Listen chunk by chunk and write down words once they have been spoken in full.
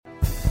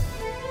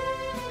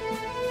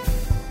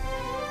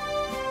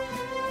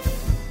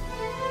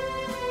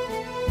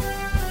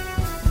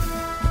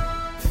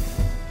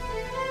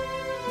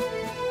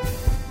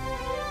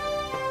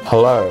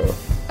Hello,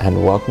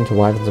 and welcome to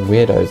Wyverns and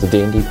Weirdos, a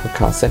D&D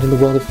podcast set in the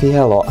world of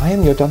Fiello. I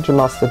am your Dungeon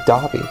Master,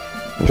 Darby,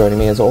 and joining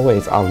me as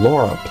always are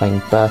Laura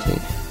playing Bertie,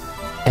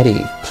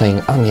 Eddie playing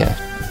Anya,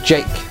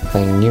 Jake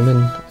playing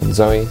Newman, and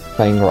Zoe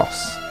playing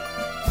Ross.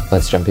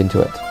 Let's jump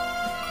into it.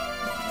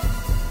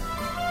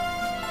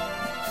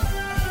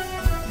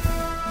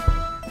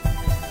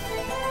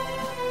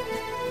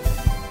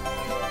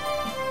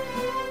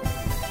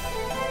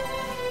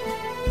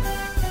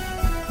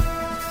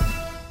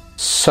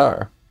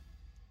 So,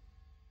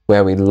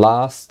 where we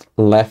last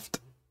left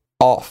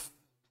off,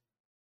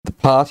 the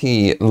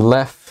party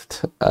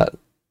left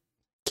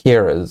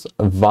Kira's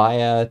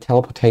via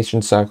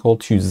teleportation circle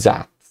to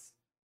Zat's,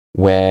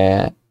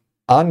 where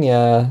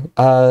Anya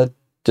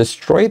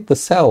destroyed the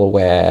cell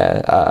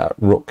where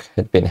Rook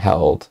had been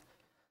held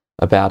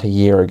about a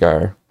year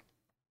ago.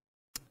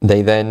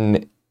 They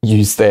then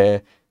used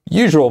their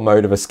usual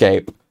mode of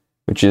escape,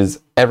 which is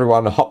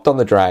everyone hopped on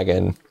the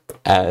dragon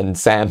and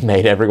Sam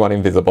made everyone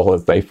invisible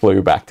as they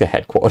flew back to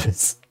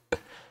headquarters.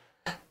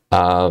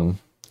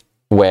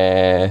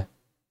 Where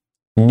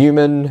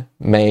Newman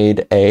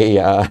made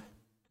a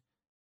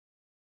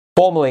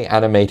formally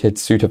animated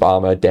suit of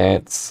armor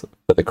dance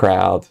for the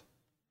crowd.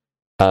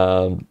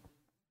 Ross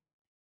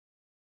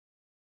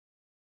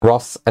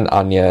and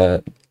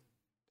Anya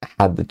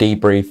had the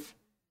debrief,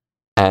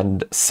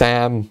 and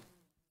Sam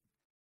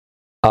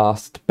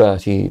asked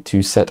Bertie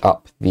to set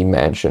up the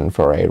mansion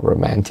for a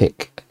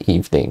romantic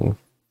evening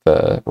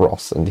for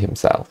Ross and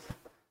himself.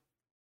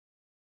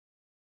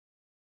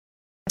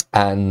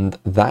 And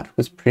that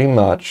was pretty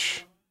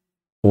much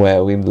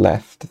where we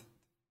left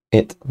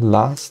it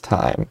last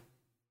time.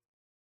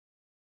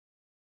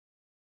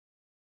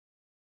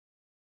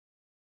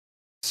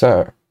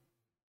 So,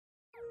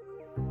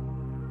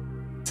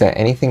 is there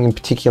anything in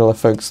particular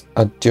folks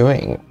are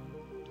doing?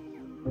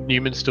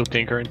 Newman's still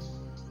tinkering.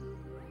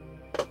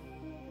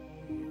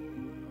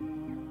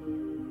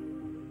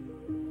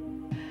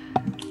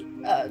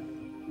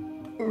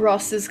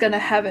 Ross is gonna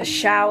have a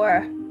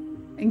shower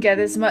and get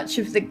as much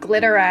of the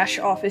glitter ash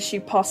off as she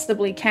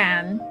possibly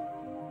can.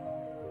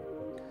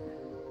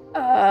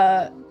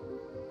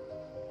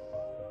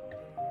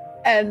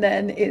 And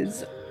then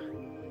is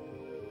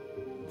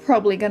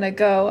probably gonna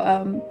go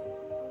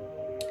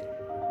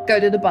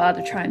to the bar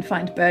to try and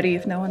find Bertie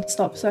if no one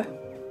stops her.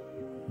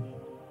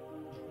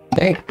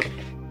 Hey.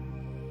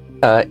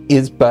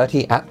 Is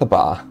Bertie at the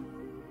bar?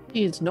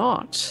 He is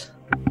not.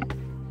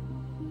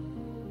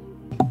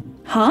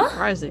 Huh?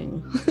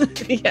 Surprising.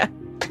 Yeah.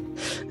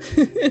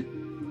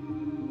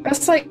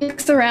 Ross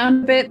looks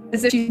around a bit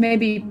as if she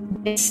maybe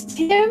missed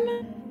him.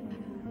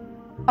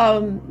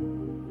 And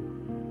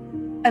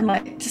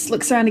just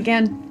looks around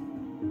again.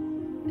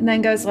 And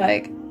then goes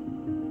okay.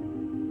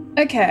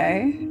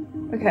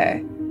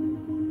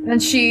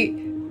 And she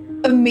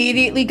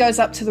immediately goes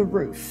up to the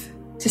roof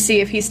to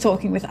see if he's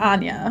talking with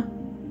Anya.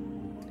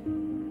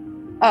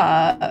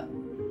 And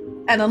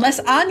unless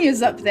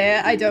Anya's up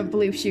there, I don't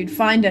believe she'd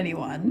find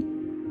anyone.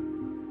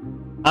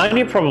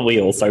 Anya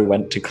probably also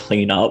went to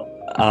clean up,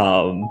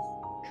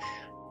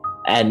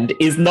 and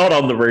is not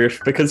on the roof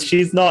because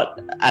she's not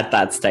at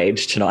that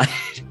stage tonight.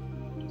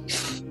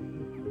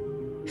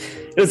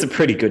 It was a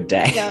pretty good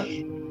day. Yeah.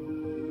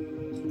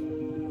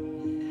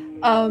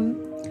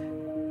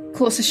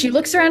 Cool, so she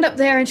looks around up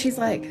there and she's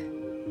like,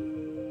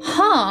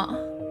 huh.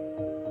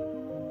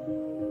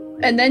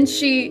 And then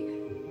she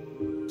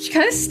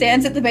kind of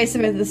stands at the base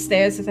of the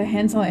stairs with her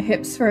hands on her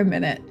hips for a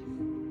minute,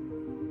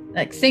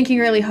 thinking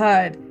really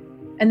hard.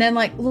 And then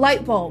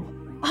light bulb.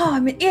 Oh,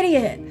 I'm an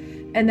idiot.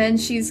 And then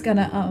she's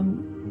gonna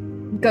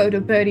go to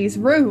Bertie's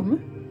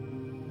room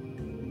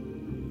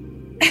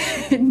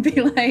and be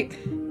like,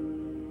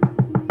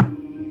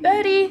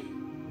 Bertie.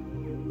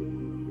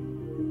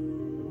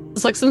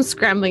 It's some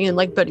scrambling and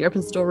Bertie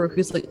opens the door.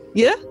 Rook's like,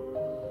 yeah?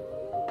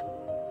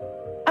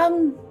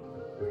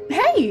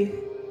 Hey,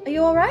 are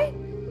you alright?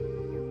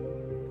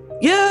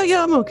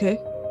 Yeah, I'm okay.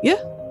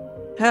 Yeah?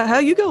 How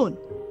you going?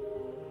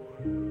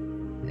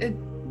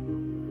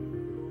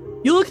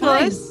 You look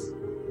fine. nice.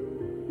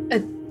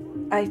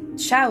 I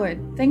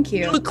showered, thank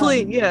you. You look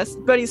clean, yes.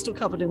 Bertie's still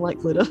covered in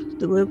glitter,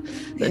 the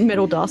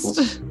metal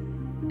dust.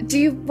 Do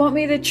you want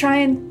me to try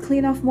and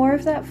clean off more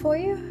of that for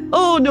you?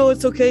 Oh, no,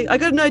 it's okay. I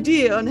got an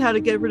idea on how to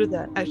get rid of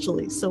that,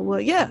 actually. So,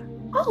 yeah.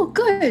 Oh,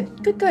 good.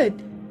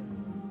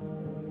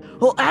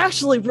 Well,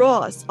 actually,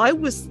 Ross, I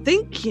was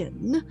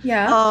thinking.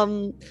 Yeah.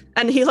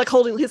 And he's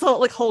holding a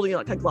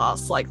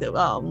glass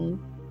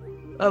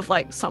of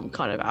some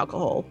kind of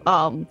alcohol.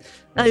 And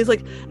he's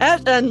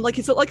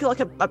he's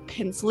got a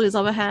pencil in his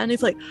other hand.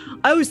 He's like,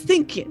 I was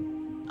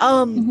thinking,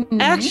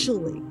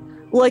 actually,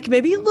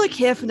 maybe in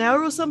half an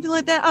hour or something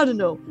like that. I don't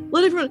know.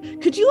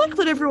 Could you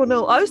let everyone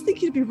know? I was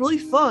thinking it'd be really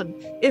fun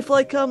if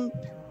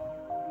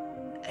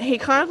he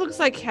kind of looks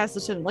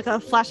hesitant, a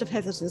flash of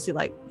hesitancy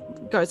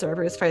goes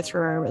over his face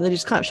for a moment, and then he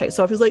just kind of shakes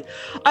off. He's like,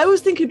 I was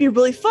thinking it'd be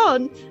really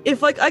fun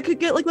if I could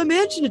get my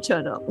mansion to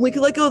turn up. We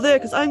could go there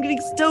because I'm getting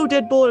so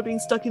dead bored of being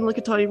stuck in a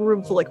tiny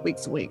room for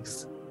weeks and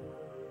weeks.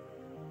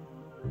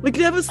 We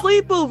could have a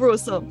sleepover or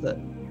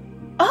something.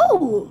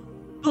 Oh!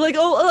 Like,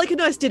 oh, like a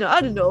nice dinner. I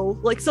don't know,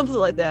 like something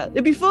like that.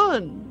 It'd be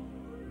fun.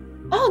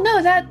 Oh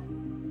no, that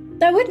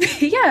would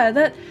be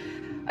that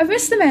I've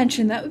missed the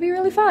mansion. That would be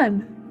really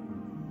fun.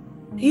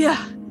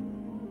 Yeah,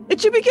 it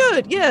should be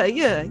good. Yeah.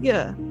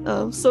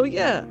 So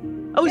yeah,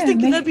 I was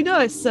thinking that'd be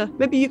nice.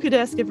 Maybe you could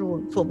ask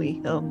everyone for me.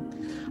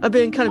 I've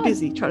been kind of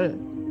busy trying to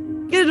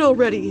get it all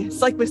ready,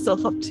 psych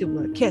myself up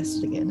to cast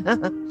it again.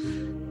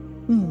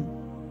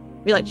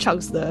 He like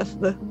chugs the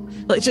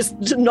like just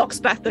knocks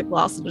back the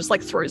glass and just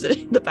like throws it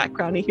in the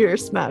background. You hear a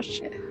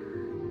smash.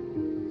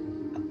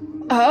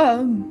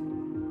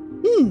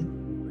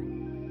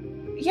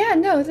 Yeah,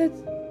 no,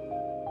 that's...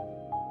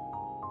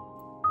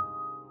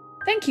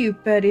 Thank you,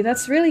 Birdie.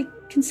 That's really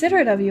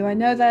considerate of you. I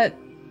know that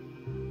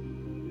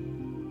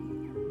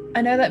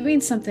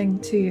means something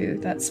to you,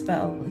 that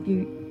spell.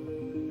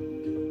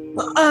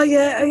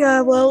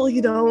 Yeah, well,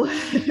 you know,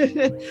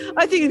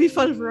 I think it'd be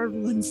fun for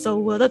everyone,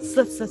 so that's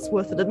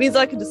worth it. It means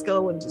I can just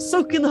go and just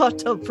soak in the hot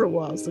tub for a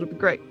while, so it'll be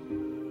great.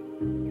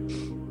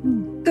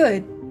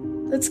 Good.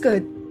 That's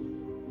good.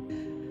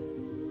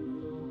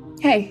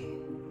 Hey.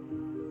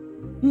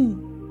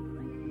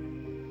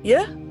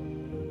 Yeah?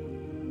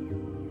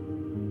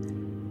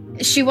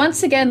 She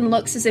once again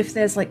looks as if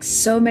there's like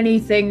so many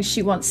things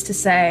she wants to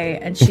say,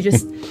 and she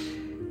just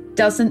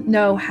doesn't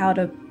know how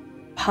to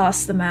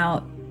pass them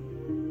out.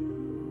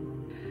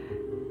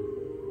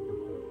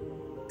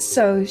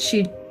 So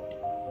she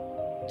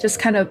just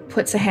kind of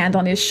puts a hand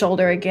on his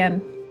shoulder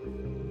again.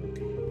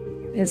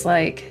 Is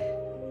like,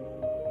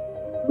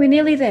 we're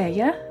nearly there,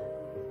 yeah?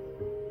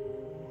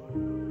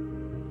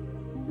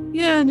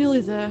 Yeah,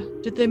 nearly there.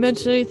 Did they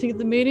mention anything at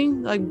the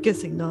meeting? I'm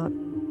guessing not.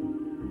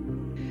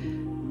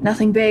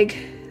 Nothing big.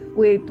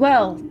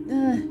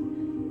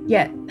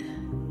 Yet.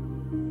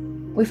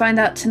 We find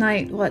out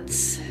tonight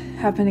what's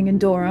happening in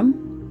Durham.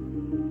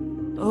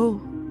 Oh,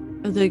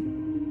 are they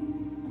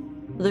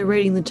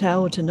raiding the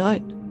tower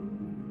tonight?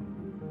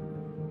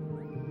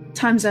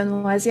 Time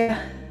zone wise,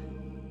 yeah.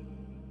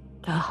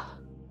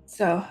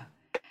 So.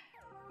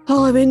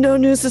 Well, I mean, no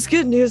news is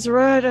good news,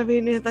 right? I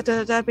mean,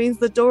 that means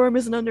the Durham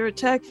isn't under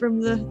attack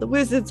from the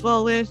wizards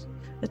while we're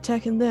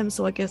attacking them,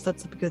 so I guess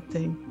that's a good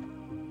thing.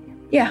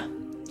 Yeah,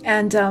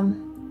 and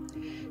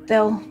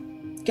they'll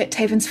get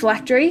Taven's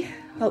phylactery,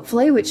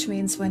 hopefully, which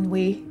means it'll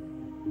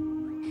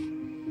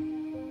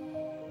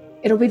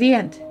be the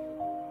end.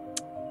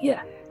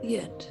 Yeah, the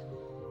end.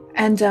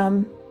 And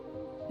the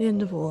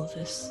end of all of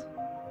this.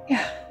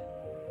 Yeah.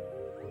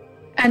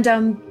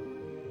 And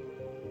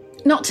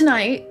not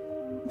tonight,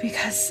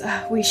 because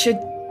we should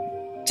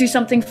do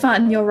something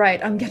fun. You're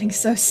right, I'm getting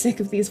so sick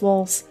of these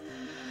walls.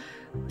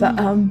 But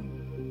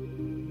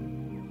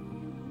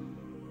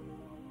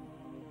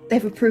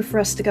they've approved for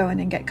us to go in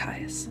and get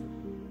Caius.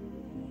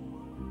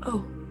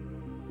 Oh,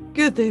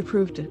 good, they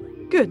approved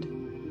it. Good.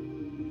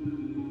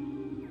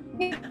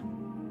 Yeah.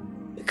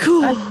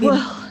 Cool.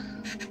 Well,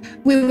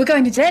 we were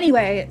going to do it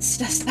anyway. It's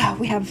just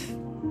we have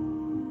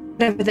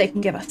whatever they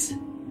can give us.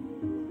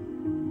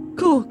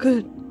 Cool.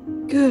 Good.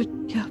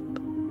 Yep.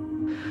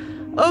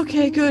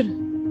 Okay.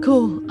 Good.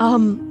 Cool.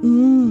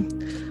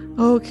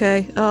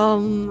 Okay.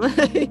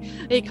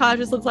 He kind of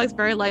just looks like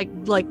very like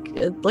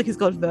he's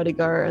got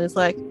vertigo, and it's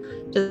like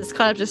just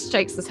kind of just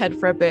shakes his head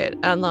for a bit,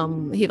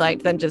 and he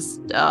like then just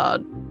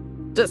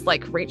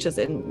like reaches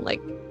in, like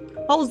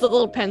holds the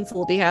little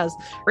pencil that he has,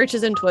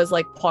 reaches into his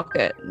like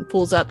pocket and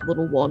pulls out the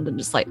little wand and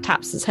just like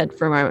taps his head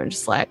for a moment, and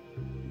just like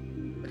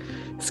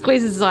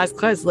squeezes his eyes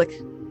closed, like,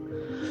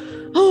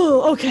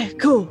 oh, okay,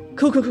 cool.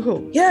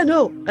 Yeah,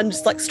 no, and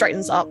just like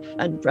straightens up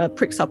and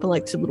pricks up, and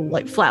like two little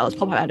like flowers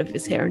pop out of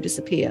his hair and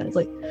disappear. And it's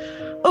like,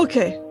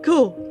 okay,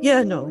 cool.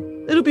 Yeah, no,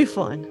 it'll be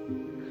fine.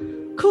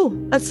 Cool.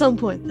 At some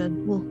point,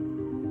 then we'll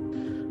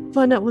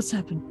find out what's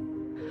happened.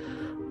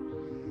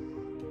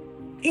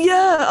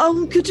 Yeah.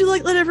 Could you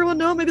like let everyone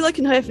know, maybe like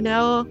in half an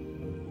hour?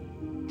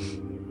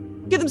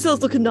 Get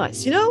themselves looking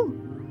nice, you know?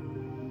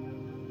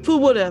 For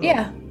whatever.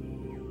 Yeah.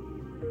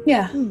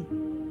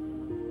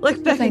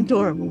 Like back in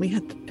Durham when we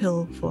had the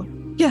pill for.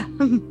 Yeah.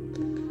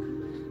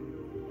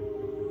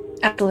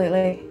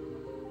 Absolutely.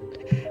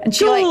 And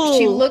she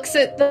she looks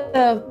at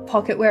the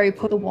pocket where he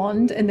put the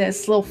wand, and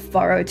there's a little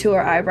furrow to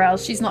her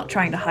eyebrows. She's not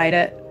trying to hide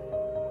it.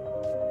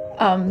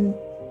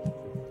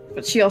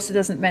 But she also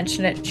doesn't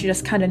mention it. She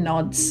just kind of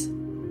nods.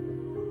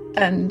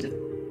 And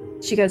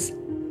she goes,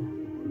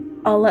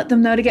 I'll let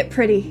them know to get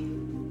pretty.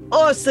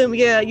 Awesome,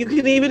 yeah. You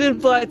can even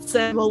invite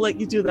Sam. I'll let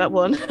you do that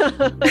one.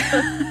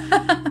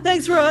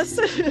 Thanks, Ross.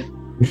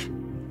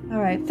 All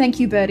right, thank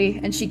you, Birdie.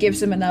 And she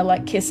gives him another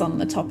like kiss on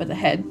the top of the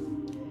head.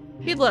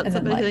 He lets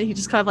him, and then he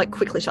just kind of like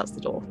quickly shuts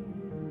the door.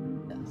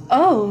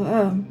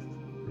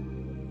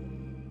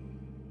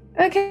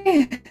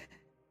 Okay.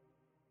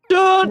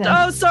 Don't.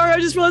 Oh, sorry. I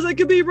just realized I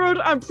could be rude.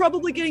 I'm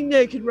probably getting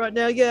naked right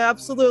now. Yeah,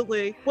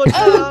 absolutely. Watch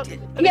out.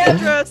 Yeah.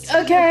 Dressed.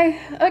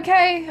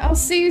 Okay. I'll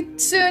see you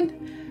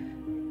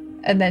soon.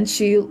 And then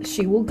she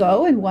will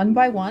go and one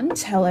by one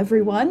tell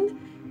everyone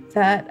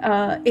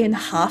that in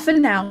half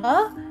an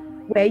hour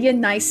wear your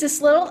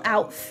nicest little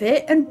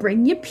outfit and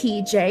bring your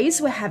PJs.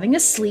 We're having a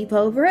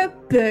sleepover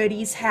at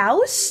Birdie's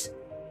house.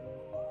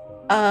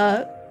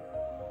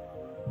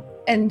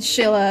 And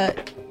she'll,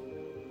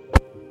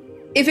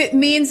 if it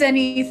means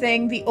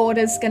anything, the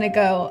order's gonna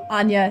go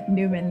Anya,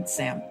 Newman,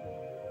 Sam.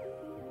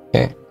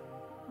 Okay.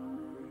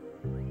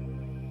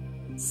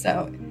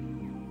 So,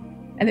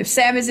 and if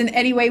Sam is in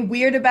any way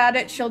weird about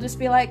it, she'll just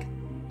be like,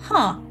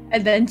 huh,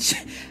 and then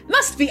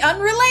must be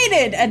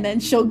unrelated, and then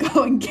she'll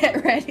go and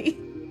get ready.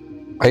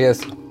 I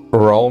guess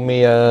roll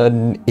me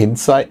an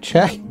insight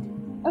check.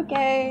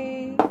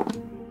 Okay.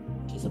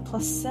 She's a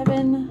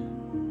 +7.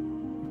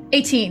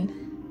 18.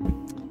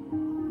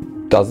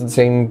 Doesn't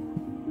seem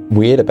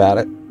weird about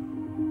it.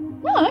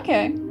 Oh,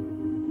 okay.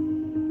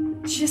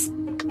 Just,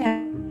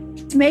 yeah,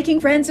 just making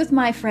friends with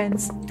my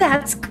friends.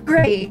 That's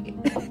great.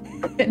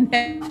 And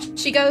then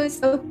she goes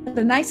with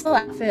a nice little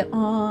outfit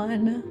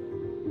on.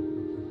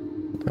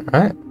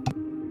 Alright.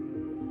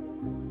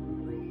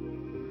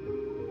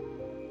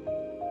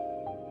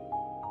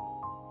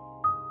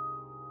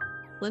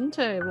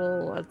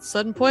 Table. At a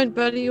certain point,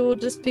 Birdie will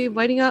just be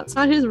waiting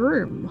outside his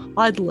room,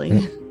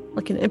 idling,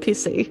 like an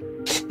NPC.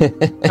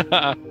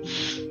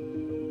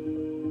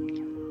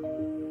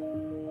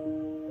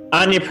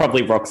 Anya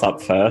probably rocks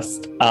up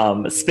first,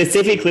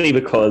 specifically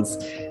because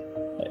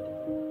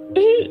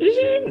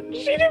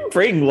she didn't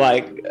bring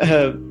like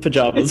her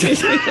pajamas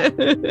with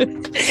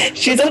her.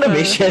 She's on a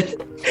mission,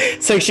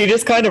 so she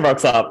just kind of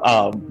rocks up,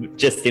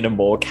 just in a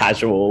more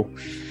casual.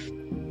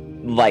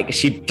 Like,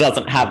 she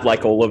doesn't have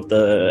like all of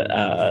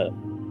the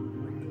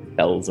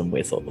bells and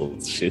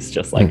whistles. She's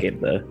just like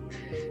in the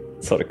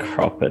sort of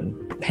crop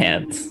and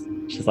pants.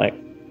 She's like,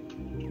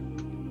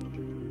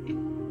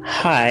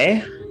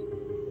 "Hi."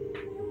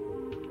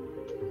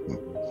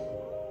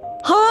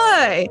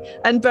 Hi!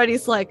 And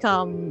Birdie's like,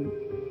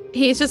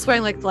 he's just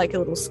wearing like a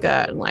little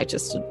skirt and like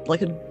just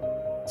like a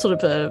sort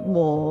of a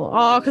more,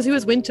 because he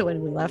was winter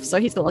when we left, so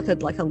he's got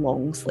like a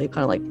long sleeve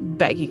kind of like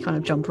baggy kind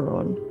of jumper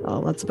on.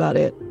 That's about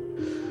it.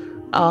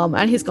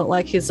 And he's got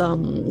like his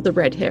the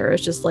red hair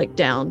is just like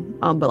down,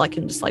 but like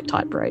in just like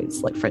tight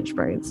braids, like French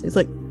braids. He's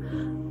like,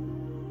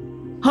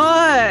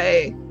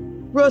 "Hi,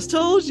 Russ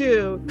told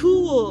you,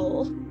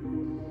 cool."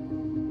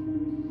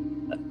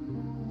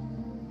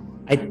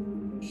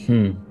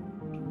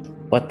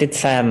 What did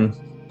Sam?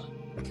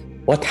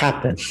 What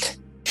happened?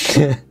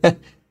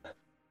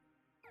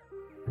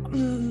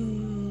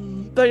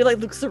 But he like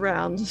looks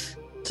around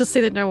to see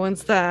that no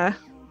one's there.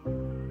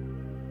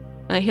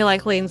 And he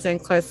like leans in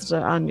closer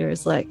to Anya.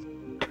 Is like,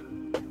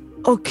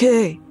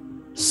 "Okay,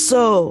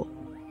 so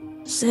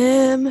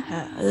Sam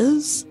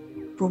has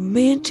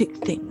romantic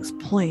things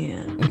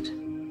planned."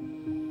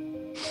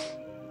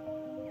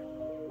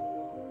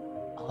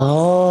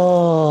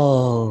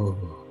 Oh,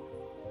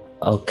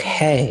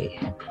 okay.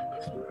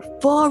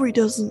 Fari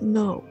doesn't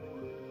know.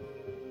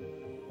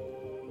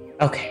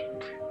 Okay.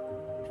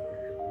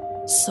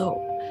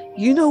 So,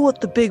 you know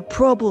what the big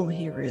problem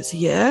here is,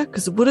 yeah?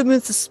 Because it would have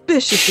been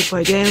suspicious if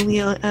I'd only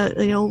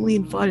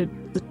invited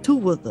the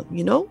two of them,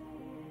 you know?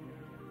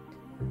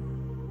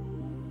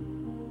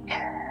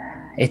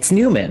 It's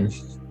Newman.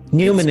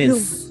 Newman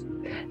is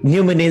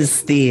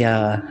the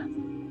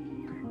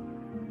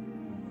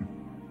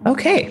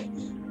Okay.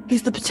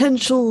 He's the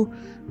potential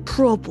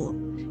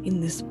problem in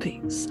this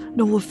piece.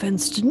 No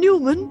offense to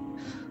Newman,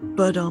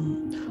 but yeah.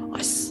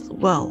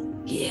 Well,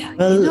 you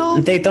know,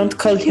 they don't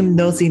call him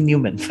Nosy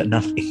Newman for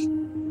nothing.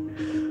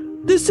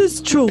 this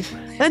is true.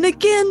 And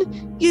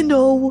again, you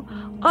know,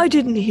 I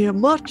didn't hear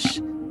much,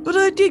 but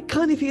I did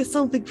kind of hear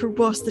something from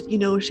Ross that, you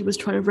know, she was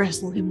trying to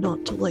wrestle him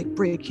not to, like,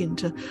 break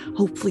into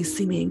hopefully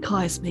Simi and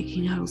Kai's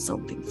making out or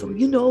something. So,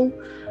 you know.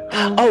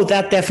 Oh,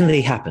 that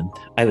definitely happened.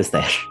 I was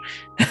there.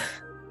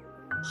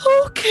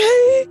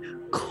 Okay,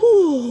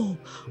 cool.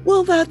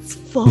 Well, that's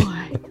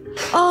fine.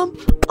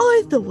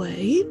 Either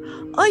way,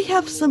 I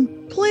have some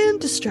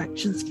planned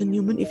distractions for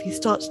Newman if he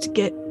starts to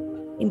get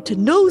into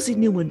nosy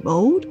Newman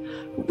mode.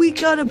 We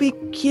gotta be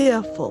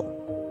careful.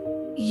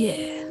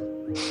 Yeah.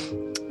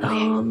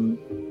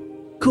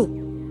 Cool.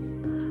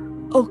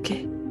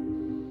 Okay.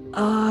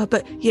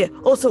 But yeah,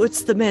 also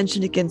it's the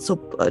mansion again, so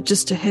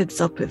just a heads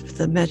up if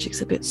the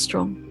magic's a bit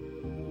strong.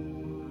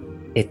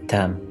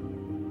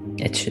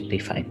 It should be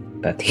fine,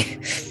 Bertie.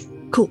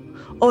 Cool.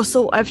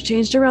 Also, I've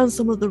changed around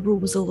some of the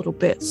rules a little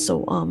bit,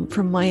 so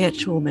from my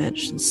actual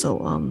mansion. So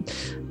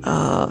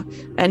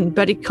and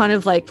Betty kind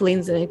of like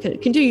leans in and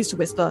continues to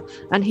whisper,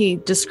 and he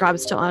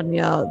describes to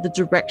Anya the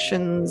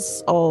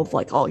directions of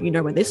like, oh, you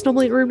know where this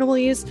room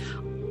normally is.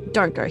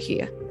 Don't go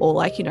here, or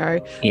like, you know,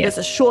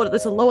 there's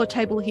a lower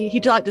table here.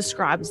 He like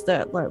describes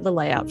the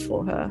layout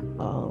for her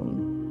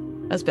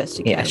as best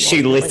he can. Yeah,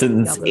 she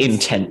listens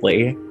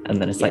intently,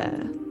 and then it's like,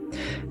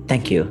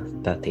 thank you,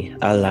 Bertie.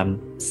 I'll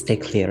stay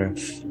clear of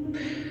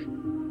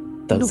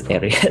those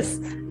areas.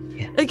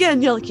 Yeah.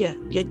 Again, you're like,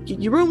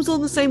 your room's all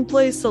in the same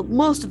place, so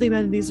most of the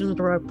amenities are in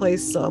the right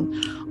place.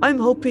 I'm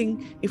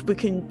hoping if we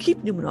can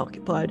keep Newman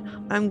occupied,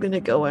 I'm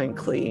gonna go and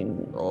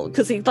clean,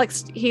 because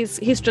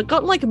he's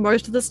gotten like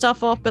most of the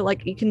stuff off, but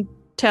like you can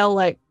tell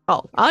like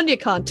Oh, Anya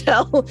can't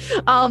tell.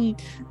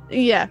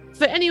 Yeah.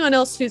 For anyone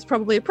else who's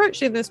probably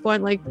approaching at this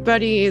point, like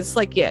Bertie is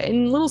like, yeah,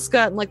 in little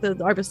skirt and like the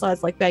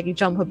oversized like baggy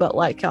jumper, but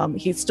like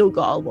he's still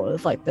got a lot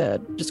of like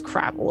the just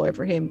crap all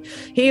over him.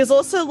 He is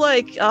also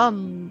like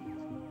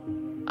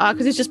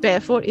because he's just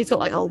barefoot, he's got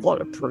like a lot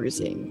of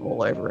bruising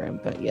all over him.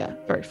 But yeah,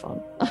 very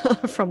fun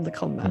from the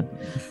combat.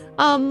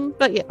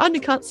 But yeah, Anya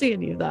can't see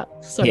any of that.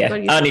 So Yeah,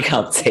 Bertie's Anya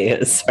can't see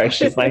it, so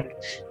she's like,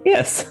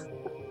 yes,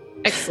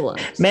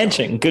 excellent.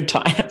 mention good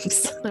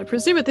times. I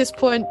presume at this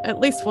point, at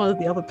least one of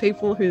the other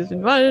people who's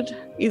invited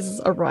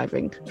is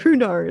arriving. Who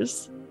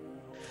knows?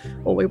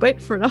 Or we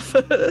wait for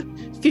another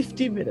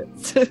 50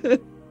 minutes. Yeah,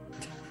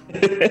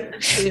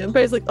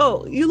 Barry's like,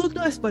 oh, you look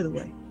nice, by the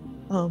way.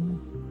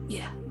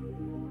 Yeah.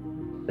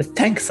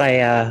 Thanks,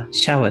 I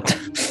showered.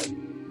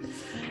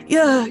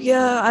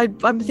 Yeah,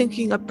 I'm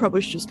thinking I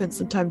probably should spend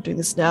some time doing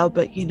this now,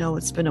 but you know,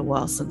 it's been a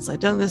while since I've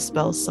done this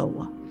spell,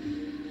 so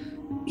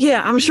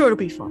yeah, I'm sure it'll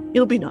be fun.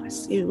 It'll be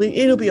nice.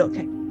 It'll be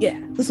okay. Yeah,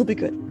 this will be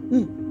good.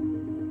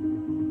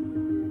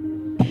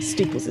 He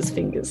steeples his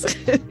fingers,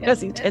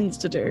 as he tends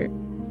to do.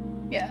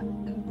 Yeah.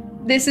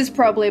 This is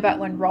probably about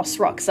when Ross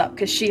rocks up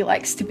because she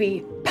likes to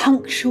be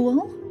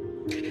punctual.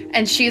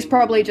 And she's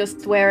probably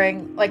just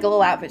wearing like a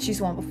little outfit she's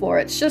worn before.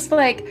 It's just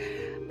like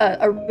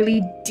a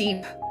really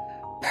deep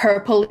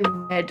purple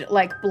red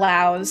like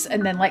blouse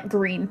and then like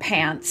green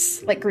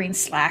pants, like green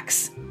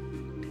slacks.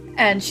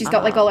 And she's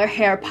got like all her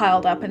hair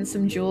piled up and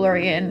some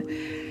jewelry in.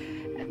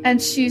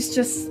 And she's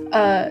just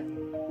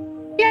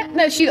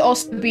she'd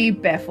also be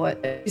barefoot.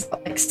 She's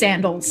got like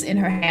sandals in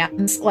her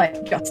hands,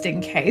 like just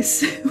in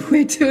case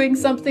we're doing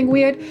something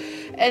weird.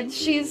 And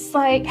she's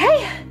like,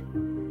 hey.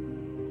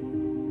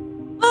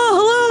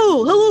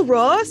 Oh, hello,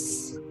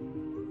 Ross.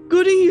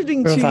 Good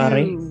evening to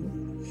Rovari.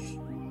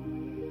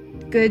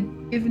 you. Good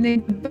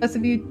evening to both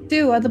of you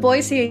too. Are the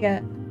boys here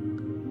yet?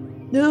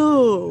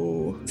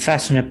 No.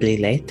 Fashionably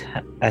late,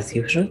 as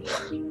usual.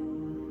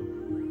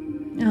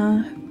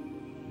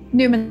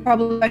 Newman's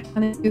probably working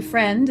on his new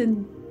friend,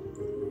 and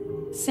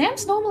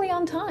Sam's normally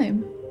on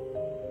time.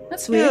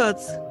 That's weird. Yeah,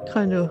 it's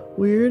kind of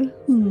weird.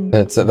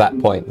 It's at that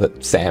point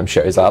that Sam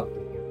shows up,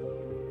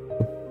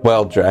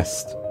 well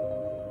dressed.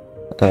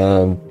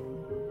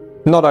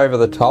 Not over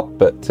the top,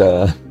 but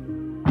there.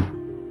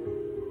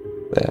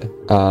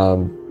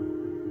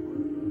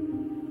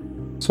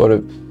 Sort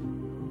of.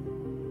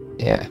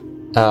 Yeah.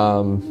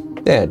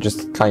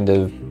 Just kind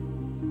of.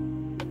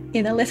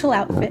 In a little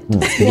outfit.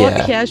 More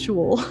Yeah.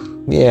 casual.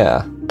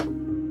 Yeah.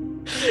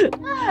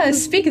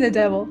 Speak of the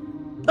devil.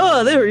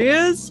 Oh, there he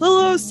is.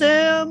 Hello,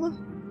 Sam.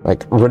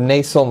 Like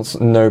Renaissance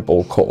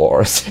noble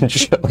core,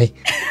 essentially.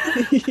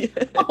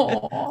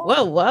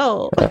 Aww.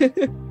 Well.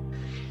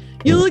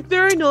 You look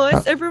very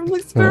nice. Everyone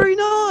looks very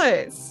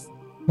nice.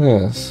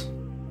 Yes.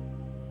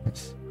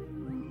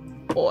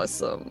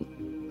 Awesome.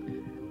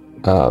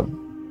 Um,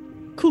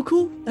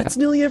 Cool. That's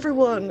nearly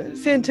everyone.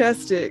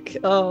 Fantastic.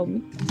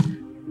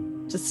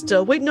 Just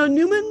waiting on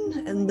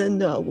Newman, and then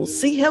we'll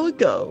see how it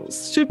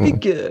goes. Should be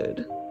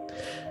good.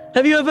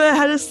 Have you ever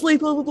had a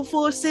sleepover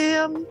before,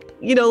 Sam?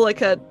 You know,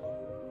 like a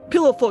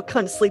pillow fort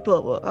kind of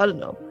sleepover. I don't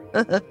know.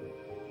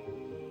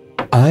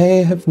 I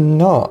have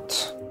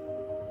not.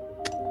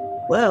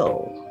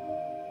 Well.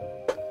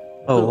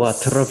 Oh, what?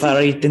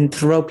 Rovari didn't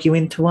rope you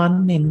into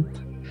one in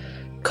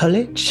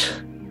college?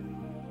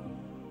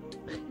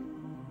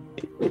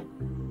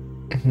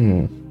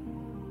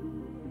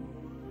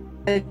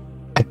 I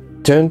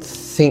don't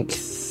think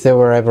there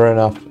were ever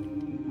enough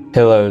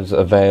pillows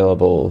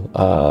available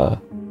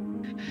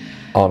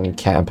on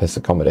campus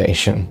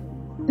accommodation.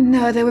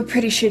 No, they were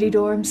pretty shitty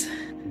dorms.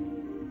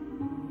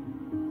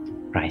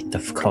 Right,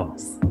 of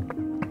course.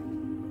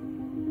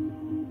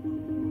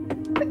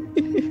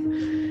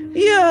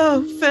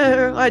 Yeah,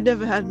 fair. I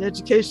never had an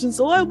education,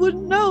 so I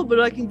wouldn't know, but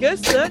I can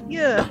guess that.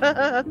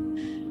 Yeah.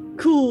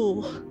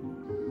 Cool.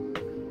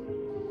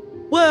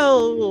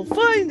 Well, we'll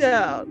find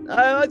out.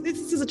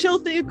 This is a chill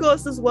thing, of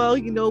course, as well.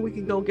 You know, we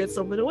can go get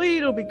something to eat.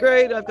 It'll be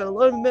great. I've got a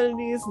lot of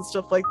amenities and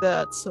stuff like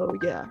that. So,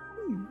 yeah.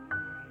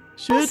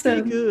 Should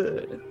Awesome. be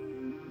good.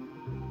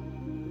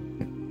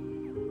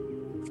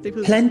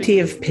 Plenty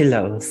of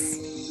pillows.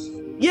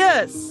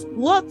 Yes,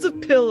 lots of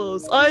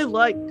pillows. I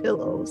like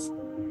pillows.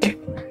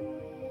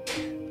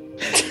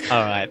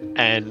 All right,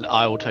 and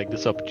I will take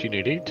this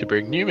opportunity to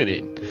bring Newman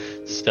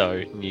in.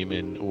 So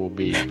Newman will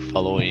be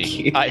following.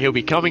 He'll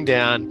be coming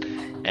down,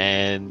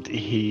 and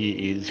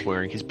he is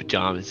wearing his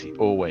pajamas. He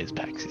always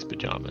packs his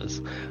pajamas.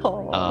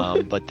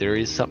 But there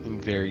is something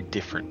very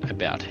different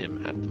about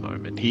him at the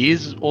moment. He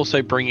is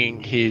also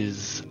bringing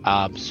his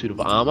suit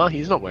of armor.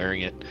 He's not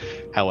wearing it,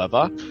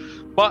 however,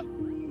 but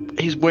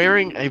he's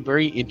wearing a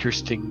very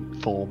interesting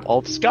form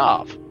of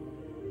scarf.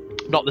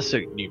 Not the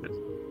suit, Newman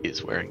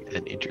is wearing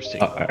an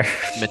interesting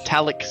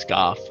metallic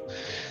scarf.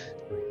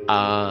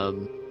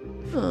 And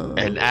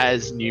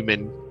as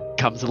Newman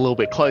comes a little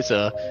bit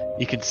closer,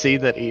 you can see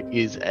that it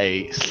is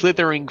a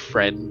slithering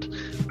friend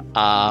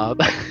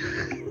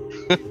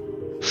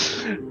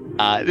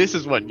This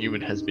is what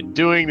Newman has been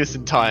doing this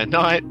entire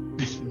night,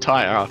 this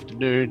entire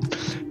afternoon.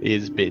 He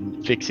has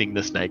been fixing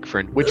the snake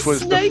friend, which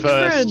was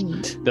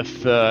the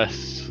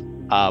first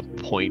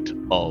point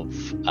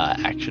of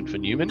action for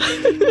Newman.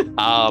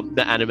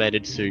 The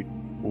animated suit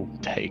will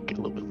take a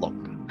little bit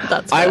longer.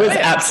 I was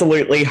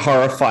absolutely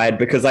horrified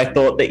because I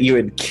thought that you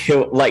had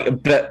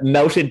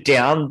melted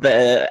down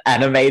the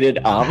animated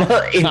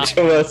armor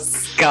into a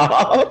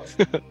scarf.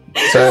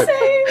 So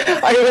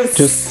I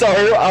was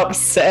so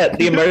upset.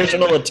 The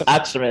emotional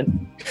attachment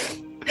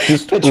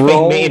just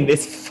between me and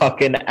this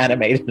fucking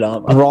animated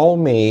armor. roll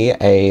me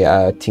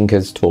a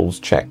Tinker's Tools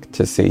check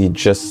to see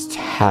just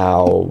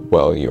how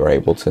well you're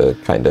able to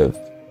kind of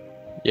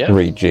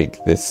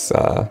rejig this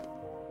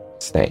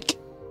snake.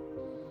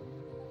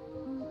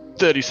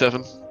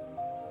 37.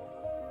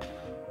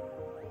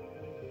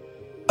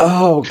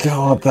 Oh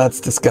god, that's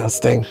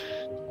disgusting.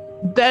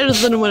 Better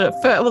than when it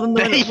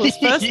was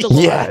first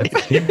Yeah. alive.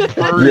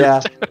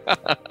 Yeah.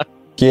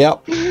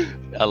 Yep.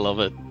 I love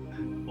it.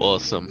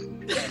 Awesome.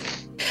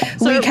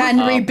 We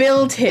can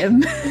rebuild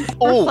him.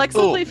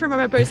 Reflexively from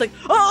my brain, it's like,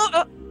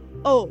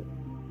 oh.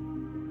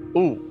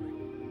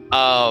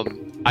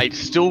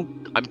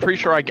 I'm pretty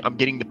sure I'm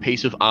getting the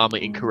piece of armor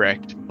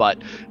incorrect, but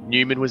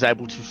Newman was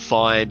able to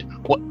find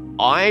what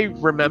I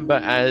remember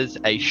as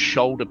a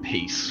shoulder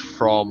piece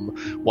from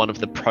one of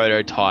the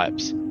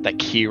prototypes that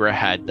Kira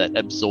had that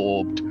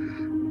absorbed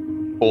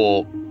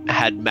or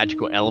had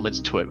magical elements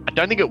to it. I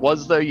don't think it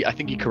was, though. I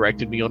think he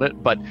corrected me on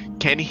it, but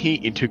can he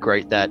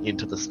integrate that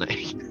into the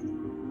snake?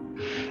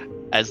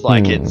 As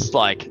like it's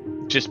like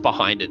just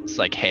behind its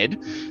like head,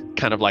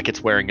 kind of like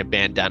it's wearing a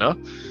bandana.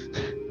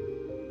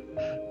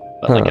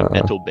 But like a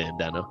metal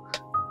bandana.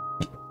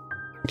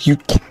 You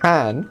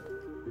can.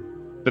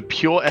 For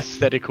pure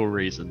aesthetical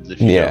reasons, if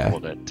you don't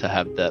want it to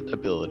have that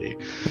ability.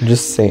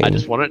 Just saying. I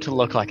just want it to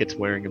look like it's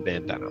wearing a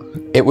bandana.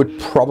 It would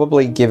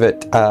probably give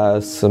it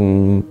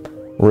some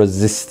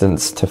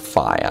resistance to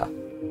fire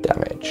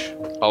damage.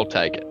 I'll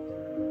take it.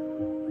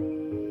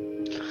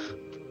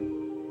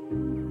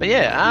 But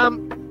yeah,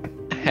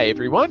 hey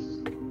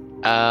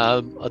everyone.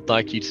 I'd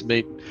like you to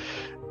meet,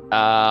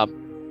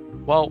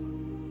 well,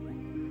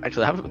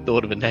 actually I haven't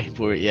thought of a name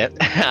for it yet.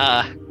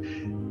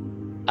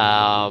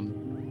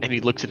 And he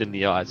looks it in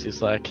the eyes.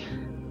 He's like,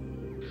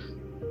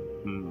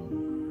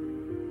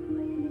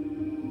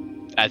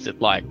 as it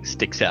like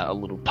sticks out a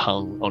little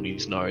tongue on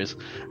his nose.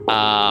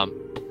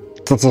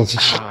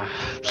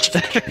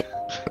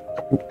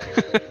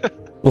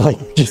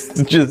 Like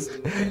just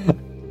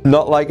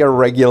not like a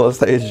regular.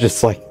 It's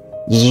just like.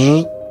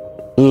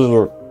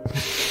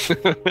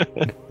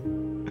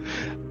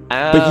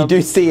 But you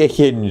do see a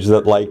hinge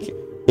that like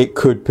it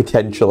could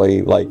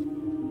potentially like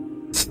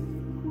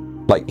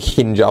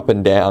hinge up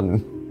and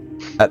down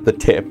at the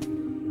tip.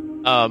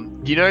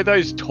 You know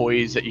those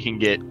toys that you can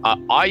get?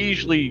 I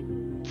usually,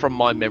 from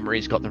my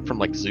memories, got them from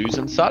like zoos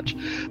and such.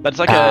 But it's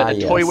like a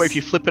toy where if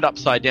you flip it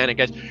upside down, it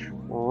goes,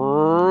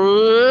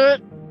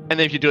 and then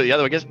if you do it the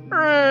other way, it goes.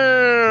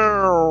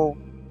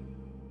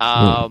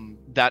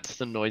 That's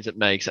the noise it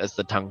makes as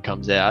the tongue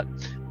comes out,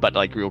 but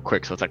like real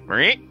quick. So it's like,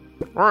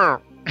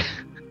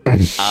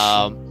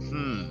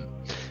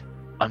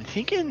 I'm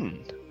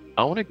thinking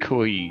I want to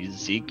call you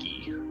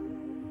Ziggy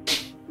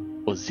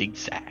or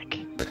Zigzag.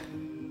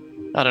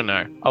 I don't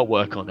know. I'll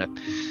work on it.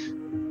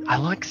 I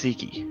like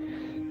Ziggy.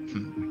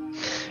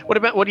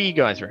 What do you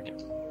guys reckon?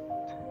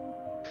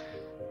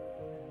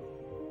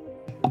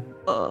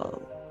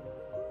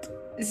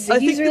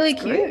 Ziggy's really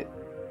cute. Great.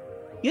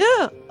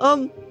 Yeah.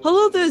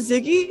 Hello there,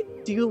 Ziggy.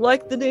 Do you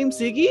like the name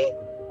Ziggy?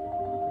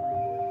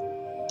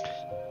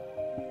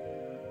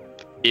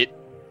 It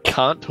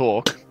can't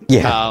talk.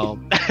 Yeah.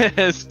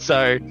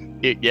 So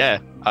it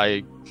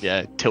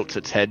tilts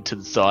its head to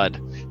the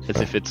side as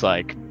if it's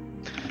like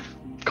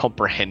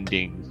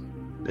comprehending,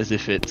 as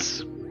if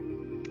it's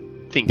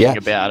thinking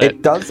about it.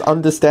 It does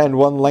understand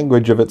one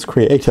language of its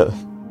creator,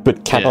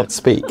 but cannot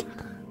speak.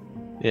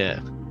 Yeah.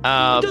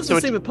 It doesn't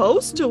seem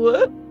opposed to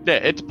it. Yeah,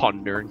 it's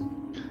pondering.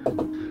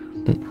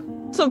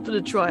 Something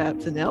to try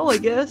out for now, I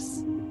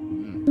guess.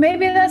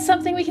 Maybe that's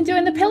something we can do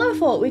in the pillow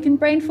fort. We can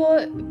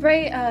brainstorm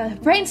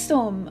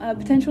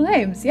potential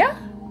names, yeah?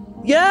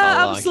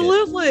 Yeah,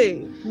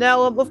 absolutely.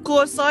 Now, of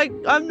course,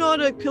 I'm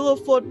not a pillow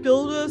fort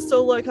builder,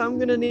 so like I'm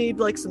gonna need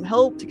like some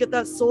help to get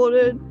that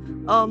sorted.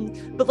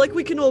 But like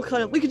we can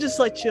just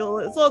like chill.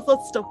 There's lots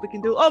of stuff we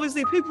can do.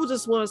 Obviously, people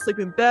just want to sleep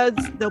in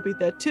beds. They'll be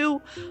there too,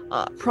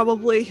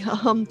 probably.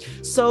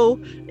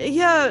 So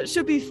yeah, it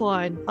should be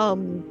fine.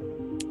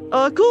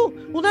 Cool.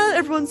 Well, now that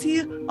everyone's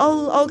here,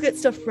 I'll get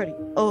stuff ready.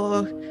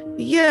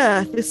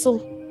 Yeah,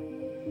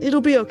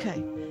 it'll be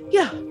okay.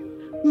 Yeah.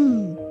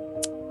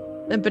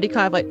 And Buddy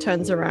kind of like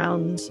turns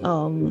around,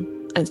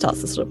 and starts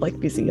to sort of like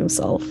busy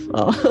himself.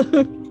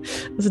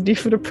 As a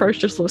different approach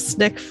to sort of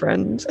snack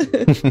friend.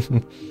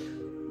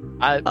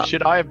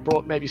 Should I have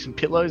brought maybe some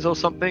pillows or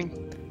something?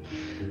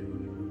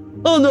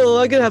 Oh no,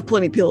 I'm gonna have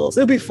plenty of pillows.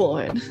 It'll be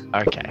fine.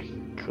 Okay,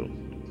 cool.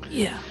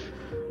 Yeah.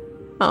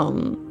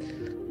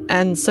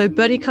 And so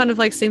Bertie kind of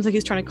like seems like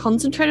he's trying to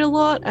concentrate a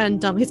lot,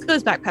 and he's got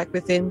his backpack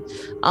with him.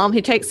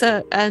 He takes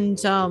it and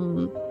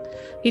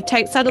he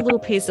takes out a little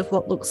piece of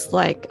what looks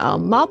like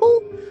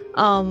marble,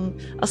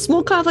 a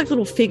small kind of like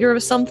little figure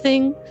of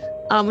something.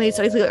 He's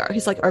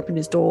like opened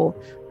his door,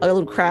 like a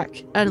little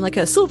crack, and like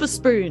a silver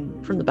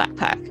spoon from the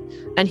backpack,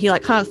 and he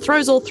like kind of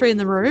throws all three in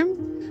the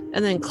room,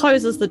 and then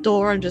closes the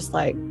door and just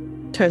like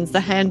turns the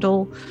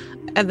handle,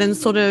 and then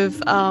sort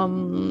of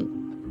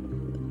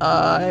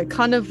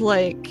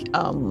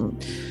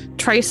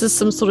traces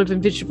some sort of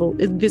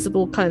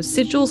invisible kind of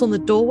sigils on the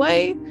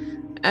doorway,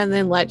 and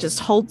then like just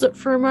holds it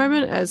for a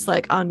moment as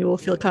like Anya will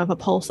feel kind of a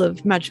pulse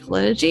of magical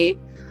energy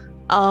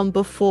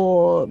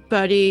before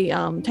Bertie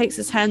takes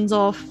his hands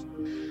off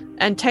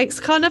and takes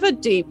kind of a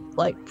deep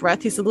like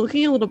breath. He's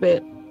looking a little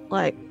bit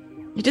like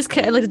he just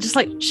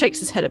shakes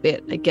his head a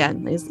bit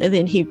again, and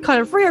then he kind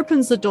of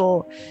reopens the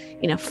door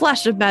in a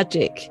flash of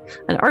magic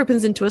and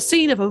opens into a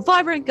scene of a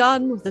vibrant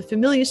garden with the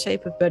familiar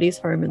shape of Bertie's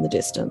home in the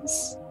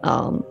distance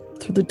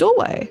through the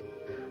doorway.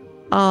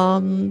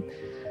 And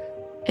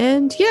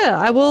yeah,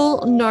 I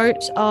will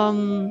note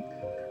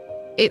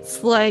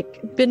it's like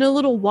been a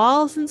little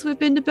while since we've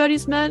been to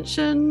Bertie's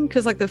mansion,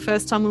 because like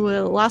last time we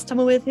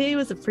were here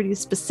was a pretty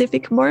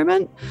specific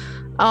moment.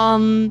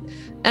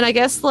 And I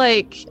guess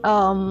like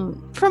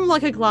from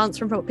like a glance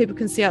from what people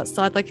can see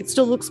outside, like it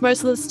still looks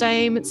mostly the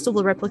same. It's still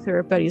the replica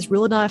of Bertie's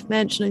real life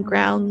mansion and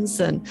grounds,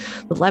 and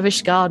the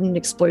lavish garden,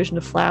 explosion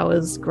of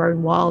flowers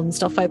grown wild and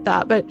stuff like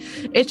that. But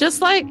it's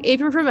just like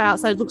even from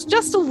outside, it looks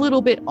just a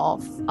little bit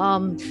off.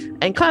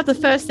 And kind of the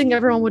first thing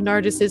everyone would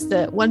notice is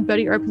that when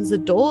Bertie opens the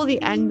door,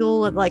 the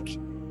angle of like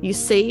you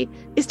see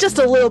is just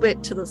a little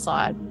bit to the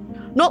side,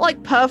 not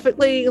like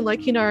perfectly,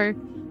 like, you know,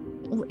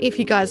 if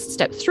you guys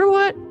step through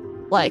it,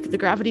 like the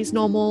gravity's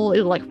normal,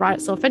 it'll like right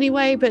itself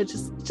anyway, but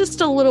just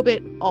a little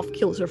bit off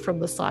kilter from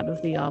the side of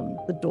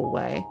the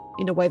doorway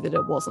in a way that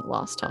it wasn't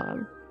last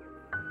time.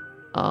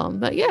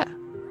 But yeah,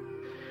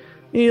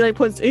 he like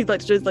points, he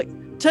like just like,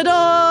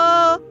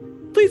 ta-da!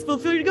 Please feel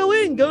free to go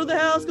in, go to the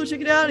house, go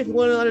check it out. If you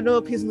want to, I don't know,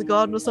 a piece in the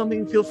garden or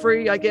something, feel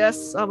free, I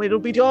guess. It'll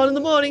be on in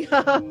the morning.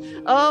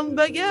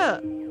 But yeah,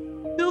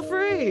 feel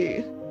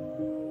free.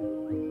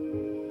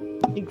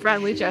 He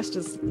grandly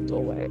gestures at the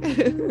doorway.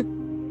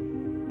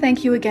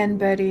 Thank you again,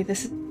 Bertie.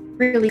 This is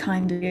really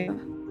kind of you.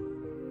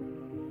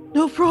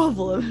 No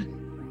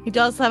problem. He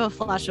does have a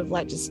flash of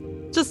like just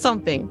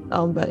something.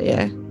 But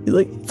yeah, he's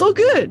like, it's all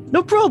good,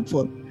 no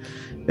problem.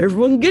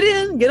 Everyone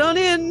get on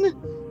in.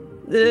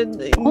 Then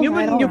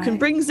Newman, you can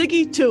bring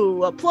Ziggy too.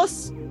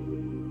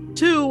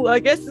 +2, I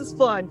guess, is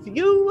fine for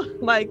you,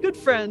 my good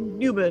friend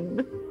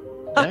Newman.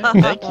 Yeah,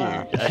 thank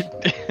you.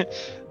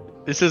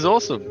 This is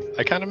awesome.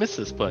 I kind of miss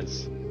this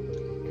place.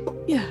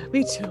 Yeah,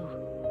 me too.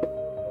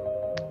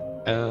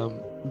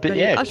 But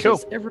yeah, cool.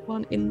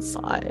 Everyone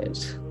inside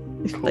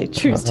if they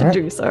choose to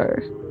do so.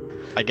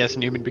 I guess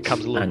Newman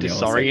becomes a little And he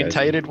also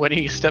disorientated when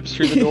he steps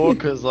through the door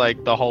because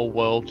like the whole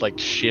world like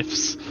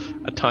shifts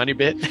a tiny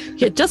bit.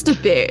 Yeah, just a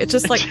bit. It's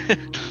just like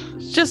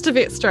just a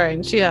bit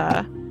strange.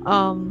 Yeah.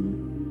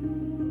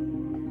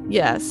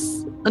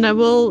 Yes. And I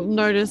will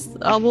note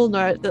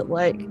that,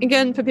 like,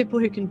 again, for people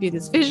who can view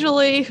this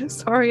visually,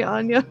 sorry,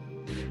 Anya,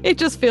 it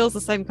just feels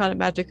the same kind of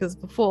magic as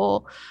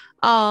before.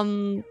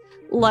 It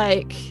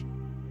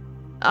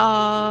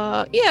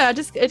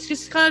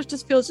just kind of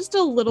just feels just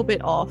a little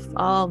bit off.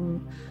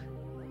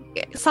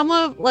 Some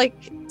of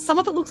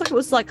it looks like it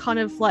was like kind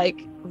of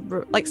like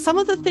some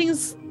of the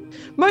things.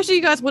 Most of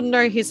you guys wouldn't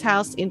know his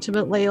house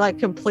intimately, like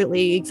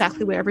completely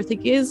exactly where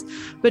everything is,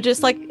 but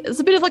just like there's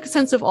a bit of like a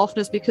sense of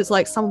offness because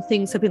like some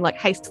things have been like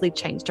hastily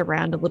changed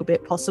around a little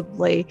bit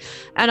possibly.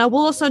 And I will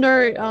also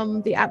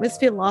know the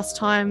atmosphere last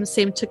time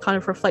seemed to kind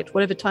of reflect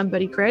whatever time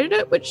Bertie created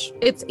it, which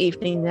it's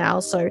evening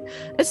now, so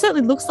it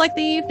certainly looks like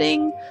the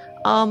evening.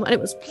 And it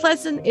was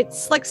pleasant.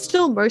 It's like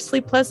still mostly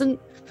pleasant,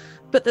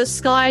 but the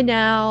sky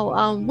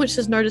now, which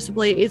is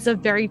noticeably, is a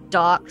very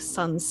dark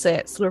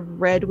sunset, sort of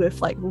red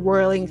with like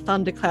roiling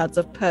thunderclouds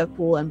of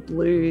purple and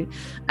blue.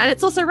 And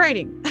it's also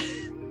raining.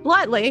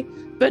 Lightly,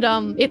 but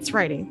it's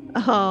raining.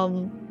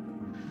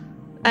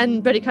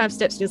 And Bertie kind of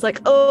steps in. He's like,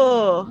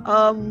 I'll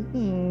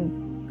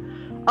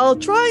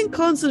try and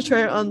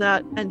concentrate on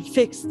that and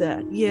fix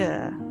that.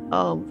 Yeah.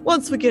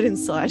 Once we get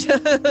inside.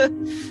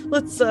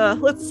 let's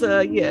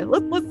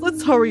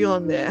hurry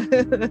on there.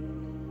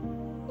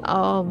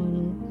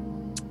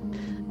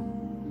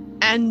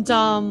 And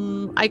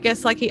I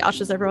guess like he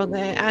ushers everyone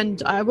there,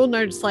 and I will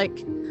notice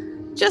like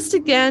just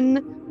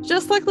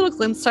like little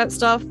glimpse type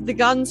stuff, the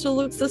garden still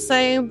looks the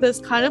same. There's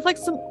kind of like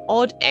some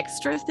odd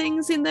extra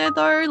things in there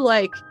though,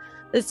 like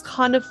there's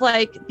kind of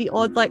like the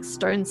odd like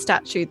stone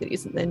statue that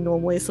isn't there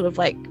normally, sort of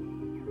like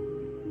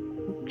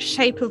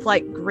shape of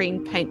like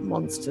green paint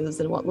monsters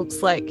and what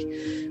looks like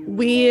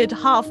weird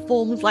half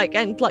formed like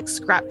and like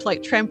scrapped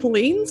like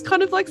trampolines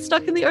kind of like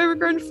stuck in the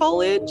overgrown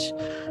foliage.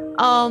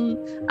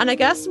 And I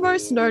guess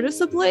most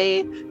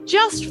noticeably,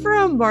 just for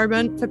a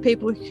moment for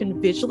people who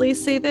can visually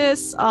see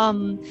this,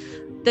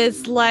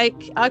 there's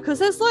like, because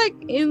there's like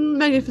in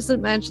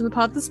Magnificent Mansion, the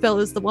part of the spell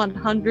is the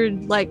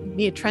 100 like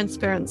near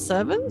transparent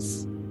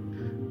servants.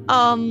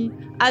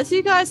 As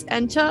you guys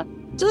enter,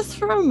 just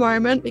for a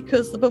moment,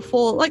 because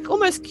before, like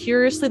almost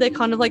curiously, they're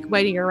kind of like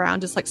waiting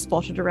around, just like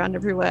spotted around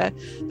everywhere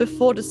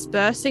before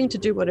dispersing to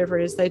do whatever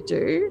it is they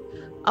do.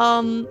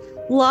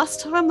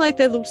 Last time, like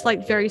they looked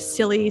like very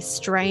silly,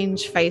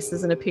 strange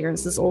faces and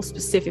appearances, all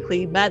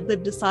specifically Mad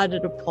Lib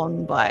decided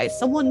upon by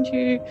someone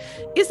who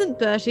isn't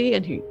Bertie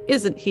and who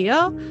isn't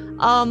here.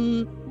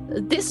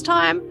 This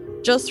time,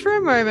 just for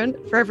a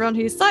moment, for everyone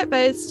who's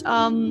site-based,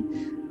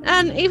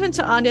 and even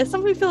to Anya,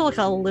 some people feel like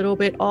a little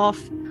bit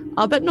off,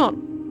 but not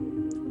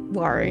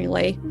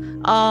worryingly.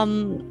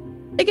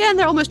 Again,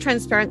 they're almost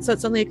transparent, so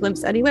it's only a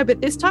glimpse anyway,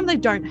 but this time they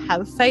don't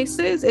have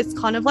faces. It's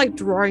kind of like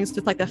drawings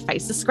with like their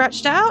faces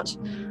scratched out.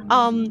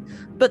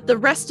 But the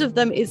rest of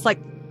them is like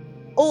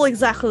all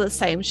exactly the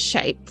same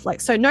shape.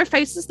 Like, so no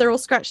faces, they're all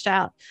scratched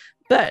out,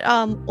 but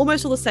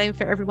almost all the same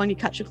for everyone you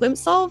catch a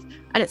glimpse of.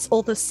 And it's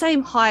all the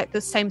same height,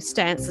 the same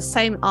stance, the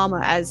same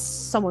armor as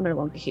someone no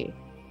longer here.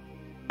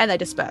 And they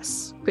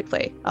disperse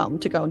quickly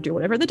to go and do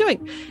whatever they're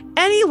doing.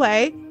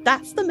 Anyway,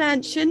 that's the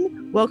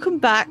mansion. Welcome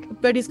back.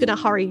 Bertie's going to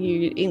hurry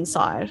you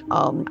inside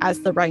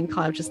as the rain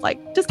kind of just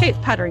keeps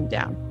pattering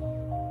down.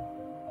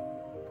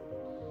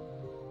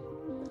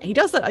 He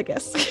does that, I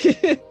guess.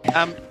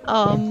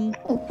 Hang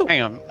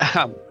on.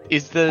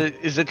 Is the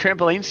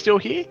trampoline still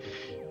here?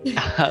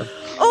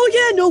 Oh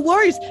yeah, no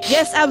worries.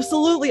 Yes,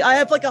 absolutely. I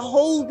have like a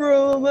whole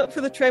room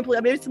for the trampoline.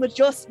 I made some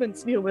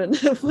adjustments, Newman,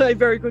 my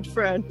very good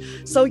friend.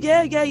 So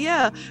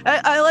yeah.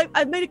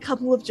 I made a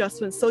couple of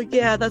adjustments. So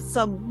yeah, that's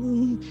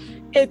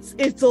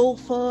it's all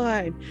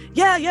fine.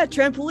 Yeah,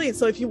 trampoline.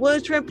 So if you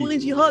want a trampoline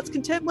to your heart's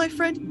content, my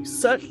friend, you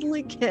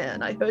certainly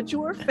can. I heard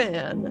you were a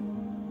fan.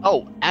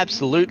 Oh,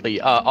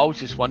 absolutely. I was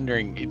just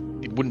wondering,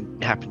 it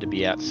wouldn't happen to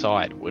be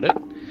outside, would it?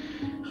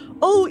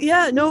 Oh,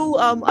 yeah, no,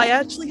 I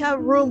actually have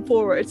room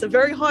for it. It's a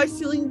very high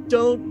ceiling,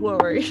 don't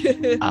worry.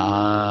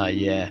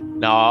 Yeah.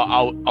 No,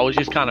 I was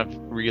just kind of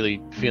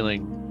really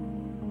feeling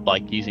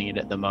like using it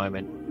at the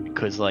moment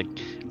because, like,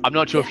 I'm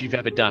not sure if you've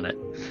ever done it,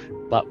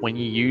 but when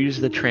you use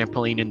the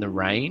trampoline in the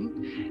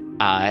rain,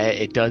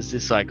 it does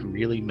this, like,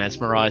 really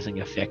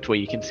mesmerizing effect where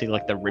you can see,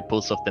 like, the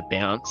ripples of the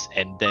bounce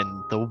and then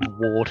the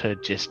water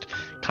just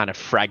kind of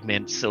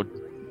fragments or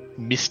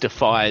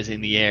mystifies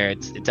in the air.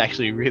 It's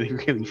actually really,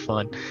 really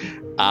fun.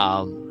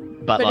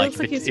 But it like, looks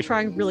like he's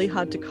trying really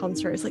hard to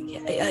concentrate. It's like,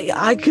 yeah,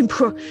 I can.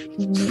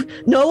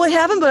 No, I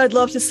haven't, but I'd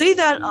love to see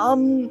that.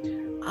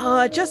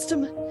 Just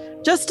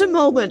a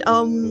moment.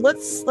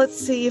 Let's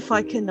see if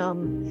I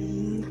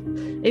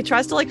can. He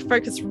tries to like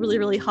focus really,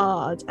 really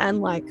hard,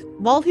 and like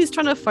while he's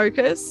trying to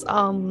focus,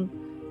 because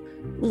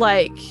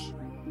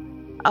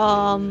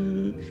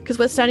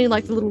we're standing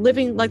like the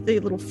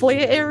little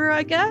foyer area,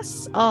 I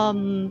guess.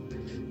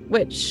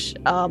 Which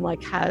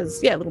like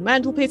has a little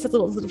mantelpiece, has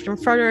little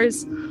different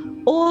photos.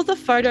 All the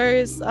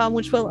photos,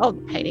 which were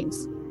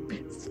paintings.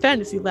 It's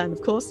Fantasyland,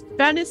 of course.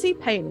 Fantasy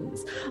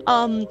paintings.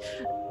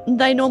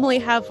 They normally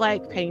have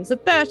like paintings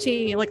of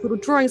Bertie, like little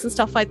drawings and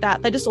stuff like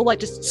that. They just all like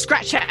just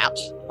scratch out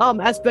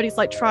as Bertie's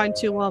like trying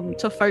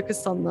to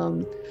focus on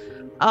them.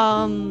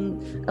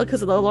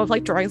 Because of a lot of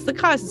like drawings that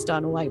Kaiser's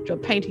done or like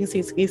paintings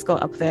he's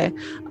got up there.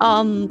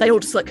 They all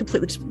just like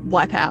completely just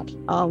wipe out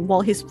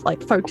while he's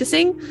like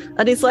focusing,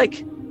 and he's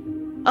like,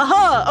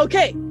 aha,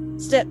 okay,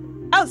 step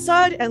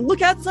outside and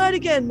look outside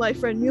again, my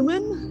friend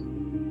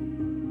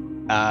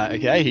Newman.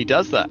 Okay, he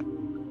does that.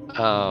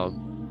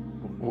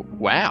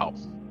 Wow.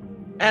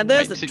 And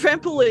there's a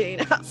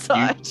trampoline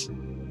outside.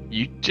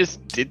 You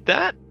just did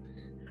that?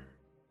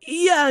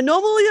 Yeah,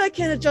 normally I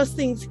can adjust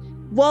things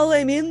while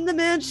I'm in the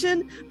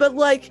mansion, but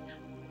like,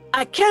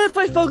 I can if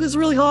I focus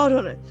really hard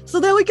on it. So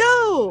there we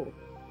go.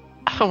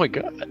 Oh my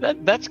god,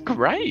 that's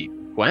great.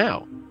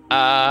 Wow.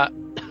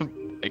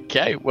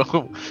 Okay,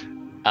 well,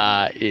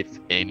 if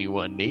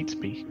anyone needs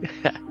me,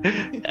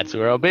 that's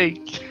where I'll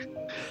be.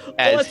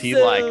 As awesome.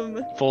 he like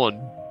full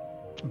on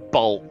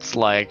bolts,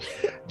 like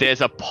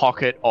there's a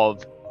pocket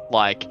of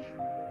like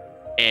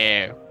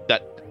air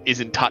that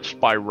isn't touched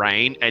by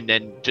rain, and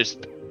then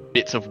just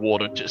bits of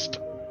water just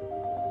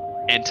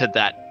enter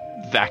that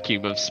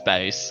vacuum of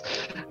space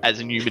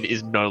as Newman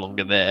is no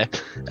longer there.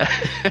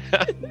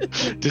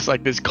 Just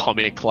like this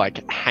comic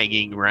like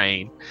hanging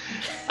rain.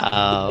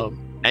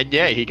 And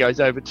yeah, he goes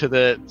over to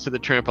the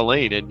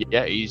trampoline, and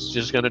yeah, he's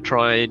just going to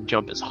try and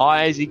jump as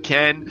high as he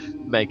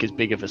can, make as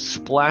big of a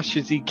splash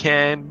as he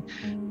can.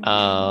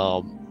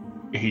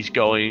 He's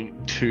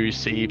going to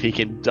see if he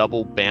can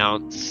double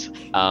bounce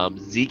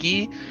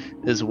Ziggy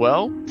as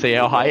well. See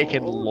how high he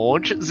can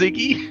launch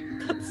Ziggy.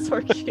 That's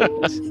so cute.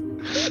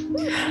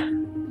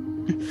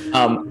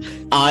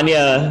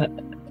 Anya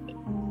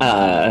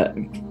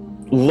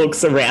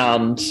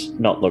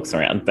not looks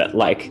around, but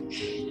like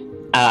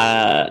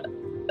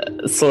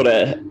sort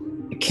of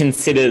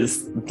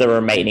considers the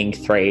remaining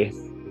three,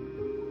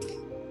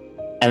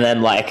 and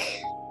then like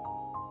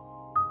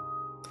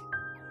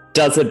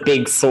does a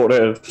big sort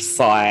of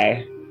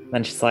sigh,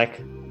 and she's like,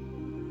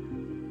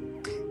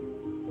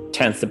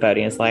 turns to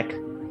Birdie and is like,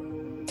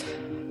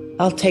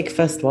 I'll take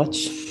first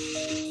watch.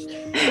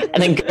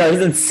 And then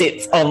goes and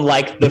sits on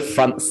like the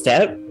front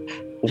step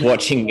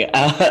watching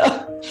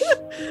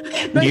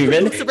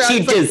Newman.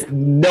 She does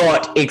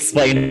not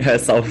explain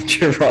herself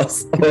to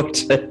Ross or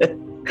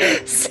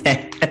to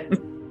Sam.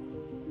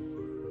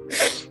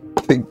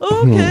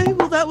 Okay,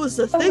 well that was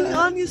the thing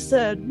Anya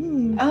said.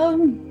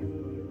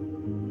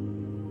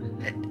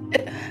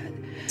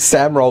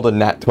 Sam rolled a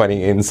nat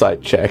 20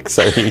 insight check,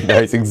 so he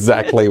knows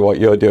exactly what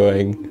you're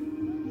doing.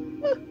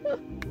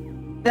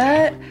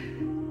 That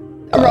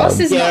Ross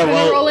is not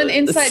going to roll an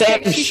insight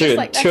Sam check. She's should. just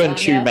like, 2 and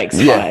 2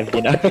 makes 5,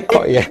 you know?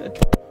 Oh, yeah.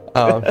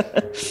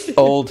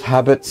 Old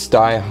habits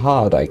die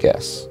hard, I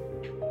guess.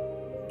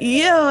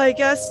 Yeah, I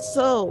guess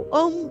so.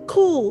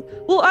 Cool.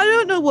 Well, I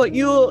don't know what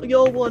you'll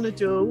want to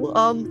do.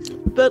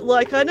 But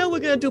like, I know we're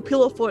gonna do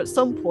Pillar Fort at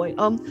some point.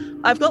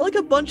 I've got like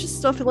a bunch of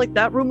stuff in like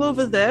that room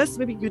over there, so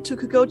maybe you two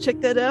could go check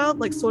that out,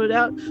 like sort it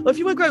out. Or if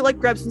you want to go like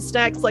grab some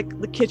snacks, like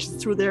the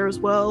kitchen's through there as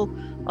well.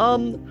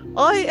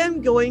 I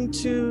am going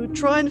to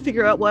try and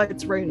figure out why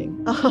it's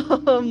raining.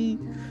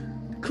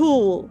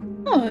 Cool.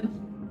 Oh.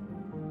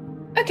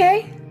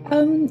 Okay.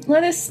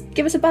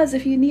 Give us a buzz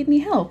if you need any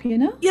help, you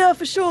know? Yeah,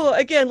 for sure.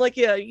 Again, like,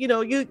 yeah, you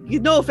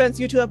no offense,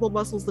 you two have more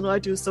muscles than I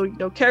do, so,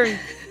 carrying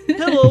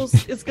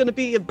pillows is gonna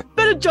be a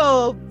better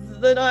job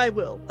than I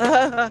will.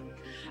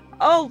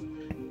 I'll,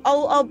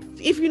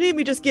 if you need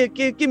me, just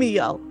give me a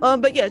yell.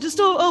 But yeah, just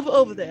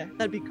over there.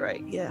 That'd be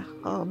great, yeah.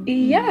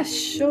 Yeah,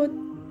 sure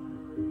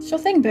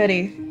thing,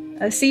 Birdie.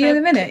 See you in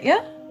a minute,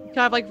 yeah?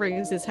 Kind of like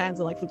raises his hands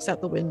and like looks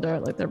out the window,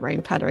 like the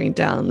rain pattering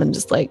down, and then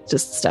just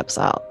steps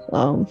out,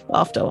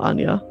 after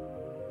Anya.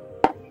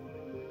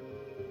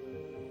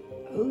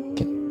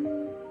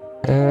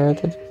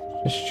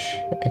 Just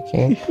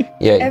checking.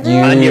 Yeah,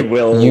 Anya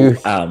will.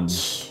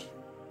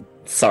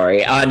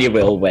 Anya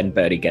will, when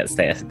Birdie gets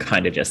there,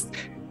 kind of just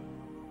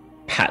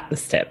pat the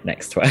step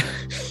next to her.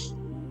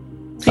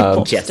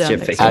 Gesture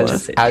for him.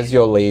 As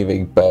you're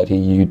leaving, Birdie,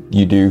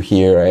 you do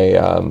hear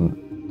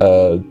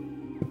a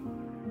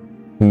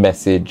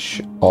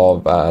message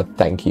of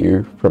thank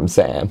you from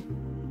Sam.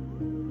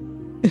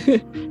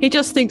 He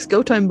just thinks,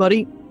 go time,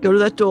 buddy. Go to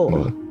that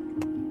door.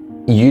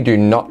 You do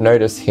not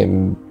notice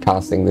him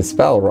casting the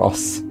spell,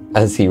 Ross,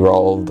 as he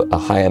rolled a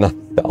high enough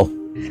spell to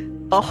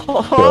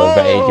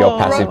evade your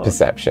passive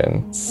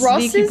perception.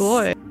 Sneaky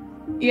boy.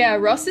 Yeah,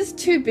 Ross is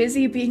too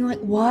busy being like,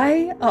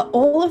 why are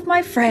all of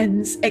my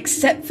friends,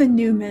 except for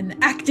Newman,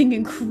 acting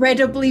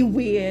incredibly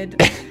weird?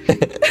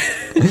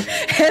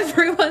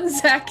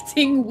 Everyone's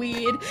acting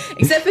weird,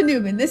 except for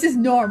Newman. This is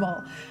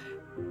normal.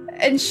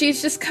 And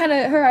she's just kind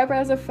of, her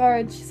eyebrows are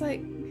furrowed. She's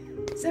like,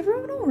 is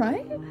everyone all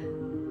right?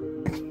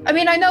 I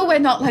mean, I know we're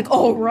not like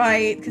all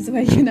right because we're,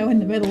 in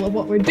the middle of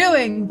what we're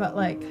doing, but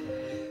like,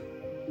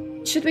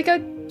 should we go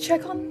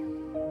check on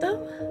them?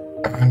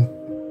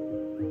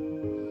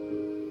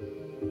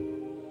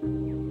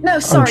 No,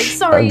 sorry.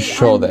 I'm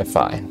sure they're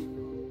fine.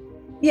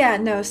 Yeah,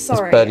 no,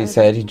 sorry. As Birdie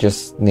said, he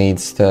just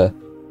needs to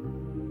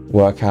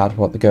work out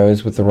what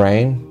goes with the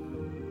rain.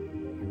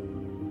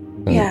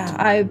 And yeah,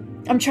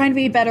 I'm trying to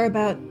be better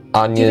about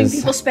giving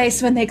people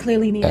space when they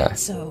clearly need it.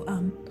 So,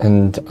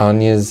 And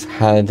Anya's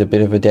had a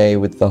bit of a day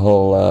with the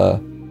whole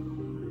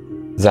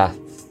Zath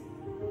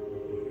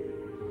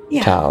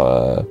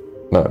Tower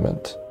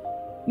moment.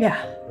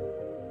 Yeah.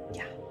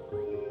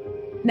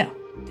 No,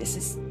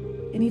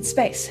 it needs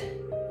space.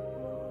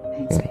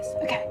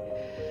 Okay.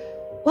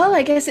 Well,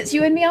 I guess it's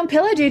you and me on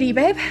pillow duty,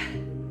 babe.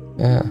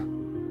 Yeah.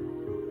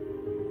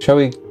 Shall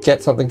we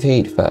get something to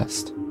eat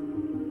first?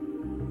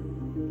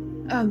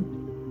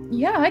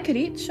 Yeah, I could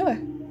eat, sure.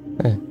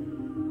 Yeah.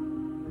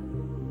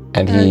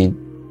 And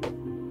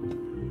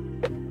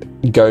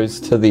he goes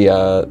to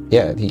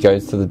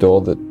the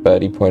door that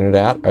Birdie pointed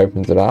out,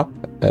 opens it up,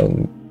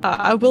 and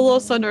I will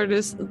also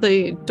notice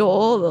the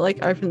door that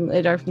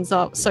it opens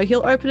up. So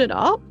he'll open it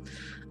up.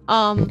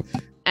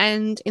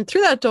 And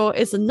through that door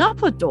is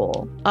another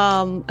door.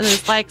 And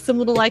there's like some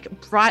little like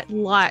bright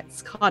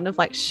lights kind of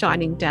like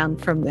shining down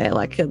from there,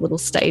 like a little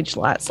stage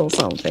lights or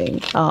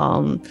something.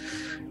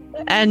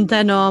 And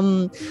then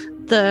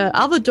the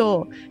other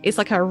door is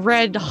like a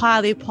red,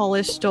 highly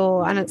polished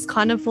door, and it's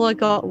kind of like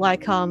got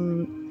like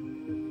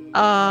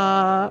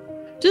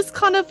just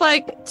kind of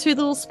like two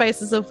little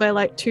spaces of where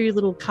like two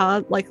little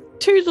cards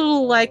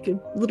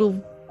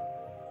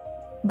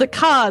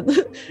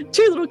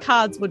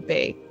would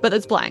be, but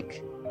it's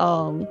blank.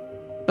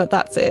 But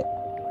that's it.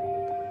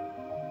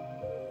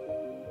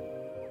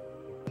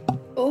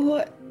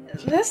 Oh,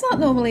 there's not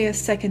normally a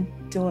second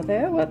door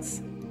there.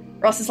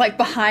 Ross is like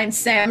behind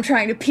Sam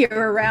trying to peer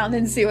around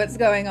and see what's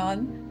going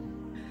on.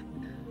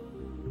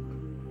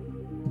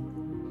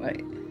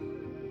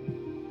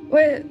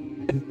 Wait.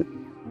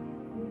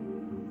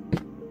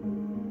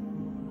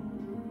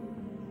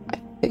 I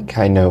think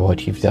I know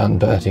what you've done,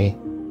 Bertie.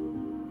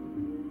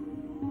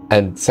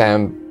 And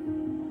Sam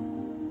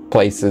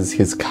places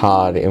his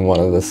card in one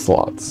of the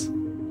slots.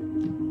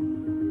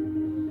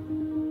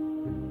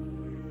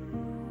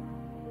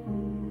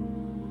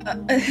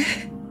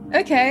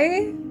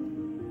 Okay.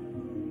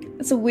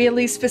 it's a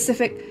weirdly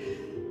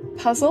specific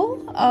puzzle.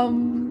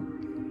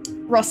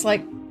 Ross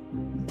like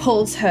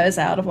pulls hers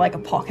out of like a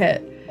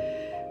pocket,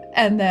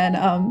 and then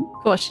Of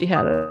course, she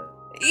had it.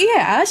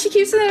 yeah, she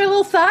keeps it in her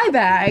little thigh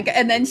bag,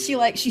 and then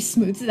she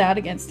smooths it out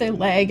against her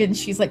leg, and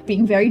she's like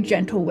being very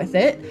gentle with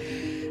it,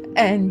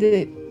 and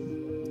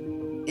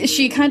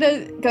she kind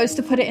of goes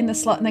to put it in the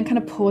slot, and then kind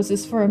of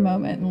pauses for a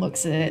moment and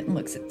looks at it and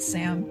looks at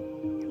Sam,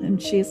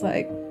 and she's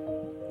like,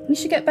 "You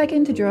should get back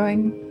into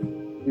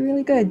drawing. You're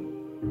really good."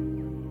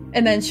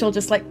 And then she'll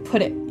just like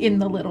put it in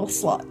the little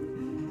slot.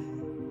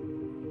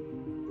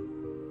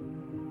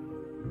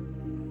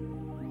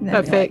 And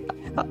then be like,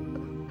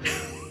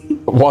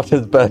 Perfect. What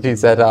has Bertie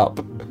set up?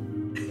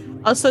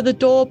 So the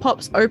door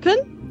pops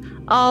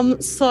open.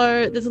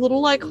 So there's a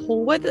little like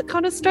hallway that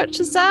kind of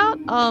stretches out.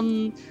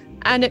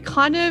 And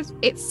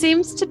it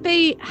seems to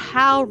be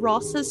how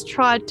Ross has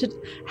tried to,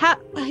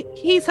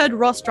 he's heard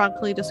Ross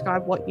drunkenly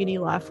describe what uni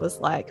life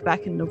was like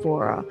back in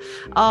Navora.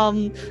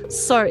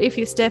 So if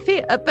you step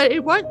in, but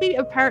it won't be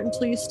apparent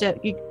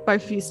until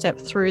both of you step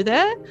through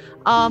there.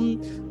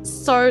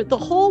 So the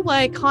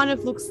hallway kind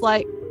of looks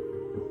like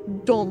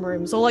dorm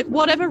rooms, or like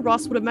whatever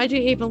Ross would have, maybe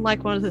even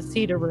like one of the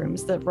theater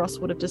rooms that Ross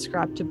would have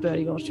described to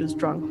Bertie while she was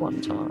drunk one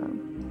time.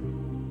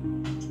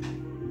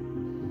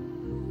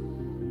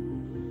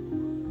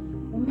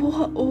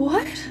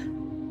 What?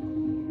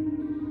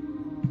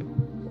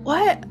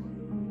 What?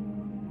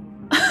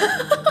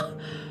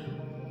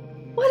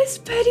 What is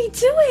Bertie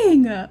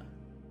doing?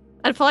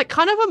 And for like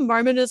kind of a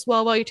moment as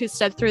well, while you two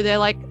step through there,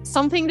 like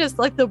something just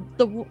like the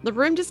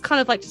room just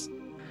kind of like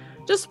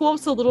just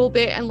warps a little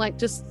bit, and like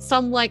just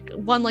some like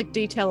one like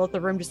detail of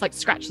the room just like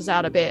scratches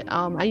out a bit,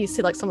 and you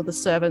see like some of the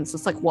servants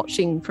just like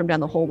watching from down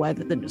the hallway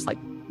that then just like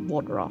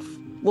wander off.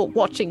 Well,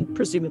 watching,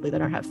 presumably they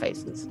don't have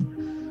faces.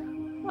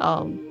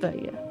 But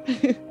yeah.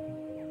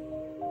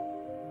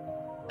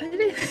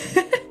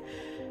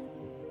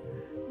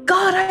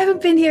 God, I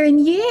haven't been here in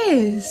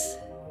years.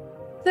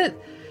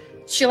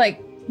 She like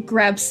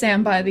grabs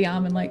Sam by the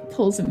arm and like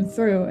pulls him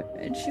through,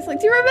 and she's like,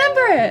 "Do you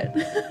remember it?"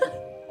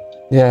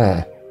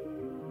 Yeah.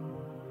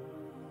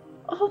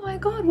 Oh my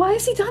God, why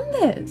has he done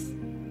this?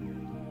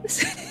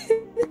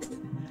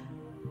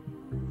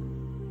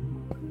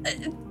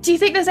 Do you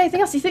think there's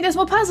anything else? Do you think there's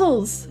more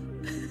puzzles?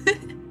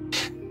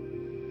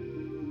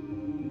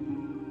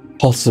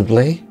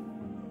 Possibly.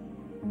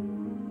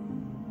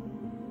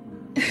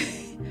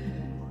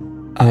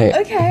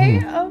 Okay.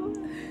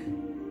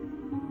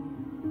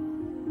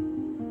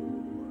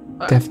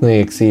 Definitely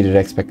exceeded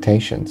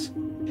expectations.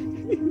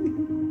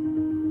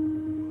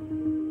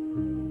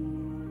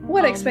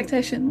 What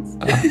expectations?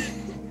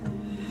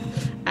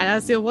 And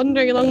as you're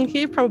wandering along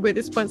here, probably at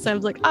this point,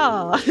 Sam's like,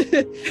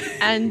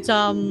 and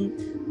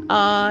so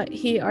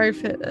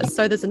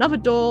there's another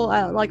door.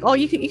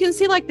 You can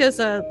see like there's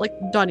a like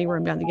dining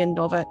room down the end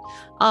of it.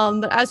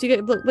 But as you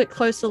get a bit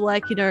closer,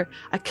 like a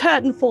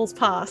curtain falls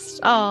past.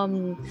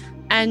 And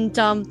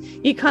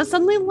you kind of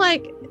suddenly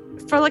like,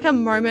 for like a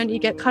moment, you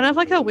get kind of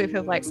like a whiff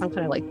of like some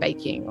kind of like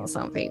baking or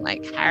something,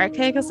 like carrot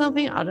cake or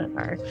something. I don't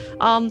know.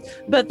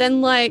 But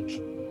then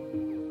like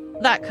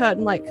that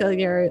curtain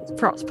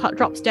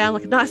drops down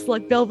like a nice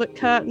like velvet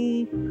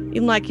curtain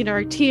in like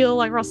teal,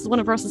 like one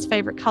of Ross's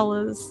favorite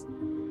colors.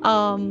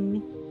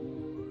 And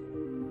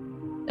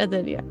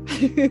then yeah.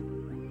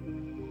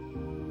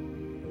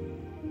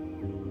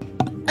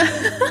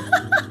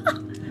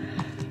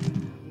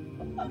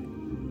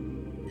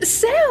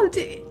 Sam,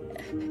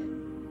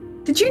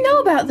 did you know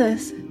about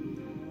this?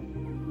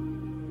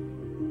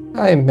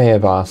 I may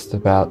have asked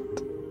about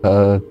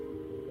a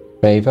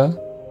favor.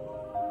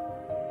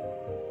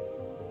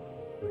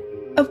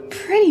 A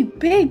pretty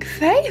big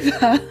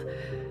favor.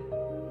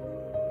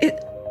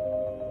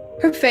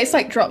 Her face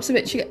like drops a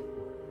bit. She goes,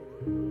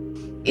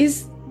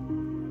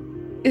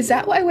 Is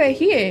that why we're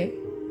here?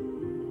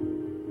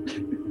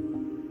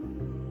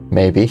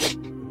 Maybe.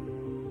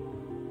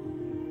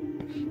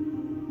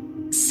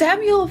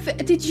 Samuel,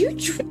 did you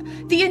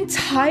the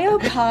entire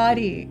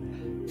party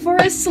for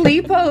a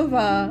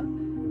sleepover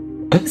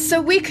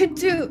so we could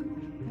do...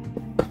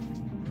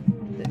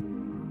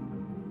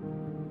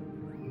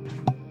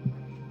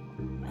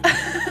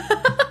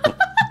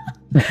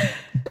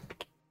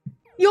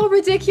 You're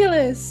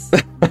ridiculous.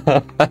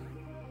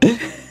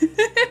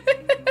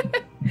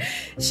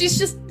 She's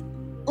just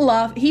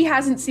laugh. He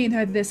hasn't seen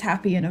her this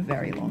happy in a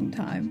very long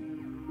time.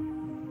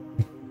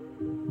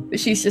 But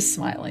she's just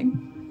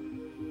smiling.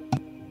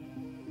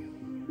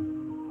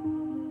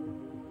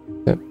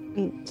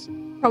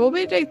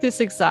 Probably take this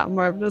exact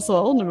moment as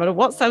well, no matter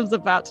what Sam's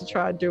about to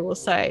try and do or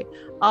say.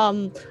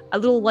 A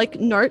little like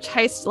note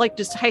hastily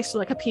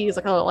like appears,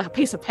 like a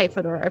piece of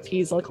paper that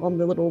appears like on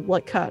the little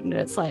like curtain.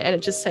 And it's like, and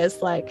it just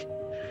says like,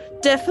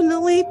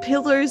 definitely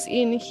pillars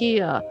in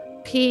here.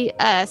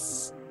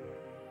 P.S.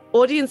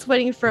 Audience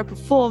waiting for a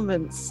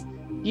performance.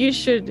 You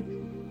should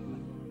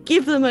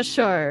give them a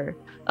show.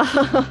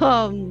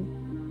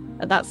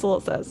 And that's all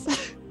it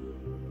says.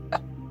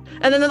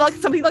 And then like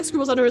something like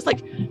scribbles under, it's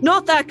like,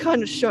 not that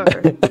kind of show.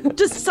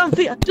 just some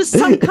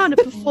kind of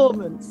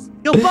performance.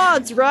 You're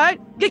bards, right?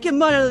 Get your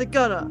mind out of the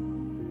gutter.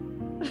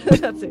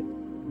 That's it.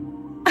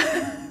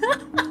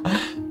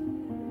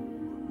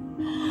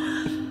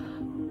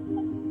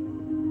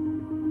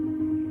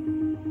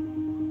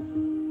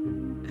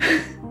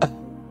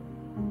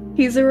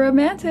 He's a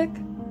romantic.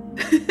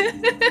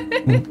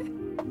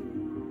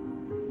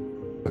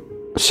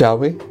 Shall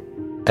we?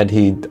 And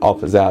he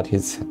offers out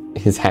his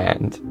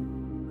hand.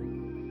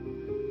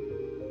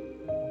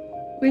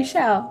 We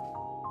shall.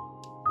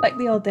 Like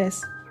the old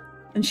days.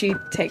 And she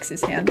takes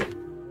his hand.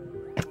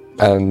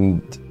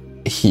 And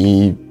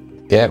he,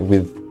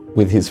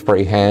 with his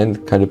free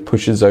hand, kind of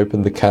pushes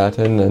open the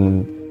curtain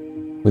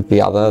and with the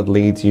other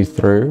leads you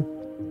through.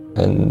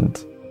 And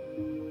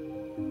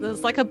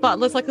There's like a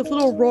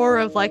little roar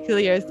of like,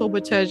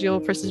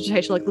 thaumaturgical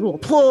prestidigitation, like little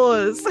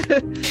applause.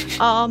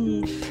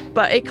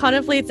 But it kind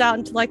of leads out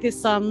into like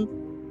this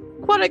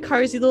quite a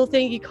cozy little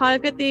thing. You kind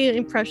of get the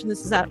impression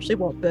this is actually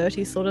what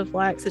Bertie sort of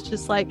likes. It's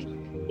just like,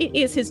 it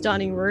is his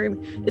dining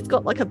room. It's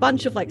got like a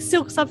bunch of like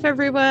silk stuff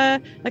everywhere,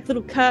 like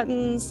little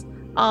curtains.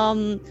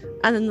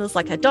 And then there's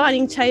like a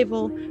dining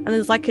table, and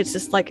there's like, it's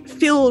just like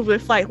filled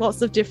with like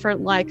lots of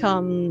different like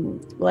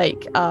Navoran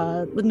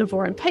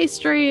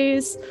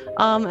pastries,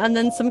 and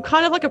then some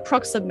kind of like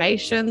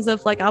approximations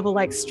of like other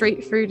like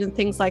street food and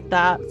things like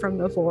that from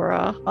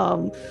Navora,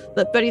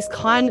 that Bertie's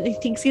he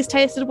thinks he's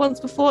tasted once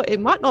before.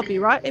 It might not be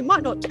right, it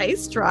might not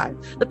taste right.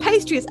 The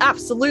pastries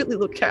absolutely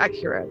look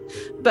accurate,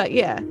 but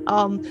yeah,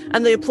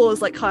 and the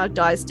applause like kind of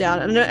dies down,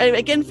 and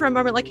again for a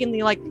moment, like in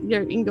the like, you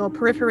know, in your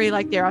periphery,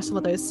 like there are some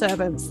of those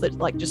servants that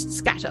like just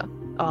scatter,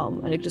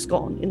 and they've just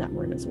gone in that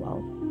room as well.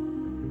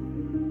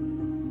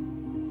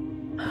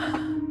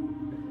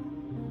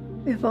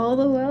 If all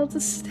the world's a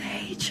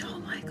stage, oh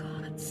my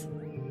god.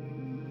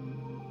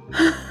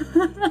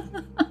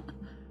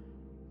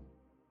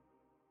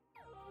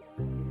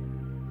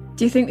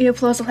 Do you think the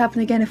applause will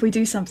happen again if we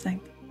do something?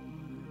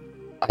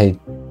 I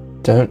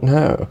don't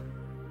know.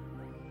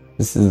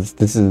 This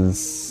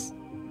is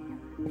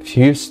a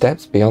few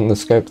steps beyond the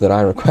scope that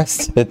I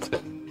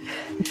requested.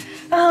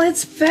 Oh,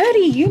 it's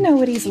Bertie. You know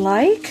what he's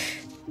like.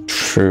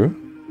 True.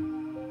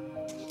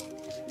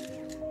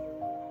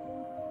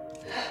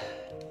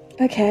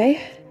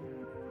 Okay.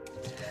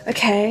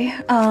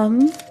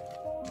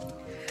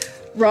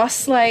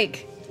 Ross,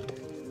 like,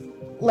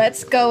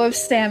 lets go of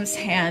Sam's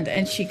hand,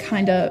 and she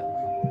kind of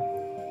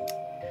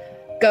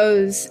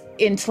goes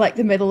into, like,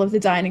 the middle of the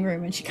dining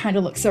room, and she kind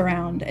of looks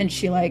around, and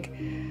she, like,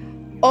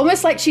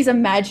 almost like she's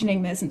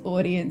imagining there's an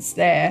audience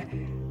there.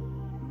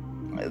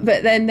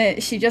 But then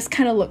she just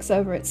kind of looks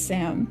over at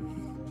Sam.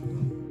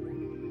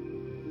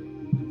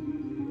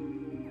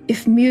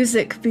 If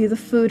music be the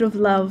food of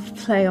love,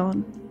 play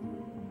on.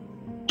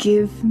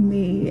 Give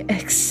me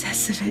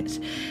excess of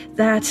it,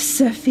 that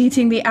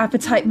surfeiting the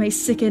appetite may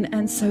sicken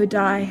and so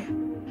die.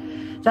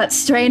 That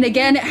strain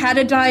again, it had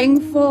a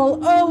dying fall.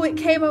 Oh, it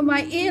came on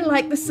my ear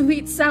like the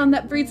sweet sound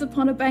that breathes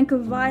upon a bank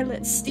of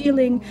violets,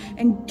 stealing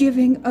and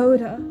giving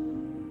odor.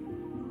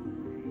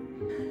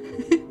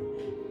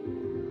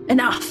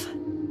 Enough.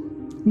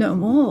 No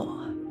more.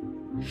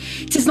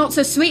 'Tis not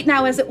so sweet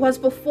now as it was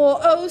before.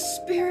 O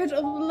spirit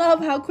of love,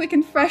 how quick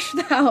and fresh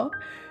thou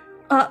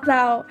art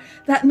thou,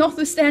 that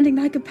notwithstanding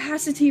thy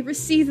capacity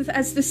receiveth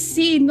as the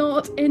sea,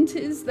 naught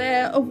enters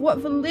there of what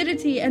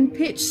validity and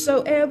pitch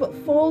soe'er, but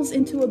falls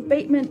into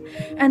abatement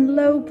and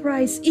low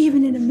price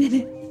even in a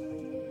minute.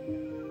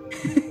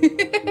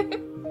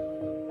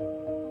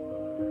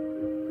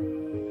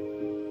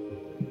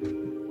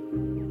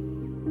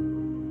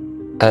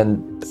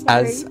 And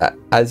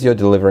as you're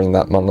delivering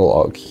that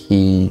monologue,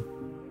 he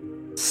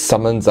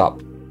summons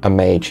up a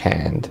mage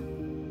hand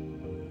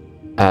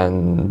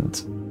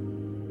and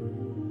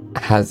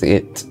has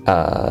it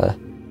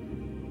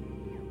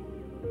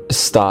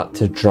start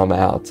to drum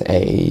out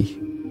a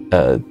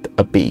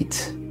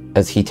beat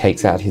as he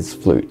takes out his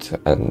flute,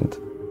 and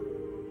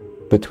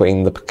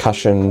between the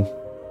percussion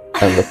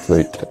and the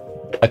flute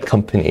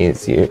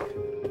accompanies you.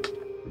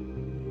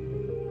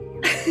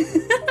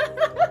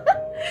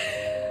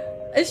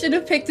 I should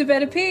have picked a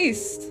better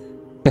piece.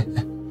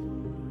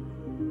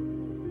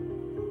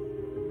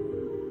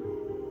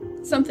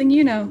 Something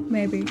you know,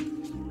 maybe.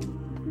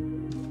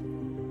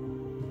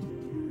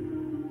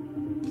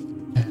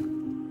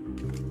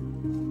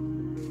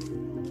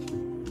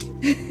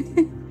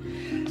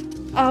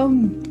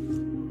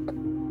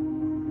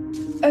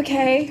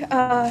 Okay,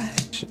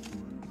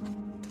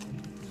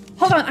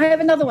 hold on, I have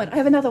another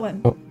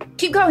one. Oh.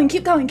 Keep going.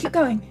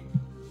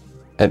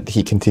 And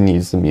he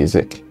continues the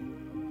music.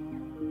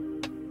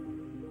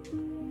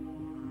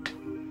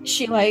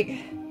 She, like,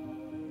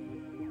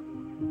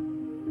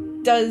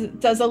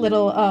 does a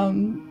little,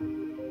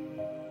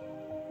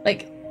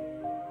 like,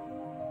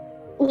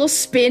 a little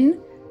spin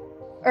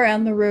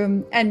around the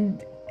room,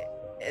 and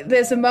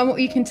there's a moment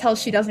where you can tell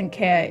she doesn't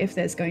care if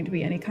there's going to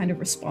be any kind of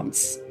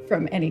response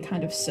from any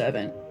kind of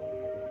servant.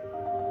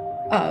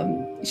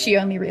 She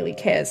only really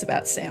cares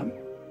about Sam.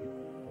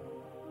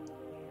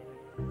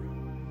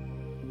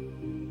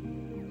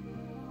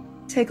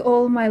 Take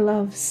all my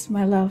loves,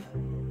 my love.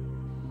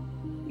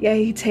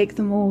 Yea, take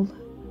them all.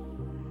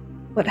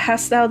 What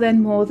hast thou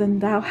then more than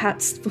thou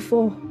hadst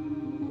before?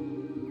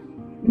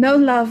 No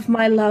love,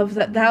 my love,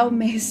 that thou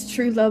mayst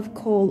true love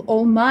call.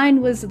 All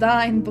mine was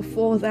thine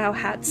before thou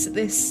hadst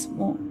this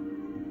more.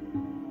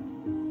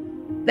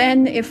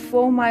 Then, if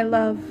for my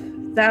love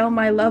thou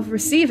my love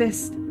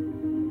receivest,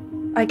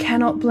 I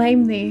cannot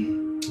blame thee,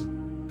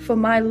 for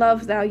my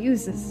love thou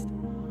usest.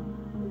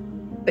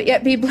 But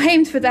yet be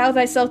blamed, for thou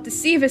thyself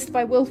deceivest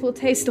by wilful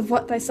taste of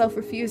what thyself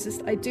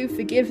refusest. I do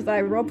forgive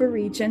thy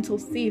robbery, gentle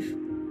thief,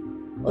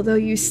 although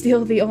you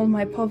steal thee all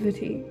my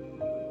poverty.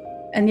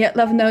 And yet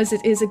love knows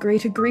it is a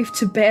greater grief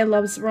to bear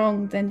love's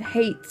wrong than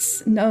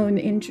hate's known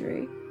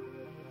injury.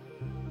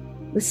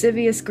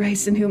 Lascivious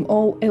grace in whom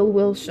all ill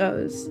will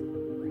shows.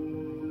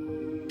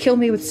 Kill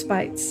me with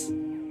spites,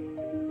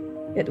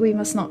 yet we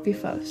must not be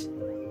foes.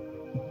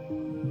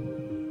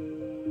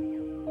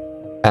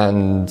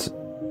 And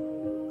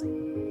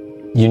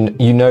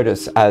you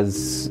notice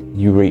as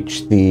you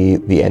reach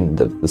the end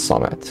of the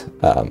sonnet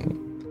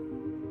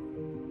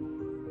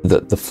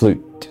that the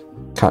flute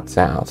cuts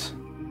out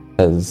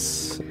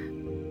as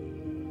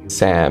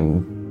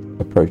Sam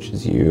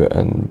approaches you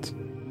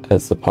and,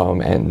 as the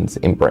poem ends,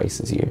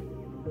 embraces you.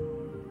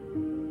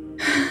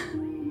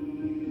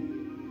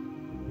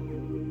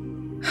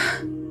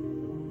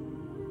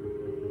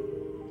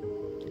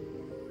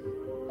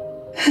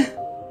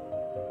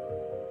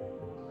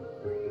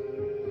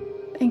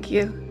 Thank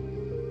you.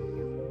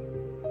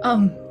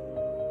 I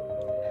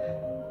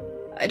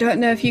don't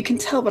know if you can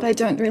tell, but I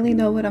don't really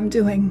know what I'm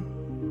doing.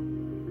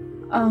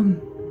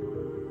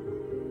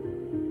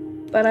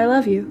 But I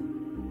love you.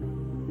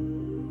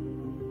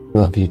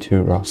 Love you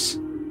too, Ross.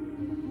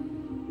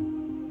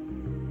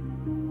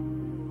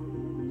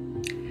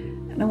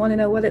 And I want to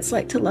know what it's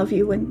like to love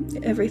you when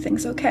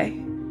everything's okay.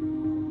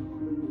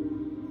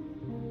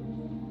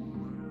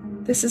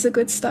 This is a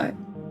good start.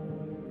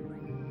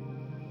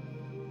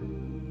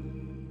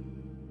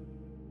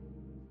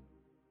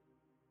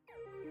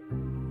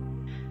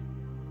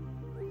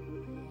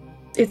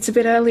 It's a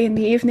bit early in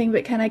the evening,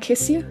 but can I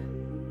kiss you?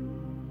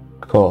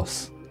 Of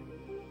course.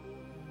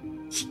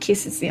 She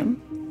kisses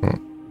him.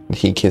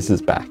 He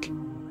kisses back.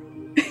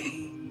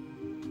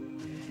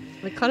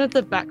 Like, kind of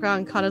the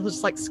background kind of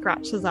just like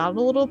scratches out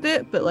a little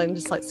bit, but then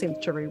just like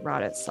seems to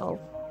rewrite itself.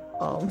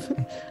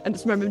 And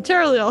just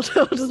momentarily I'll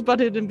just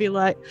butt in and be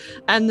like,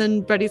 and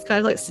then Brady's kind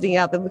of like sitting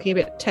out there looking a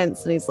bit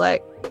tense, and he's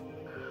like,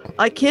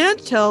 I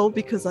can't tell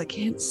because I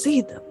can't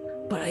see them,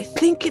 but I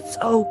think it's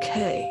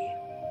okay.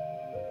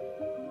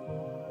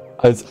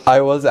 I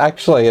was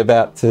actually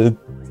about to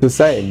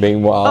say,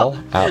 meanwhile,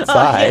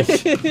 outside.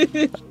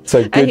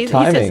 So good and he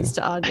timing. says this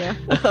to Anya.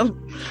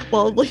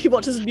 Well, he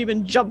watches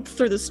Newman jump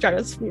through the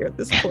stratosphere at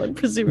this point,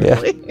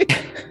 presumably.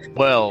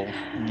 Well,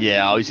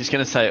 yeah, I was just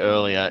going to say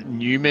earlier,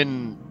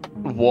 Newman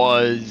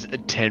was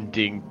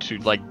attempting to,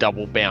 like,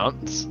 double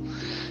bounce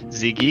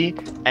Ziggy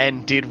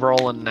and did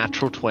roll a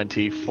natural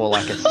 20 for,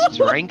 like, a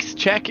strength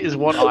check is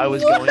what I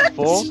was going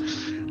for.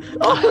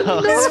 Oh no,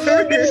 I'm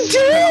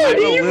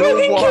a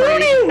little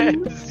worried that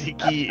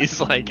Ziggy is,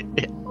 like,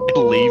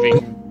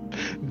 leaving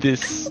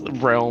this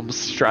realm's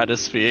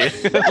stratosphere.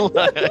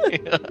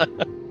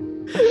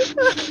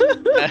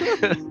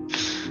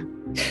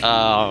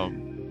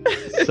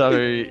 So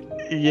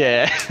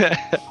yeah,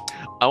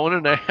 I want to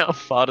know how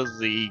far does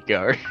Ziggy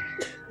go?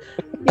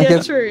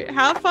 Yeah, true.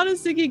 How far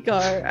does Ziggy go?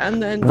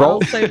 And then Roll-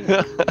 also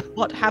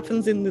what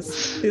happens in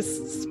this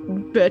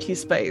Bertie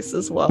space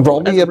as well.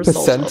 Roll as me a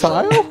result of it.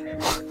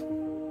 percentile.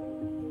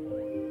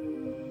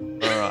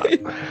 All right.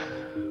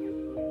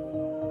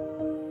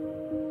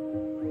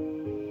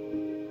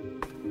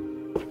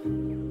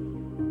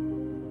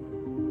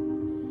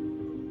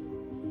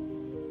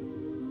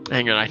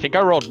 Hang on, I think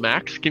I rolled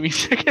max. Give me a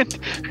second.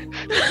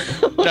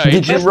 No,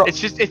 Did you roll- it's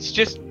just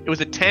it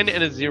was a 10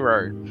 and a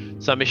 0.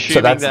 So I'm assuming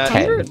So that's that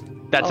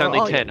 10. that's Oh, only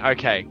oh, 10.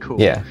 Okay,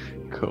 cool. Yeah.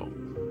 Cool.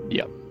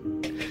 Yep.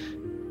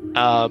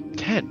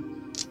 10.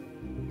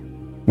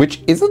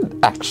 Which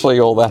isn't actually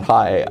all that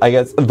high. I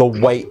guess the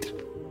weight,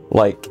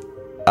 like,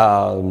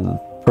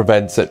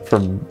 prevents it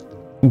from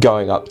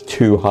going up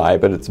too high,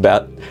 but it's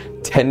about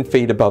 10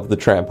 feet above the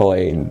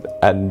trampoline,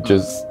 and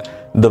just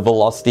the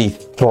velocity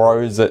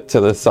throws it to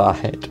the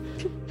side,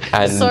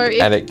 and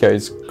and it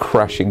goes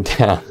crashing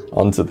down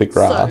onto the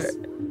grass. So,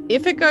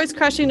 if it goes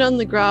crashing on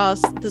the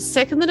grass, the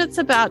second that it's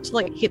about to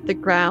like hit the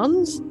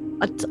ground,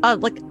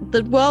 like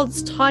the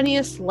world's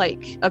tiniest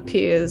lake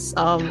appears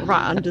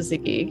right under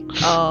Ziggy.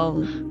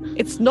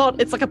 It's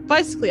like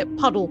basically a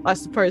puddle, I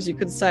suppose you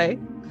could say.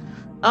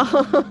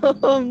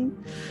 And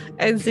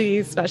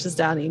Ziggy smashes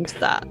down into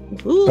that.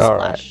 Ooh,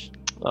 splash.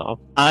 Oh.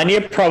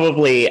 Anya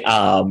probably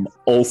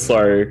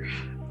also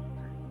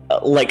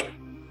like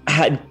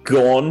had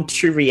gone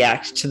to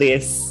react to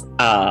this,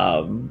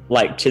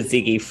 like to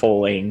Ziggy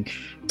falling,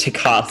 to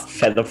cast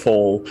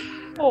Featherfall,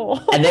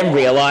 and then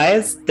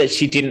realized that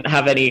she didn't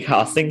have any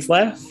castings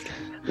left.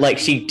 Like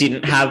she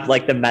didn't have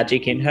like the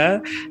magic in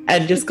her,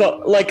 and just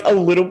got like a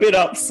little bit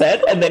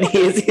upset, and then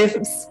hears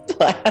him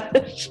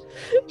splash,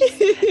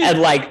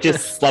 and like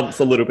just slumps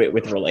a little bit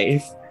with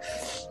relief.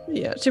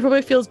 Yeah, she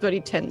probably feels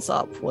very tense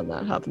up when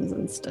that happens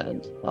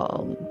instead.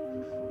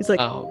 He's like,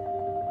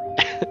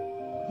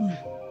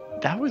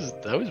 that was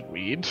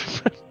weird.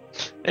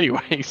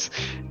 Anyways,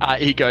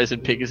 he goes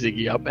and picks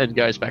Ziggy up and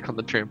goes back on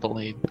the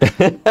trampoline.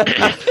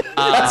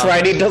 That's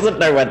right, he doesn't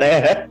know we're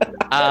there.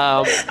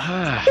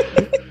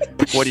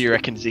 What do you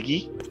reckon,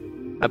 Ziggy?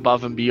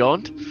 Above and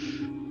beyond?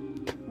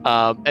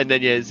 And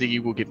then, yeah, Ziggy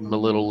will give him a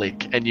little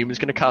lick, and Newman's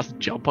going to cast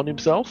Jump on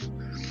himself.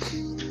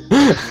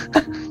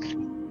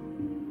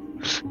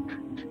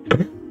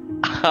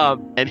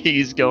 And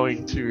he's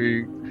going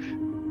to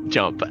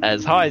jump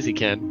as high as he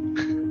can.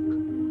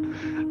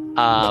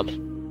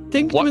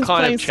 think what he was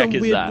kind playing of check some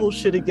is weird that?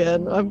 bullshit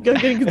again. I'm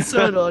getting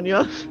concerned on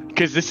you.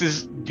 Because this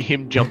is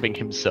him jumping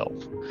himself.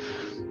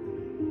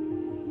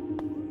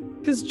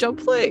 Because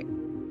jump like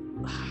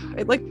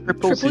it like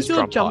Triples his triples your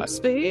jump jump height.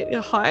 speed,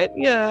 your height.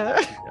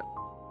 Yeah.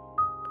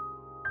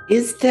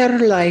 Is there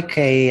like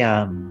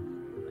a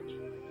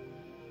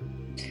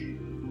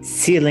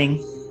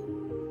ceiling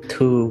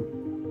to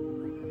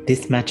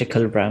this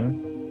magical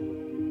realm?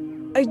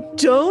 I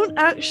don't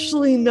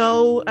actually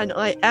know, and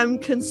I am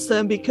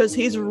concerned because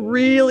he's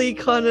really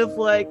kind of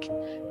like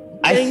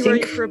getting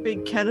ready for a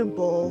big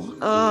cannonball.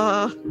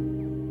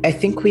 I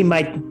think we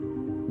might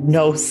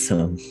know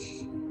soon.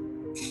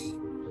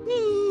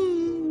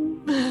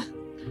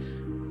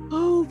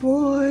 Oh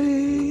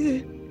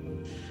boy.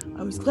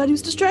 I was glad he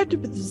was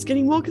distracted, but this is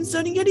getting more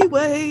concerning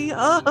anyway.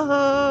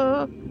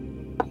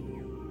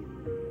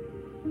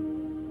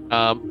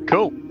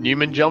 Cool.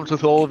 Newman jumps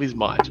with all of his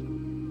might.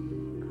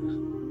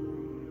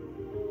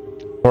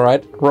 All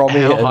right, roll me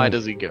How an high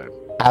does he go?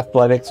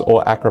 athletics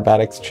or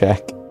acrobatics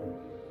check.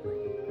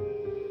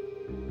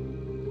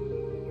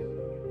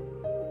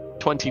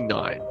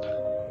 29.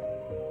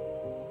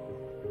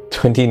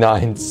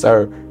 29.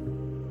 So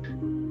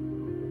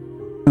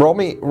roll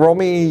me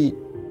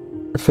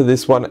for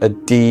this one a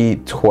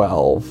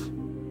D12.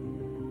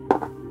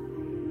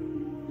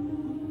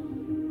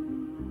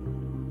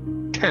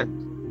 10.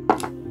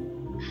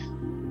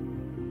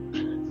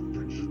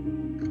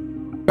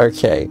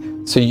 Okay,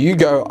 so you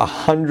go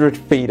 100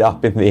 feet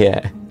up in the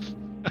air.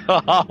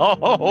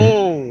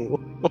 Oh!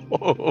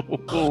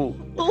 Holy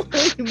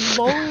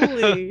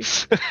moly.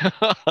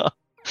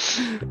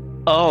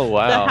 Oh,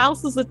 wow. The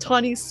house is a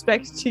tiny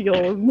speck to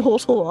your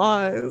mortal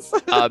eyes.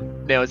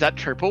 Now, is that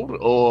tripled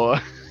or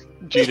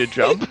due to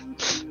jump?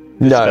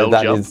 No, Spell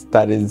jump.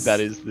 that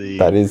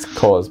is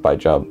caused by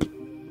jump.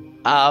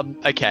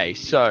 Okay,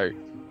 so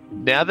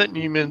now that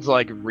Newman's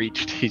like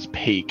reached his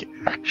peak,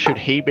 should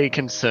he be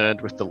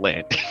concerned with the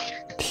landing?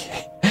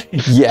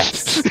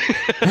 Yes.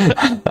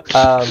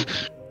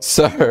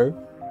 So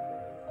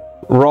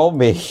roll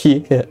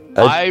me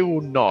I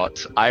will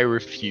not. I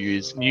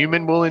refuse.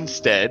 Newman will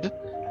instead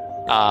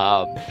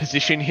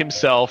position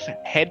himself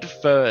head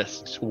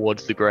first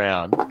towards the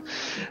ground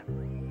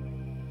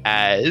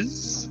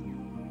as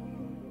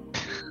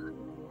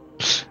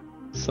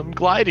some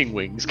gliding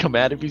wings come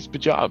out of his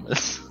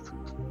pajamas.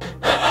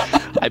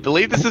 I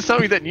believe this is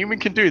something that Newman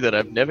can do that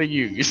I've never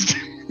used.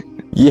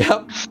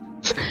 Yep.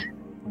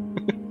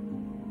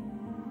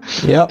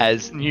 Yep.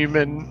 As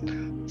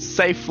Newman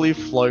safely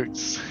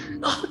floats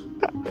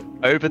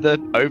over the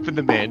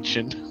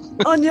mansion.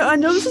 Anya, I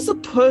know this is a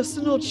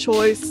personal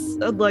choice,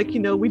 and like, you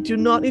know, we do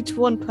not need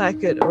to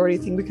unpack it or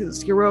anything because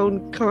it's your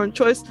own current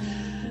choice.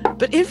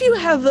 But if you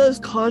have those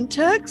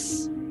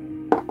contexts,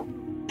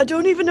 I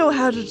don't even know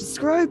how to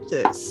describe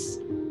this.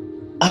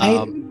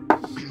 I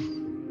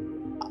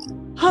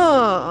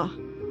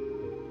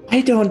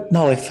don't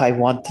know if I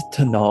wanted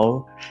to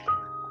know.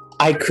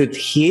 I could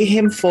hear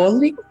him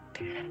falling,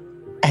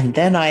 and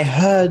then I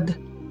heard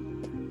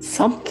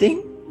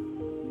something,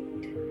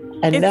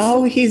 and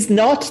now he's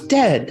not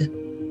dead.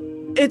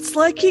 It's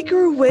like he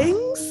grew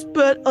wings,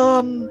 but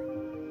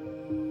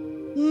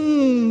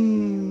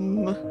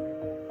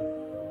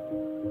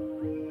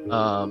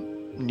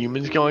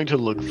Newman's going to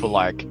look for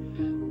like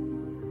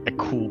a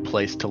cool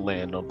place to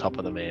land on top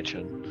of the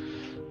mansion.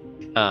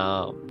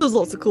 There's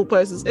lots of cool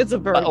places. It's a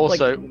very But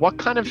also, like, what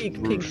kind of pink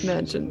roof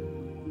mansion.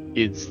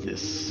 is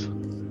this?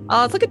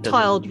 It's like a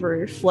tiled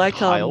roof, like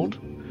Tiled?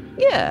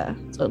 yeah,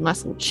 it's got a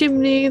nice little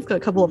chimney. It's got a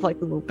couple of like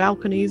little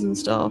balconies and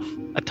stuff.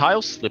 A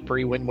tile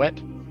slippery when wet?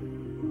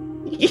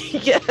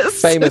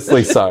 Yes,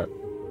 Famously so.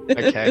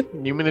 Okay.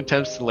 Newman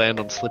attempts to land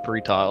on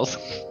slippery tiles.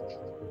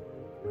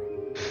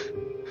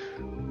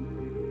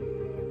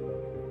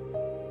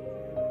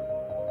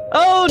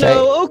 Oh Okay.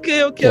 no! Okay.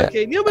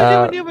 Yeah.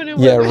 Newman.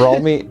 Yeah, roll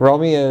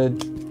me a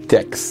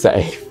dex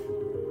save.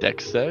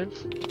 Dex save?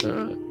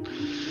 Alright.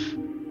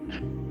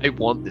 I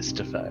want this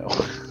to fail.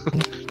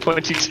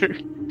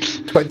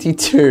 22.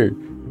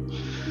 22.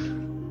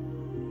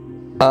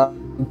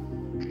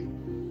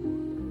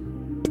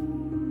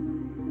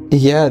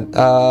 Yeah,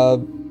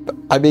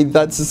 I mean,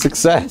 that's a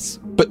success,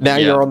 but now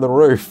Yeah. you're on the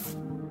roof.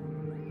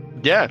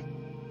 Yeah.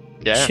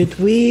 Yeah. Should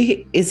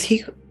we?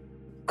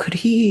 Could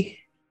he?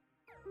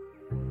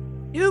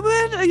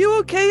 Newman, are you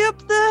okay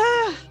up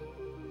there?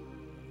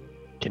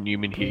 Can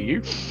Newman hear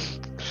you?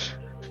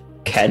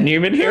 Can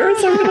Newman hear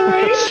us over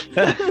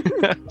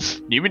the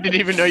range? Newman didn't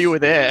even know you were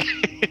there.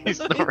 He's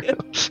not real.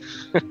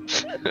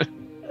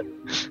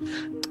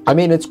 I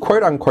mean, it's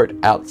quote unquote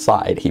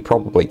outside. He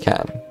probably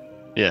can.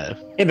 Yeah.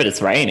 Yeah, but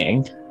it's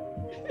raining.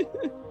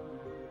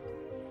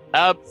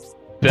 Though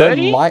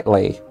Birdie?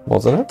 lightly,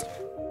 wasn't it?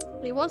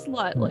 It was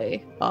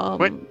lightly.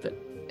 Wait. But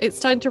it's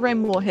starting to rain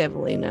more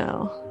heavily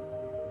now.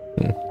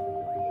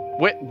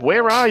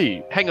 Where are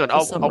you? Hang on,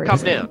 I'll some come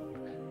reason. down.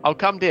 I'll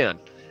come down.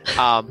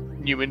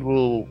 Newman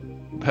will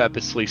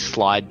purposely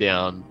slide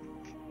down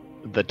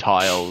the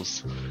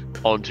tiles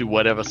onto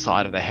whatever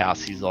side of the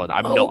house he's on.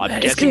 I'm it's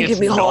guessing gonna give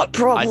me not. heart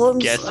problems. I'm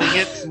guessing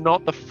it's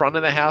not the front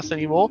of the house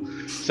anymore.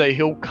 So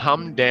he'll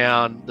come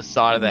down the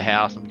side of the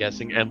house, I'm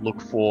guessing, and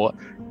look for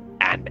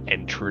an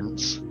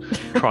entrance,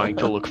 trying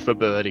to look for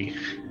Birdie.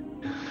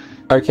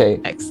 Okay,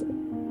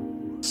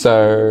 Excellent.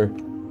 so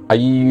are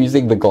you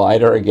using the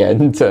glider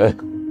again to...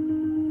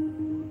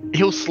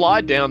 He'll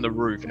slide down the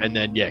roof and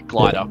then,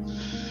 glider.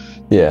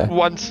 Yeah.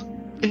 Once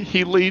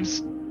he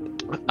leaves,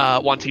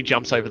 once he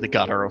jumps over the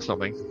gutter or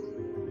something.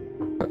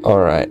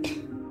 Alright.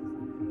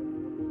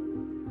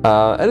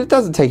 And it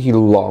doesn't take you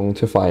long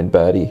to find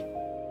Birdie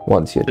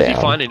once you're Does down.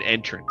 he find an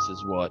entrance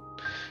is what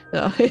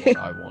No.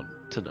 I want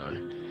to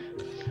know.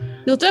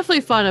 You'll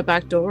definitely find a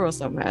back door or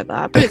somewhere like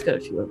that, but he's got a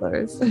few of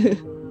those.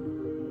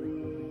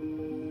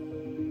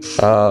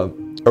 A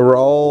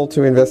roll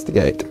to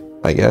investigate,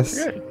 I guess.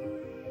 Yeah.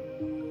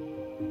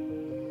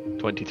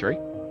 23.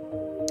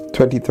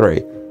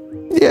 23.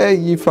 Yeah,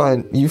 you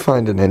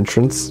find an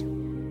entrance.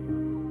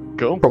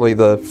 Cool. Probably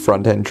the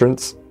front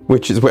entrance,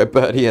 which is where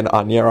Birdie and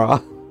Anya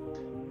are.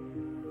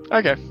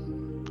 Okay.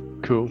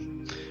 Cool.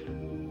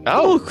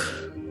 Oh,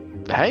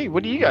 Oh, hey,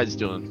 what are you guys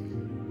doing?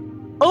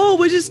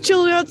 we're just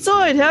chilling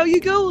outside. How are you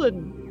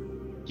going?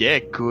 Yeah,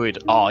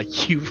 good. Oh,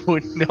 you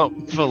would not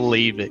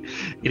believe it.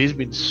 It has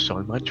been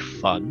so much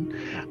fun.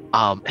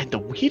 And the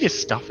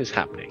weirdest stuff is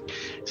happening.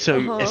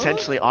 So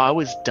essentially, I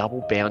was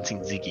double bouncing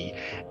Ziggy,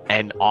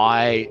 and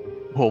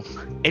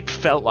it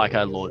felt like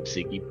I launched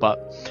Ziggy, but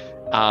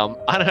I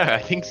don't know. I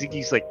think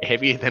Ziggy's like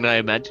heavier than I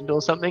imagined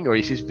or something, or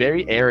he's just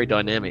very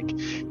aerodynamic.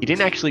 He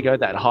didn't actually go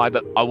that high,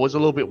 but I was a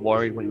little bit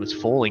worried when he was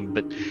falling.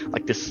 But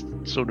like this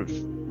sort of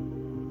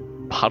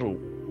puddle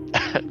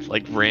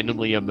like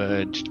randomly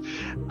emerged,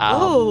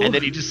 and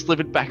then he just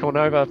slithered back on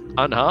over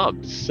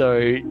unharmed.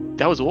 So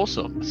that was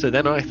awesome. So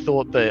then I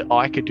thought that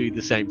I could do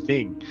the same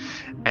thing,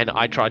 and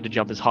I tried to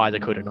jump as high as I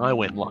could, and I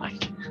went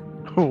like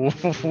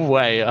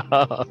way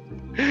up.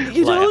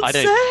 You Like, don't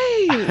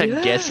say.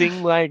 I'm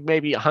guessing like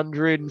maybe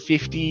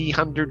 150,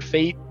 100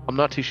 feet. I'm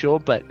not too sure,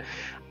 but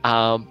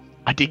I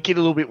did get a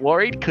little bit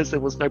worried because there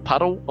was no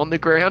puddle on the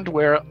ground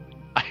where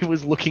I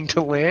was looking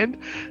to land.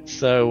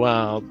 So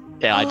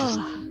I just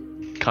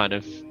kind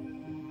of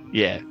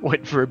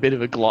went for a bit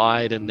of a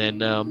glide, and then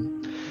now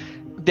I'm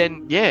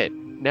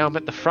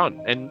at the front,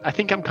 and I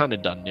think I'm kind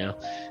of done now.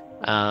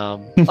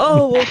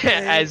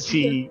 Okay. as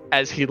he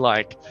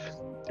like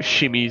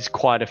shimmies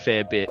quite a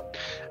fair bit,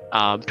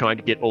 trying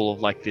to get all of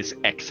like this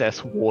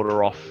excess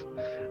water off,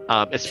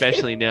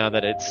 especially now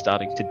that it's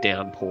starting to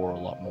downpour a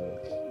lot more.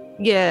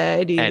 Yeah,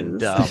 it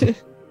is.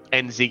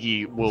 And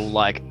Ziggy will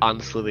like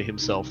unslither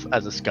himself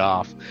as a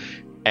scarf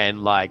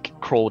and like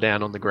crawl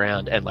down on the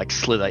ground and like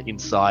slither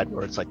inside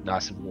where it's like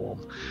nice and warm.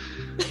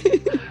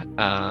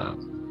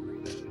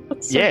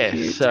 That's so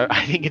cute. So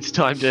I think it's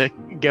time to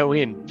go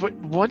in.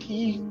 Weren't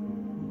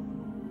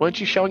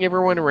you showing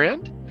everyone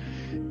around?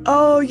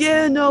 Oh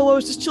yeah, no, I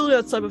was just chilling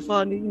outside with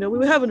fun. You know, we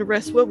were having a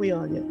rest, weren't we,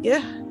 Anya?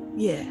 Yeah.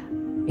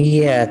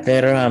 Yeah,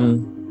 they're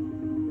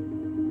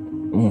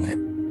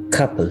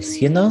couples,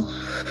 you know?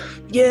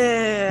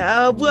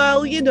 Yeah,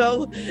 well, you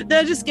know,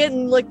 they're just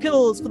getting like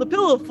pillows for the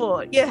pillow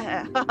fort.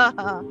 Yeah.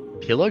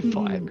 Pillow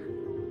fight.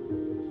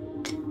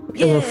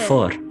 Pillow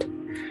fort.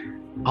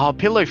 Oh,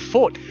 Pillow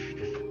Fort.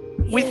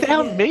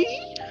 Without me?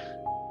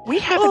 We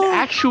have an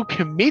actual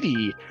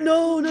committee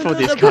No, for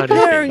this they're kind of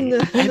preparing thing.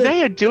 the- And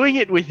they are doing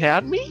it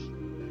without me?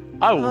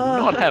 I will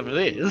not have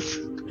this.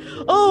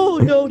 Oh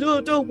no,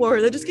 don't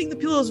worry. They're just getting the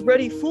pillows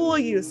ready for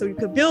you so you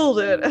can build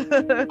it.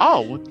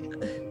 Oh,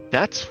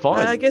 that's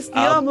fine. I guess the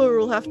armor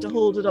will have to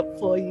hold it up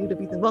for you to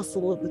be the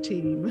muscle of the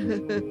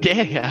team.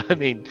 Yeah, I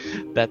mean,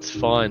 that's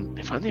fine.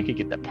 If only I could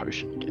get that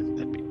potion again,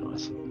 that'd be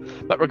nice.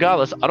 But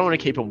regardless, I don't want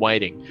to keep them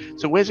waiting.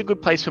 So where's a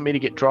good place for me to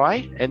get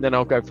dry? And then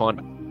I'll go find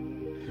them.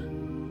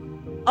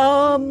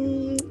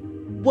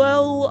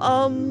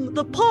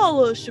 The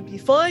parlor should be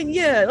fine.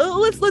 Yeah,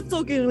 let's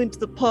all get into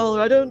the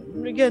parlor. I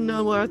don't again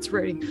know where it's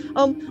ready.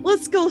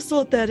 Let's go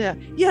sort that out.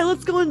 Yeah,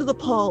 let's go into the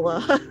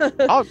parlor.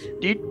 Oh,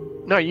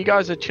 you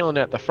guys are chilling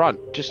out the front.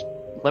 Just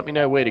let me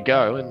know where to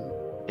go,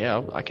 and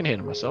yeah, I can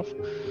handle myself.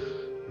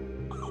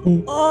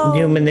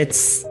 Newman,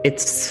 it's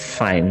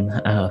fine.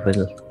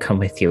 We'll come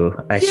with you.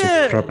 I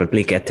should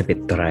probably get a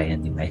bit dry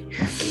anyway.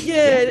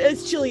 Yeah,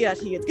 it's chilly out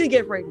here. It's gonna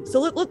get rainy. So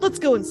let's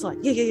go inside.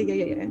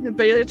 Yeah.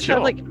 But it's Sure.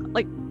 kind of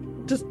like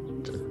just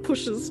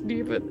pushes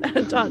Newman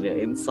and Tanya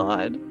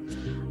inside.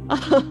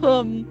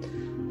 And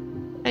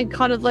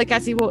kind of like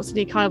as he walks in,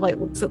 he kind of like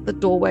looks at the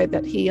doorway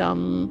that he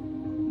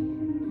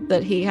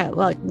that he had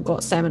like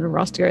got Sam and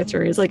Ross to go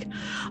through. He's like,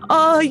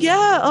 well,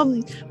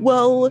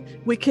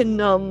 we can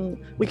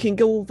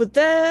go over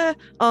there.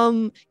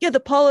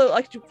 The parlor,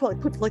 like, you probably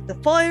put like the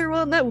fire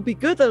on. That would be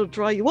good. That'll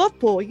dry you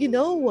up, or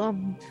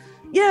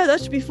that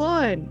should be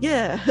fine.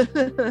 Yeah.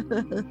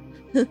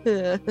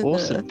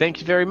 Awesome. Thank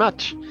you very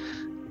much.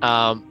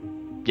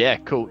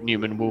 Cool.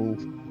 Newman will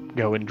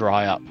go and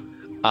dry up.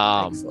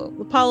 Excellent.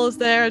 The parlor's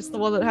there. It's the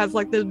one that has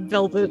like the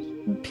velvet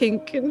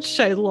pink and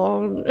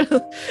chalon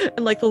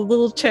and like the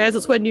little chairs.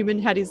 That's where Newman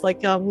had his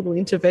like little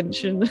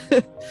intervention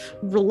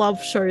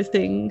love show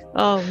thing.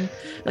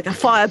 Like a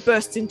fire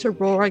bursts into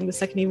roaring the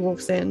second he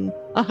walks in.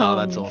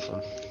 That's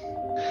awesome.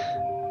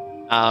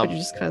 But he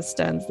just kind of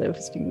stands there with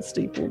his fingers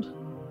steepled.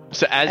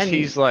 So as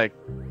he's like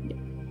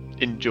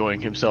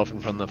enjoying himself in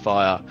front of the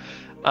fire,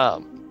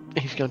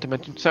 he's going to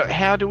mention, so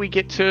how do we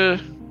get to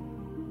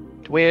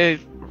where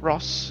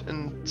Ross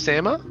and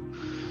Sam are?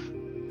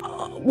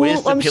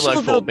 Where's the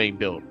pillow fort being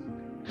built?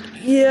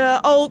 Yeah,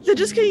 they're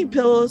just getting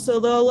pillows, so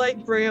they'll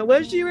like bring it.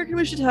 Where do you reckon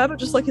we should have it?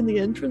 Just like in the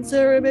entrance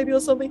area, maybe,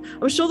 or something?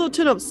 I'm sure they'll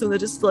turn up soon. They're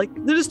just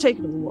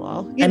taking a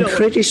while. I'm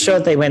pretty sure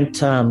they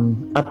went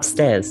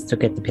upstairs to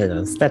get the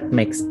pillows. That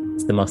makes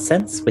the most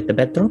sense with the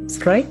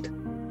bedrooms, right?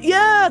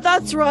 Yeah,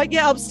 that's right.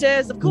 Yeah,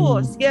 upstairs, of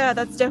course. Yeah,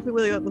 that's definitely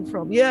where they got them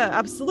from. Yeah,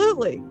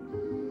 absolutely.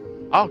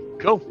 Oh,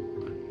 cool.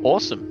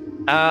 Awesome.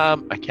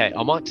 Okay,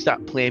 I might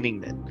start planning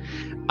then.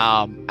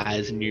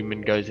 As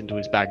Newman goes into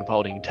his bag of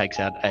holding, he takes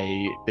out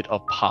a bit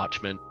of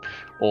parchment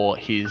or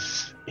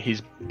his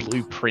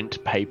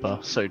blueprint paper,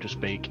 so to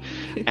speak,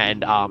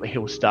 and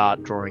he'll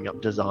start drawing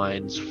up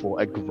designs for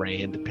a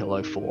grand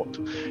pillow fort.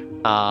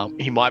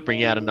 He might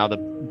bring out another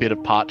bit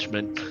of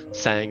parchment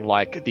saying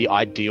like the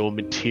ideal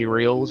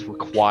materials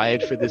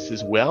required for this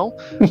as well,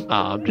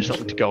 just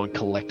something to go and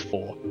collect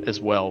for as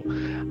well.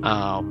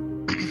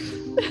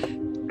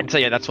 And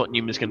so that's what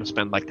Newman's going to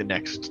spend like the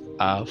next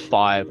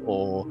 5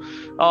 or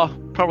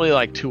probably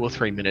like 2 or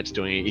 3 minutes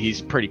doing it.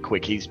 He's pretty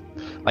quick. He's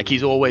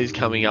always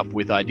coming up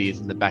with ideas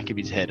in the back of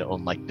his head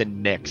on like the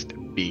next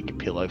big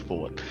pillow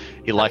fort.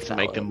 He likes to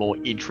make them more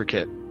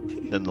intricate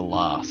than the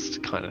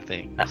last kind of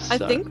thing. I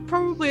think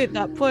probably at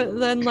that point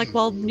then, like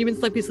while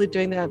Newman's like basically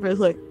doing that, but it's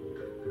like,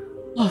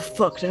 oh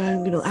fuck, now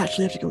I'm gonna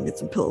actually have to go and get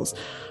some pills.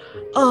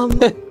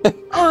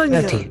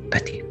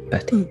 Betty.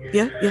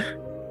 Yeah.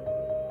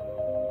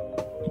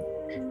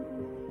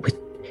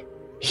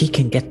 He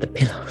can get the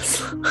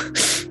pillows.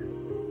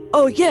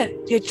 Oh, yeah,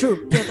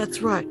 true. Yeah,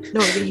 that's right.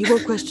 No, he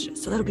won't question it,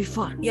 so that'll be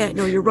fine. Yeah,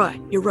 no, you're right.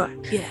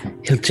 Yeah.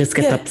 He'll just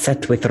get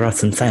upset with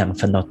Ross and Sam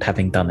for not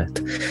having done it.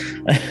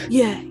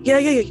 Yeah.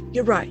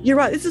 You're right.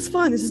 This is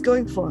fine. This is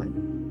going fine.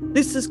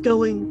 This is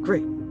going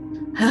great.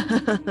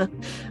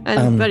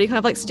 But he kind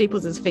of like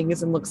steeples his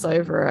fingers and looks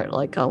over at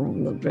like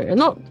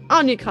not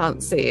Anya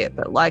can't see it,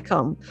 but like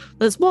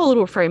there's more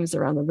little frames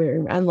around the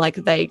room, and like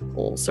they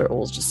also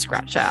all just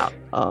scratch out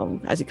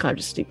as he kind of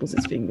just steeples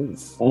his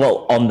fingers.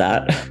 Well, on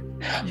that,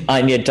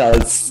 Anya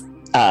does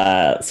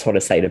sort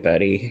of say to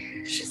Bertie,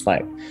 she's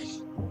like,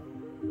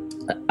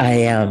 I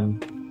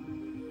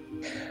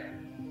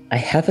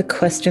have a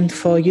question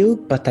for you,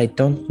 but I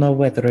don't know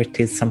whether it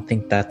is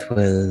something that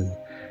will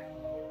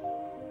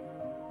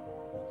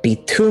be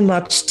too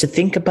much to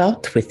think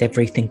about with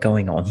everything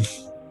going on.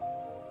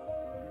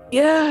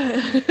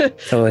 Yeah.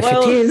 So if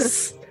it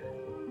is,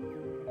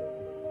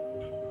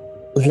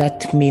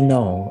 let me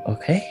know,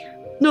 okay?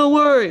 No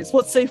worries.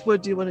 What safe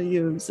word do you want to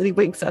use? And he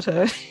winks at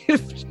her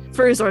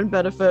for his own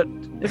benefit,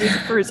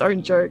 for his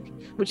own joke,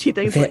 which he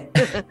thinks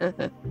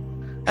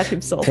at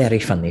himself. Very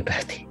funny,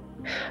 Bertie.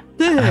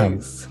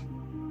 Thanks.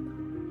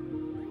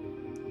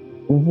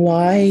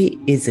 Why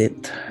is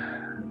it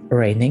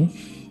raining?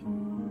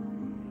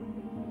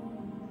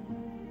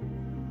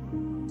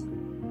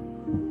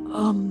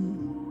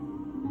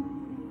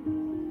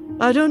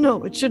 I don't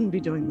know. It shouldn't be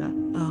doing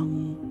that.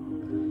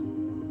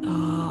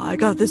 I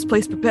got this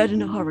place prepared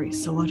in a hurry,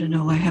 so I don't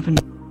know. I haven't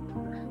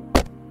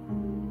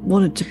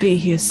wanted to be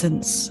here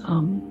since,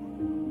 who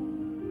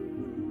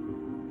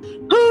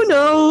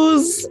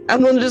knows?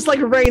 And then just like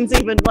rains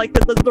even, like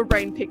the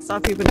rain picks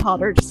up even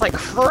harder, just like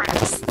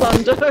cracks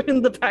thunder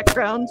in the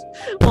background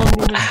while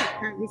Nina's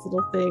preparing this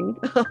little thing.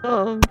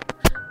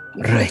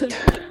 Right.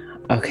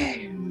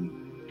 Okay.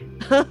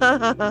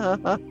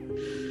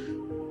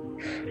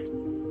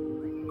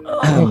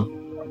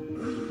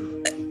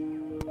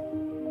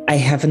 I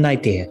have an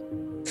idea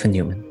for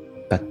Newman,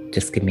 but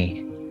just give me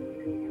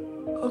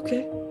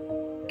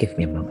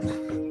a moment.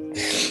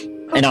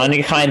 And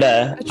Anya kind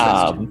of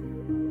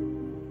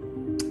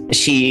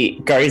she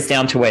goes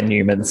down to where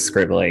Newman's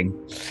scribbling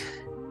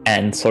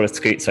and sort of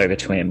scoots over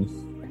to him,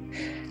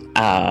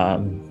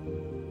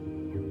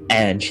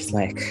 and she's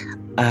like,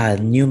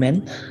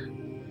 Newman,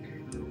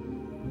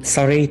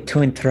 sorry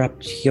to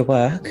interrupt your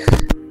work.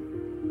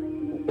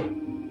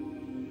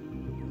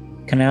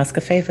 Can I ask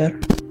a favor?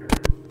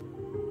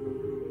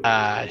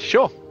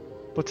 Sure.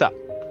 What's up?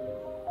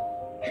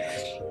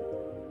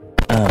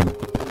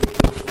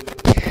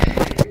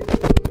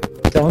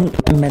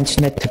 Don't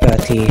mention it to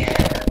Bertie.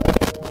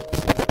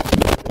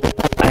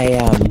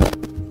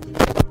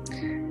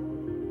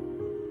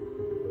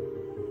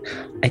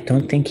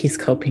 don't think he's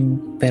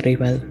coping very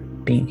well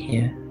being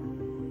here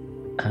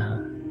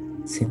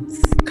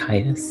since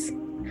Caius.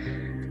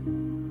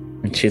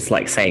 And she's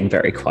like saying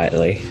very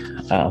quietly,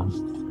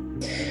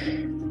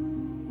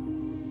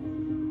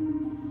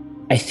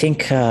 I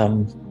think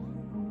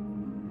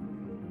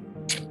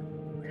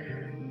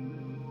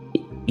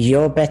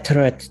you're better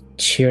at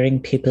cheering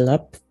people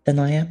up than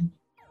I am.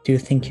 Do you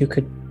think you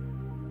could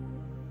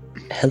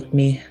help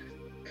me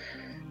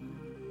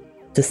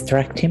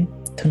distract him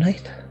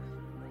tonight?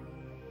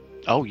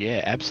 Oh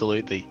yeah,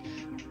 absolutely.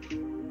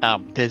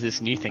 There's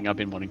this new thing I've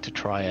been wanting to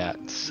try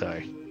out, so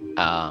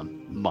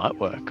might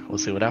work. We'll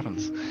see what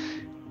happens.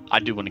 I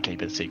do want to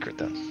keep it a secret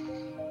though.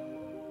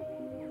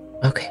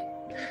 Okay.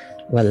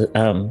 Well,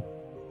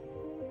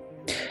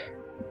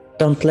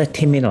 don't let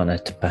him in on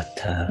it, but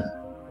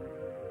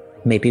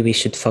maybe we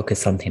should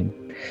focus on him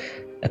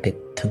a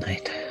bit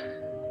tonight.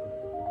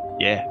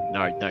 Yeah,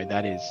 no,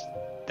 that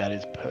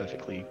is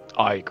perfectly.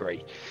 I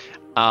agree.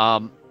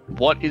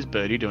 What is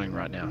Birdie doing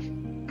right now?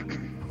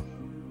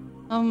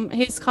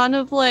 He's kind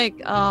of like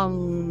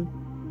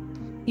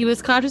he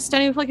was kind of just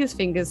standing with like his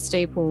fingers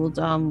stapled,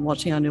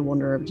 watching Anya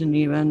wander over to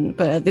Newman.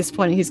 But at this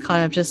point, he's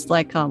kind of just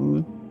like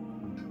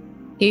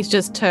he's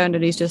just turned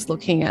and he's just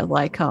looking at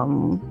like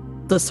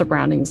the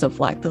surroundings of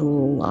like the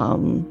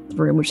little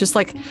room, which is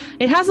like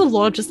it has a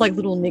lot of just like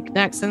little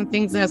knickknacks and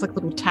things. It has like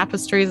little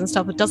tapestries and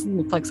stuff. It doesn't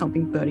look like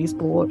something Birdie's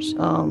bought.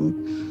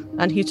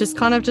 And he just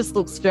kind of just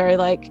looks very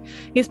like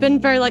he's been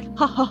very like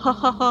ha ha ha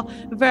ha ha,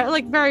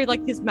 very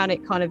like his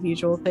manic kind of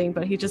usual thing,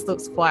 but he just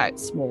looks quite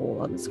small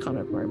at this kind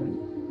of moment,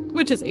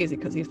 which is easy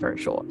because he's very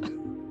short.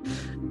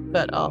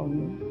 But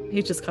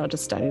he's just kind of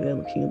just standing there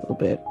looking a little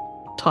bit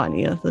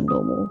tinier than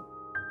normal.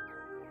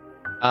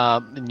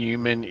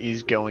 Newman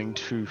is going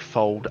to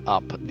fold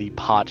up the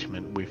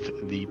parchment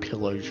with the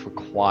pillows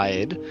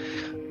required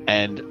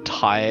and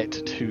tie it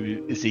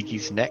to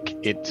Ziggy's neck.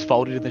 It's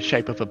folded in the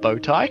shape of a bow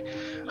tie.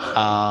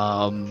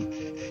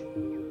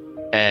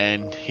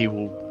 And he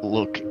will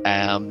look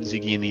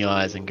Ziggy in the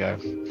eyes and go,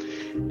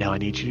 now I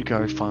need you to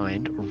go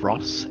find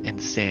Ross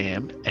and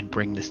Sam and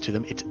bring this to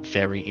them. It's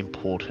very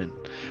important.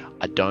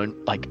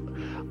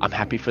 I'm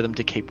happy for them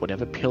to keep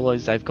whatever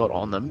pillows they've got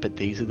on them, but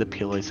these are the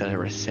pillows that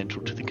are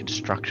essential to the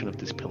construction of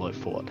this pillow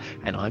fort.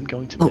 And I'm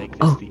going to make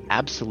this the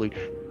absolute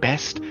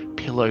best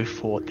pillow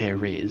fort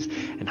there is,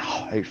 and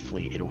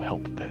hopefully it'll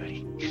help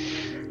Birdie.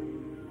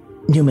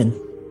 Newman,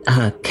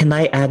 can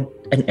I add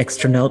an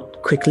extra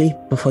note quickly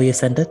before you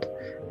send it?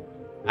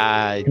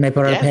 Can I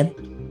borrow a pen?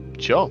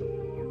 Sure.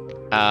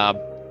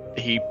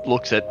 He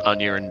looks at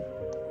Anya and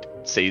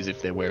sees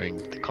if they're wearing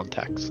the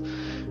contacts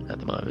at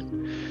the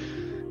moment.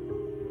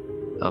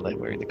 Are they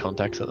wearing the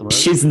contacts at the moment?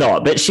 She's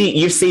not, but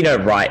you've seen her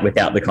write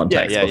without the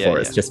contacts before.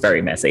 It's just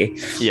very messy.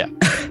 Yeah.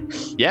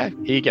 Yeah,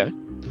 here you go.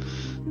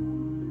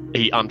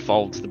 He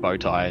unfolds the bow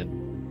tie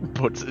and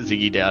puts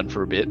Ziggy down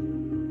for a bit.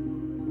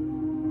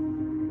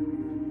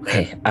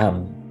 Okay,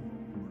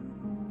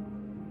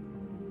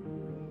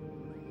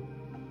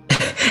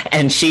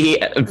 and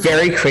she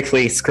very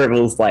quickly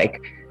scribbles like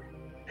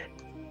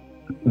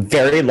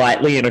very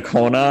lightly in a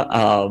corner,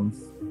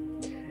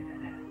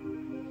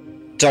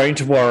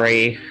 don't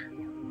worry,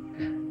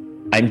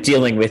 I'm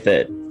dealing with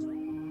it,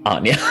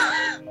 Anya.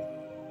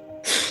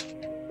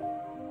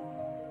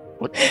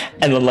 What?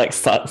 And then like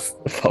starts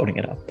folding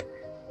it up.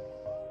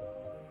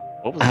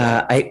 What was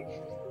that?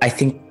 I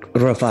think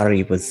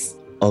Rovari was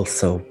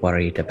also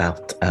worried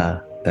about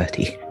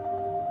Bertie.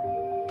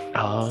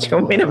 Oh, Do you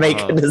want me to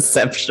make a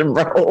deception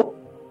roll?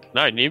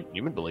 No,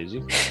 Newman believes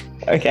you.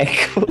 Okay,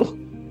 cool.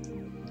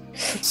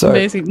 So,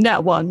 Amazing.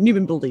 Nat 1,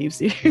 Newman believes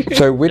you.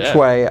 so which Yeah.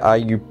 way are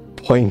you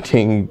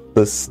pointing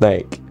the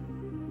snake?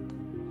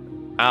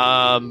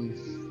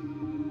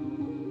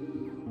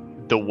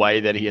 The way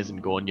that he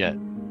hasn't gone yet.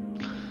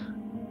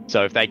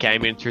 So if they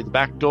came in through the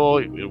back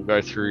door, it'll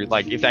go through.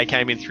 Like if they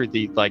came in through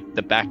the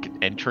back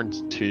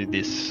entrance to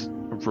this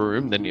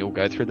room, then it'll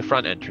go through the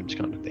front entrance,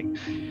 kind of thing.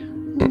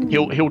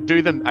 He'll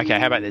do them. Okay,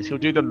 how about this? He'll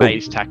do the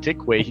maze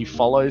tactic where he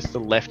follows the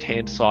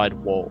left-hand side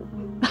wall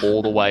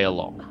all the way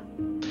along.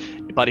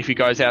 But if he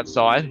goes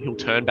outside, he'll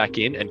turn back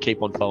in and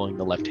keep on following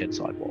the left-hand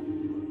side wall.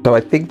 So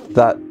I think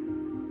that...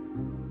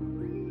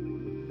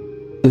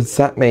 Does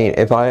that mean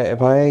if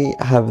I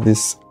have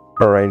this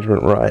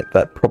arrangement right,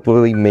 that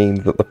probably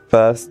means that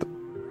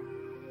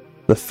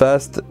the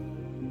first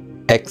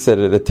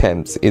exited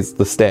attempts is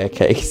the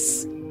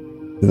staircase.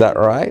 Is that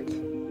right?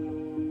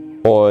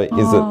 Or is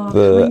it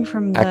the coming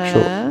from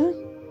actual... there?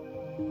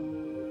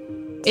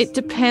 It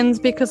depends,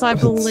 because I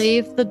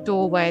believe the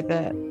doorway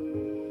that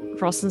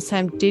Ross and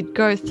Sam did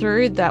go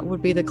through, that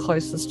would be the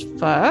closest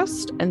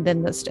first, and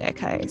then the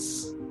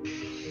staircase.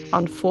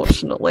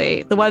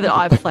 Unfortunately, the way that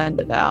I've planned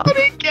it out.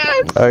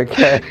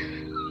 Okay.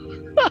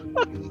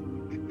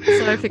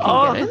 So if it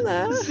can get in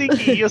there.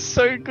 Ziggy, you're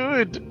so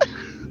good.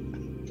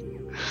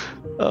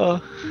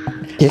 Oh.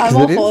 Yeah, 'cause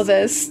I'm all it for is-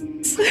 this.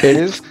 It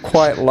is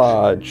quite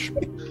large.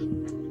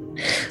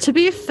 To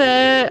be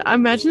fair, I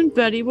imagine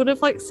Bertie would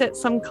have like set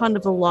some kind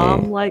of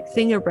alarm like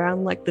thing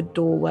around like the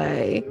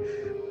doorway.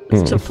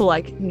 for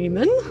like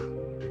Newman.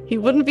 He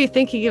wouldn't be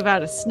thinking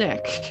about a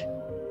snack.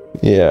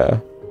 Yeah.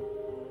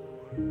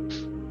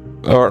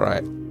 All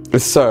right.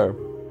 So.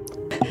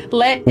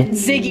 Let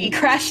Ziggy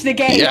crash the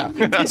game. Yeah.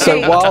 So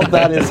while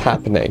that is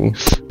happening,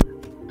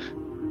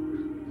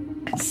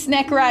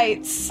 snack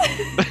rights.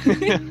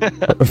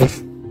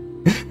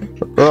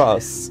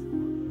 Ross,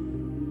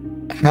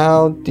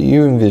 how do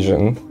you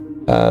envision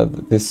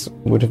that this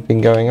would have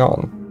been going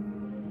on?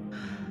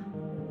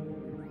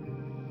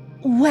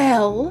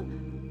 Well,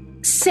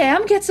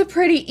 Sam gets a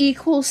pretty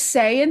equal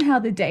say in how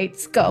the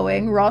date's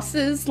going. Ross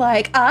is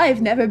like,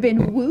 I've never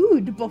been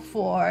wooed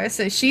before.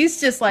 So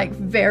she's just like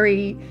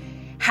very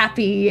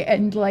happy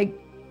and like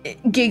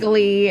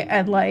giggly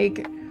and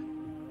like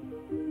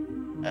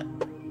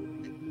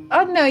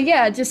I don't know,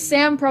 yeah, just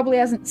Sam probably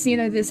hasn't seen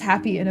her this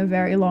happy in a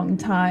very long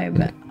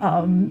time.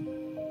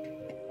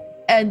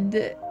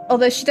 And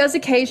although she does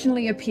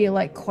occasionally appear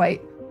like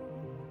quite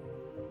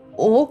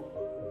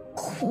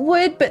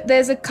awkward, but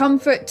there's a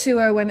comfort to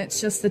her when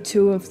it's just the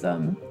two of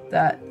them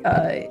that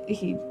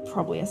he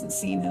probably hasn't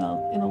seen in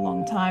a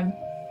long time.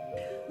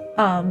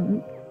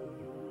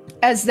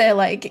 As they're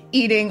like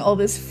eating all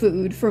this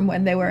food from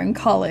when they were in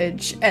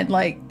college and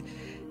like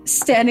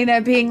standing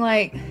there being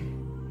like,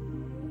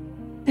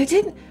 they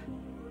didn't.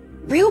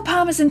 Real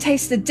Parmesan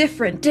tasted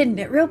different, didn't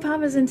it? Real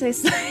Parmesan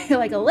tasted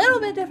like a little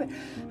bit different,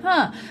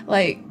 huh?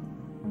 Like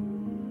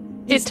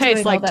it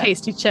tastes like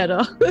tasty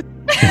cheddar.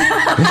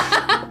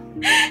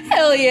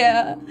 Hell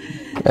yeah.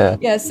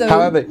 Yeah. So,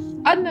 however,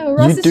 I don't know.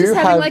 Ross is just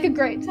having like a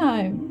great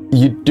time.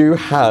 You do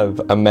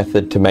have a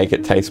method to make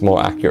it taste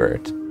more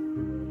accurate.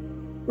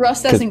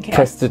 Ross doesn't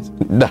care.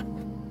 No.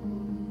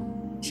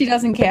 She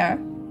doesn't care.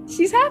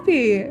 She's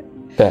happy.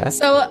 Yeah.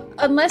 So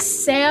unless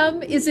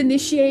Sam is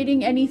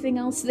initiating anything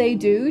else they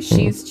do,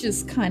 she's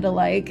just kind of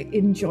like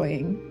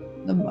enjoying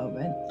the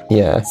moment.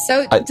 Yeah.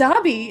 So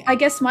Darby, I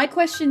guess my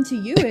question to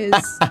you is,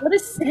 what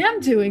is Sam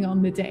doing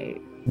on the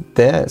date?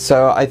 There.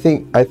 So I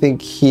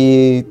think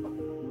he,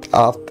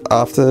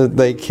 after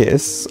they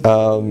kiss,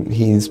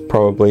 he's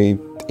probably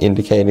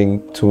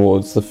indicating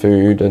towards the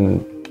food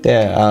and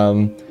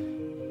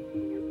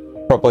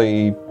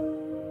probably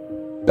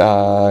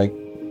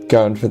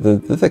going for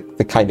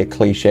the kind of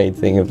cliched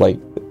thing of like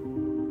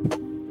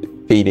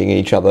feeding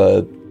each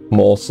other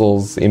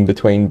morsels in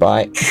between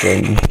bites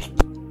and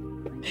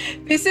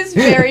this is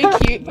very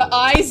cute, but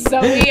I,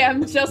 Zoe,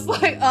 am just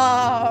like,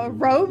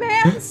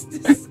 romance?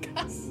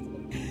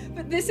 Disgusting.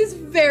 But this is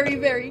very,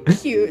 very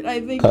cute.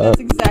 I think that's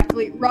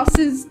exactly, Ross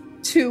is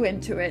too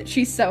into it.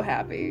 She's so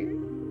happy.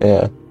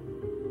 Yeah.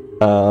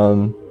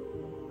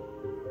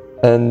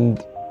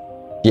 And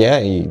yeah,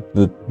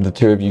 the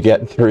two of you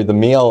get through the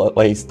meal at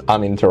least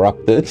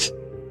uninterrupted.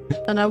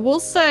 And I will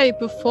say,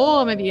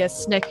 before maybe a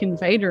snack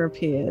invader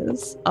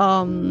appears,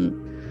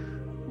 one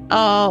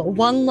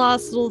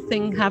last little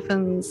thing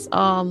happens,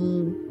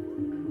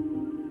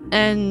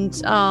 and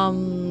so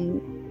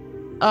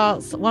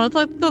one of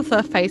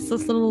the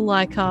faceless little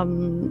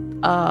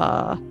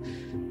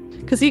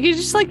because you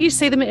just like you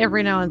see them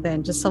every now and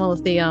then, just some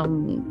of the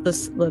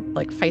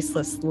like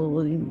faceless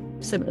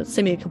little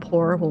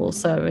semi-corporeal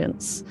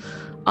servants.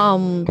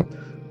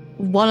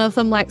 One of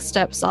them like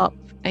steps up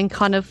and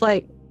kind of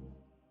like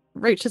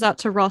reaches out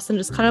to Ross and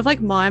just kind of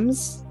like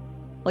mimes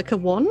like a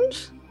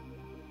wand.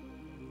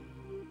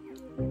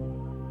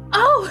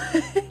 Oh,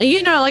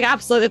 you know, like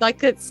absolutely,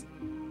 like it's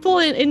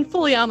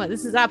fully armor.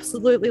 This is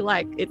absolutely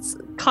like it's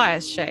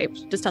Kaya's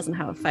shaped, just doesn't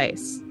have a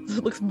face.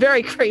 It looks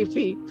very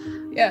creepy.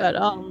 Yeah, but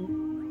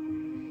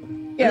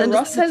yeah,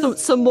 Ross has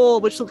some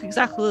more which look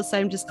exactly the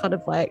same, just kind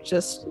of like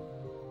just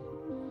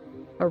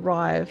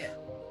arrive.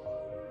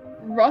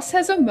 Ross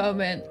has a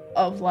moment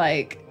of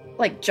like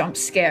jump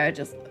scare,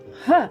 just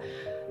huh.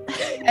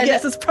 And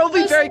yes, it's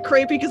probably very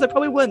creepy because they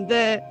probably weren't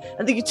there,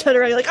 and then you turn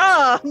around, you're like,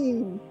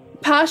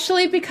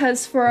 partially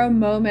because for a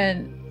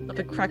moment, like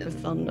a crack of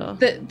thunder,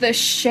 the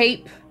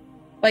shape,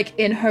 like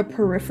in her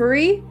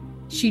periphery,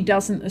 she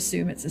doesn't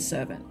assume it's a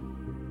servant,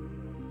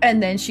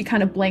 and then she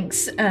kind of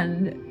blinks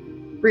and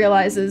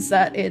realizes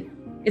that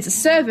it's a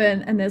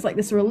servant, and there's like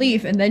this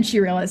relief, and then she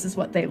realizes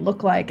what they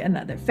look like and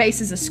that their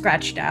faces are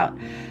scratched out,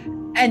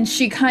 and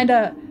she kind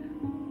of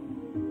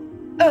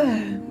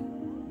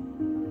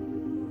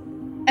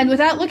and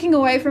without looking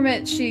away from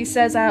it, she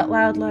says out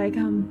loud, like,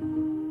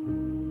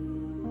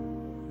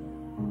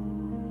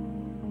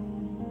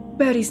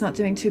 Birdie's not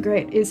doing too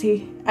great, is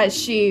he? As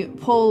she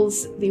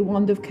pulls the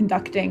wand of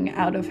conducting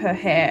out of her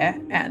hair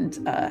and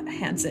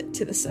hands it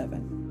to the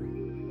servant.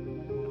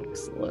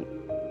 Excellent.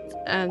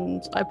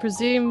 And I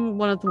presume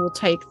one of them will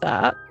take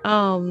that.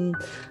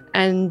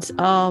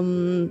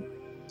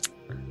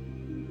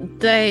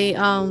 They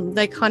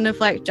kind of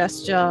like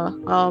gesture,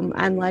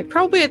 and like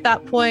probably at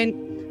that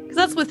point,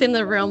 because that's within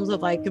the realms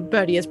of like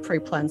Birdie has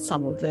pre-planned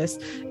some of this,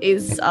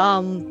 is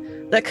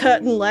the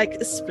curtain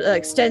like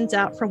extends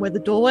out from where the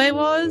doorway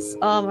was,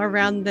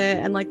 around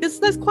there, and like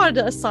there's quite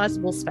a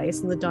sizable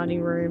space in the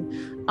dining room,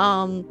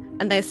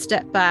 and they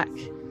step back,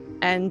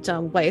 and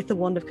wave the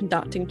wand of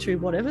conducting to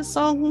whatever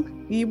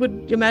song you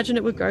would imagine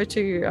it would go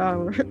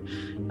to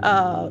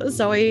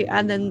Zoe,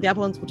 and then the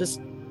other ones will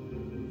just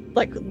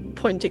like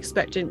point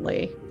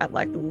expectantly at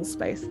like the little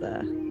space there,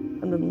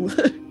 and then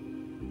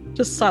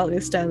just silently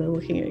stand there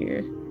looking at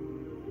you.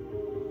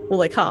 Well,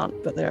 they can't,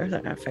 but they're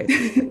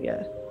facing.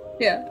 Yeah.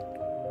 Yeah.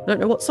 I don't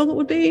know what song it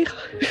would be.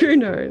 Who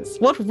knows?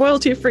 What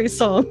royalty-free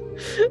song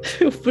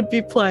would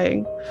be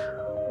playing?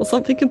 Or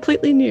something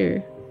completely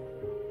new.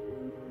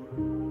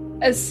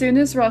 As soon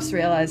as Ross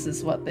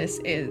realizes what this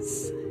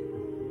is,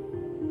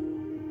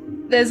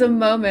 there's a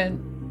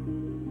moment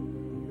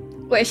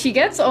where she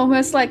gets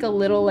almost like a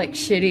little like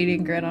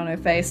shit-eating grin on her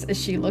face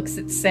as she looks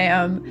at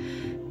Sam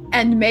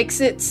and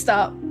makes it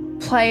start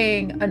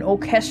playing an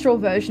orchestral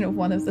version of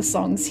one of the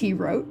songs he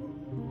wrote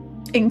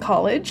in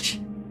college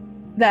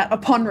that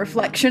upon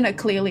reflection are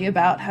clearly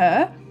about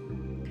her.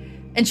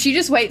 And she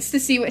just waits to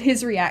see what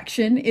his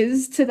reaction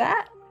is to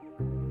that,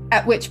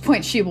 at which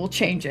point she will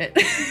change it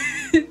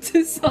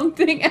to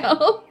something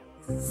else.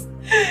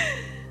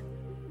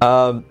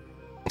 I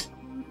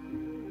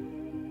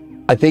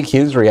think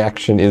his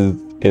reaction is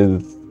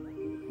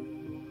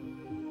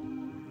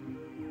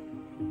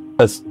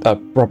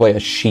probably a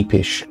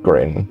sheepish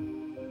grin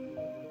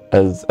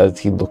as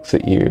he looks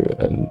at you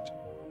and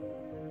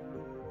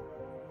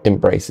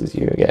embraces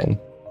you again.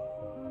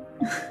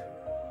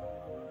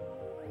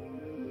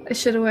 I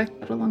should have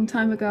worked out a long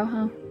time ago,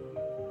 huh?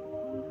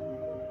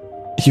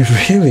 You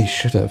really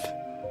should have.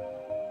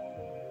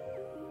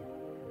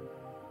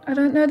 I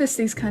don't notice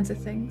these kinds of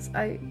things.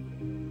 I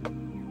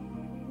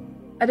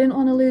didn't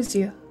want to lose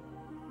you.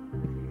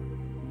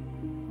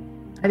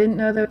 I didn't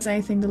know there was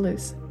anything to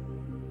lose.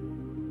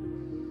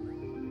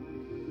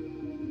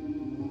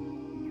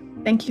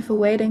 Thank you for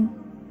waiting.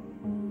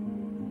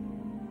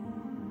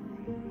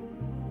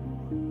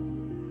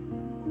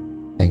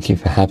 Thank you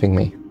for having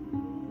me.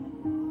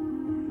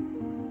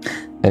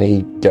 And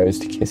he goes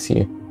to kiss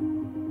you.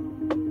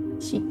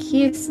 She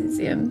kisses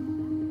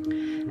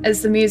him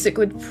as the music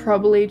would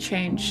probably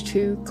change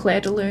to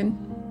Claire de Lune.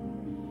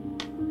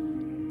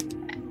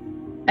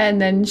 And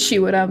then she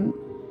would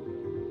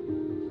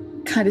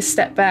kind of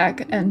step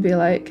back and be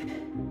like,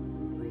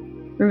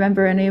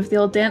 remember any of the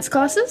old dance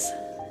classes?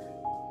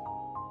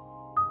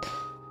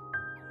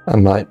 I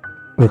might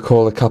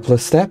recall a couple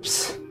of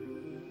steps.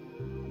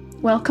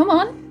 Well, come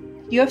on.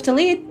 You have to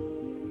lead.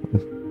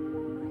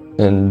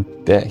 And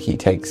there he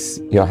takes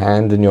your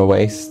hand in your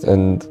waist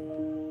and...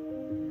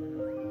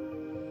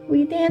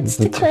 We dance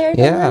to Claire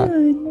de Yeah.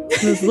 Lune.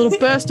 There's a little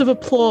burst of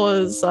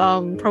applause,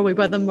 probably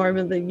by the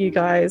moment that you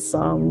guys,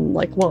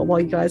 like while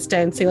you guys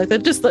dancing, like they're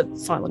just that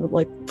silent,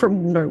 like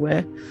from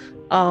nowhere,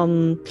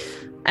 and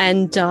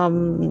there's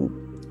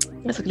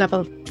like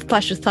another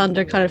flash of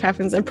thunder kind of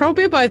happens, and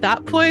probably by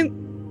that point,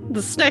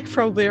 the snake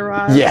probably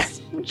arrives. Yeah.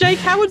 Jake,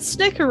 how would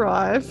snake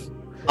arrive?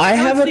 I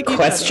have a think you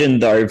question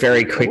though,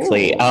 very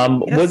quickly.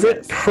 Ooh. Yes, Was it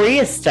yes.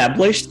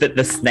 pre-established that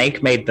the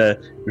snake made the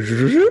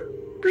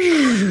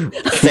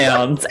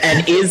sounds,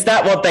 and is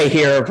that what they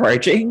hear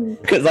approaching?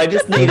 Because I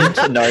just needed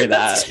to know that.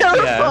 That's Yeah.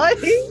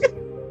 terrifying.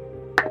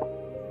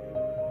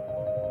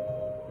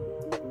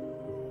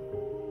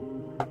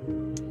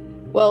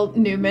 Well,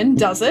 Newman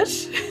does it.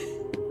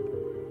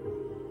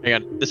 Hang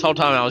on. This whole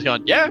time I was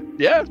going, yeah,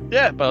 but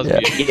I was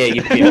Yeah. muted. Yeah,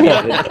 you feel it.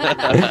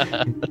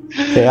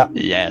 Yeah.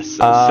 Yes.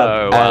 So,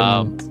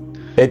 and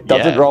it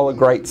doesn't yeah. roll a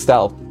great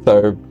stealth,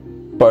 so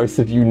both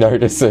of you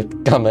notice it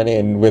coming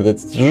in with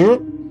its...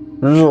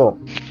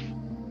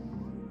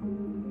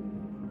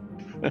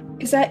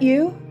 Is that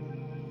you?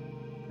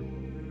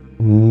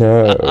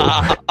 No.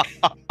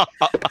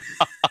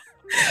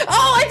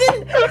 Oh, I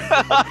didn't.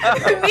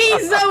 Me,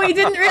 Zoe,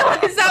 didn't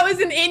realize that was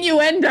an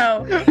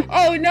innuendo.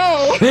 Oh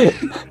no.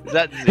 is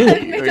that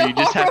Ziggy, or are you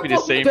just happy to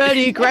see me?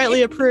 Birdie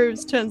greatly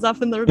approves, turns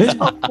up in the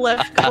top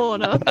left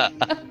corner.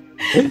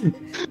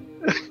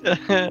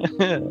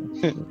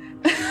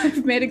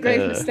 I've made a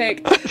grave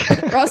mistake.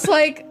 Ross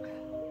like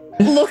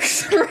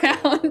looks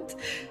around.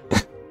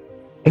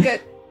 I go,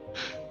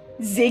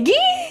 Ziggy?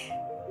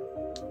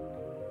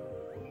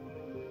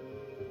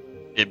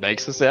 It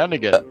makes a sound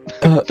again.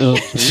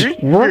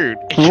 Rude.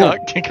 You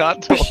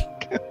can't talk.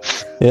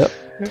 Yep.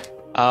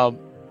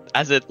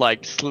 As it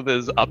like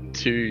slithers up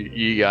to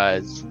you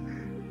guys,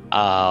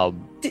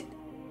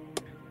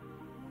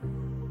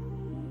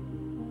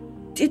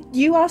 Did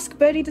you ask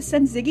Birdie to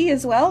send Ziggy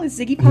as well? Is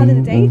Ziggy part of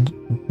the date?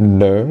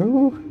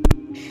 No.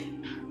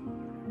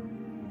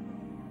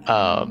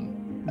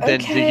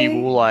 then Okay.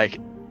 Ziggy will like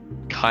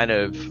kind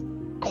of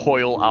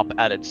coil up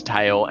at its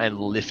tail and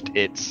lift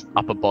its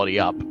upper body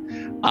up,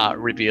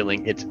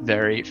 revealing its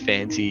very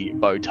fancy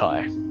bow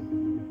tie.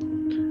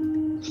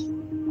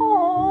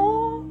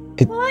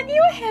 Aww. Well, aren't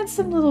you a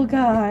handsome little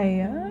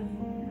guy?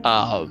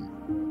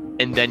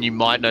 And then you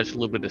might notice a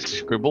little bit of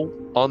scribble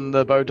on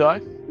the bow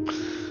tie.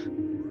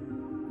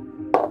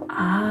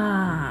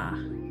 Ah.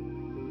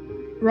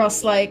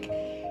 Ross like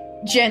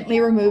gently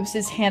removes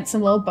his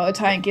handsome little bow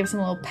tie and gives him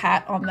a little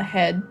pat on the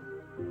head.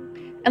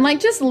 And like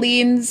just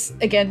leans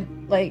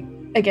again, like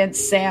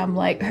against Sam,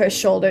 like her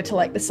shoulder to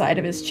like the side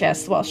of his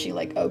chest while she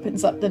like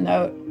opens up the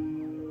note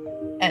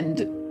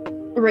and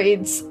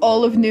reads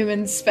all of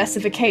Newman's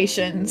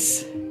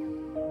specifications.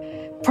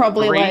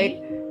 Probably 3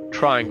 like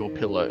triangle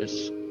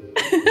pillows,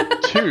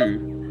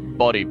 2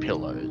 body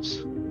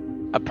pillows,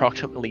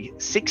 approximately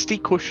 60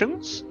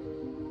 cushions,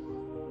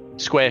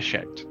 square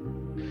shaped,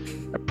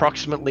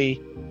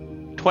 approximately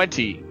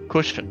 20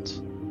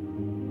 cushions,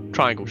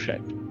 triangle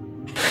shaped,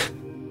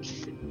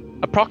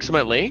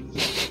 approximately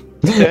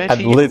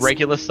 30 list-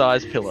 regular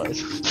sized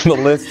pillows. The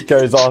list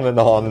goes on and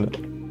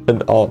on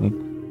and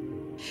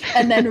on.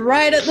 and then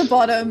right at the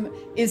bottom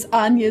is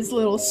Anya's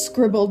little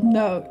scribbled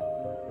note.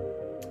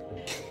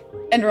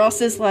 And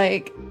Ross is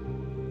like,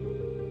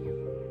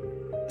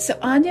 so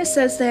Anya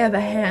says they have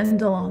a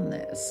handle on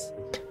this.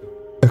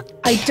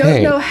 I don't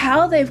Okay. know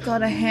how they've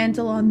got a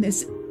handle on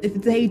this if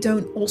they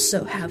don't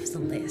also have the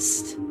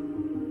list.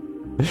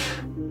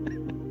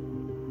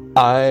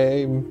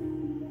 I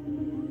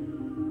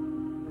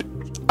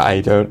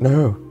don't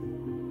know.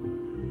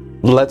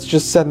 Let's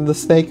just send the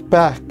snake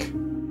back,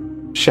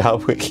 shall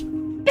we?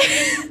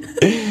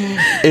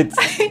 It's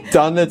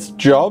done its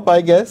job,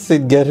 I guess,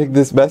 in getting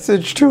this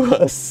message to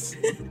us.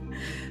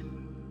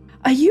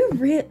 Are you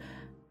real?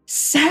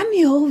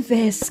 Samuel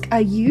Visk,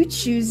 are you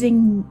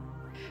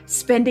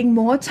spending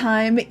more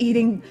time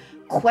eating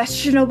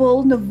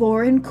questionable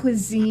Navoran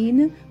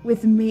cuisine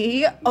with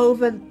me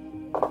over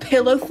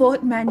Pillow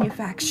Fort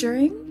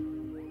manufacturing?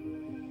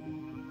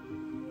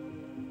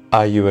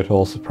 Are you at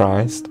all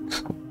surprised?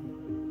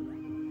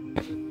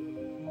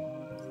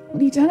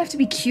 You don't have to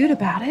be cute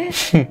about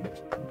it.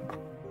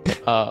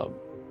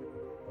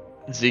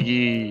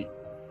 Ziggy,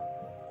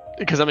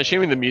 because I'm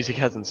assuming the music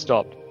hasn't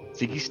stopped,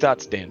 Ziggy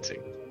starts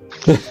dancing.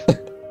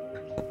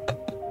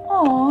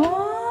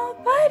 Aw,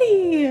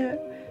 buddy.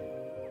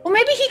 Well,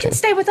 maybe he can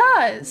stay with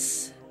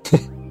us.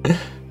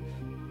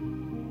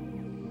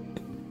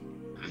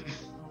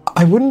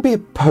 I wouldn't be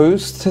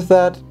opposed to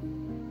that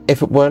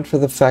if it weren't for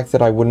the fact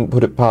that I wouldn't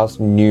put it past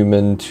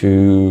Newman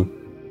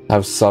to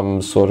have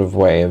some sort of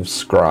way of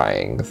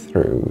scrying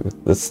through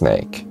the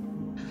snake.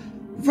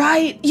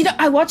 Right. You know,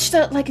 I watched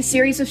a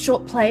series of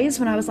short plays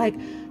when I was like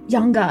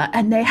younger,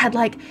 and they had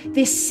like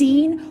this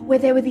scene where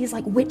there were these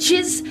like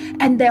witches,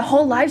 and their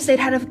whole lives they'd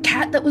had a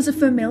cat that was a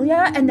familiar,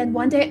 and then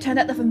one day it turned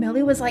out the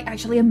familiar was like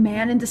actually a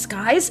man in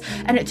disguise,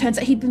 and it turns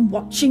out he'd been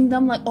watching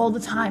them like all the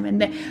time.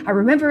 And I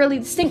remember really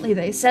distinctly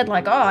they said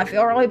like, oh, I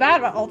feel really bad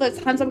about all those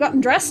times I've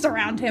gotten dressed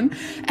around him,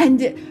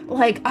 and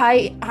like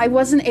I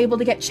wasn't able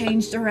to get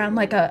changed around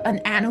like an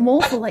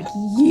animal for like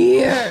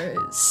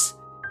years.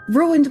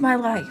 Ruined my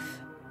life.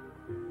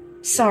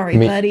 Sorry,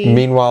 buddy.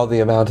 Meanwhile,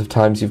 the amount of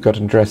times you've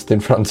gotten dressed in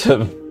front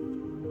of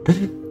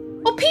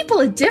Well,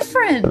 people are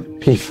different.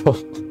 people.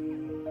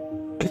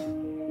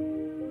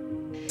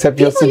 Except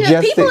you're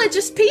suggesting... People are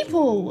just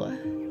people.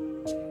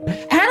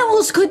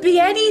 Animals could be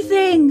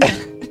anything.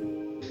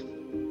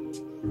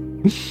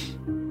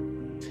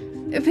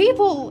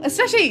 People,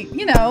 especially,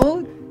 you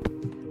know,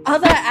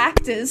 other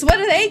actors, what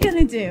are they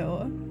gonna do?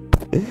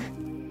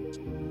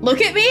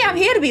 Look at me, I'm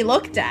here to be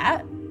looked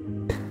at.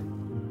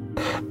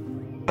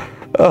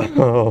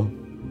 Oh.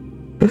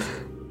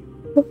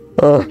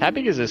 How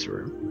big is this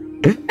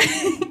room?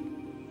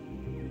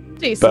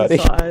 Decent Buddy.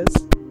 size.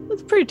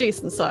 It's pretty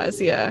decent size,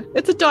 yeah.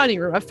 It's a dining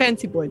room, a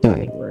fancy boy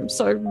dining room,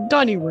 so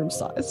dining room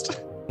sized.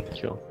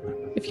 Sure.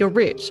 If you're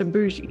rich and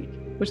bougie,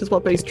 which is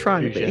what B's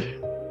trying to be.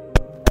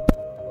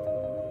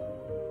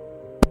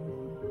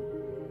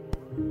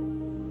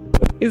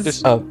 Is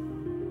Just-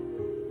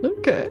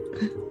 okay.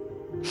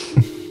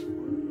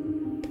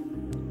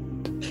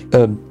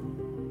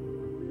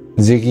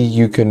 Ziggy,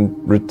 you can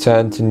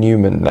return to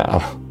Newman now.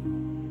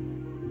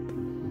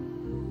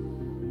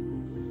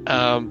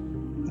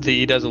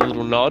 Ziggy does a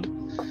little nod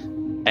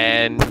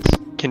and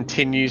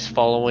continues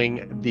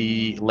following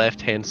the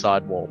left-hand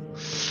side wall.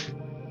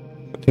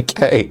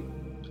 Okay.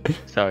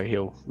 So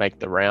he'll make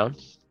the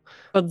rounds.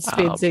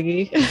 Godspeed,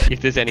 Ziggy.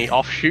 If there's any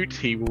offshoots,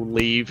 he will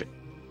leave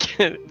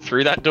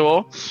through that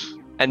door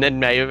and then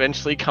may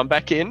eventually come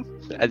back in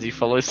as he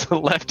follows the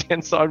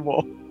left-hand side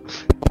wall.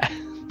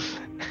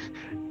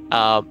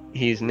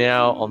 He's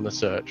now on the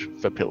search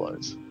for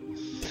pillows.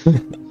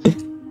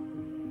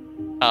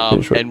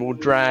 And will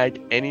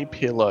drag any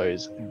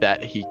pillows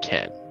that he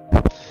can.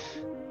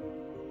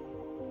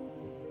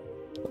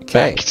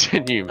 Okay. Back to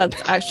Newman.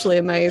 That's actually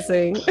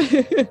amazing.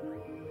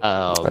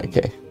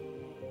 Okay.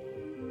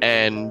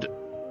 And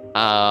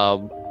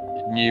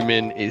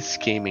Newman is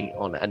scheming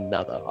on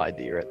another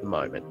idea at the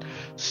moment.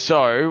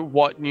 So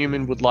what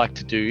Newman would like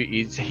to do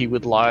is he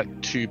would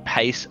like to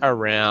pace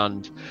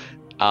around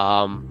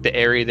the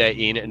area they're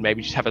in and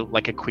maybe just have a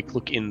quick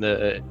look in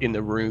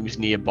the rooms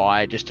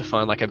nearby just to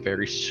find like a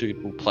very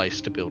suitable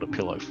place to build a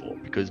pillow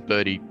fort, because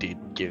Birdie did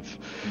give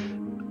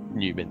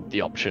Newman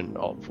the option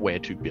of where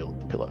to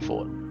build the pillow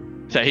fort.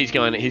 So he's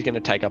going to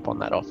take up on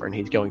that offer and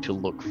he's going to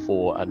look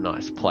for a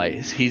nice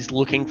place. He's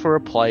looking for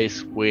a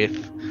place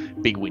with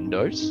big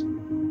windows,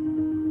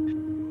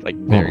 like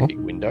very big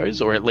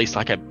windows, or at least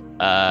like a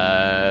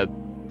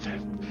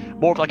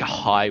more of like a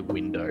high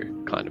window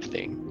kind of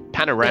thing.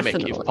 Panoramic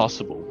Definitely. if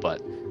possible,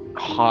 but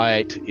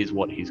height is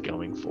what he's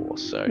going for.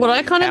 So What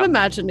I kind of How-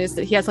 imagine is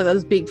that he has like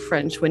those big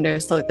French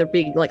windows, so like they're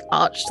big, like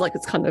arched, like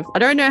it's kind of. I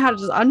don't know how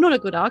to. I'm not a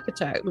good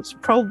architect, which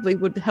probably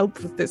would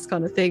help with this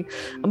kind of thing.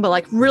 But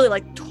like really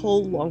like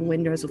tall, long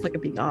windows with like a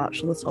big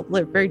arch on the top.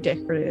 They're very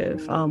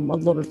decorative. A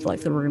lot of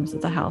like the rooms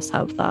of the house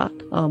have that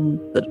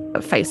that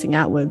are facing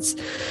outwards,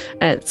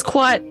 and it's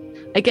quite.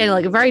 Again,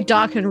 like very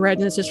dark and red,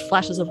 and there's just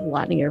flashes of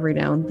lightning every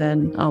now and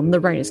then. The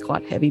rain is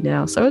quite heavy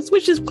now, so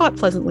which is quite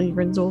pleasantly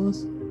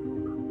indoors.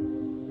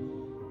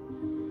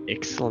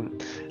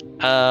 excellent.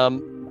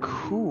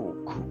 Cool.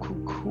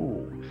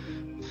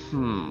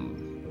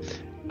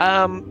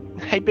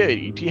 Hey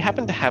Birdie, do you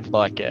happen to have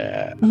like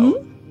a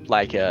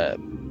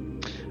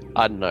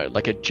I don't know,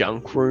 like a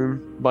junk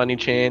room by any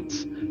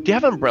chance? Do you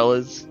have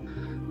umbrellas?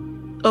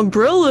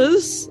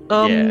 Umbrellas?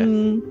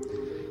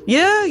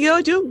 Yeah,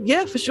 I do.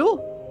 Yeah, for sure.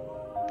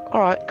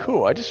 All right,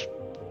 cool. I just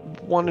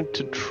wanted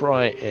to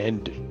try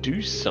and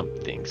do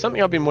something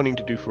I've been wanting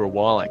to do for a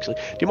while, actually.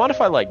 Do you mind if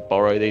I like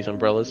borrow these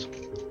umbrellas?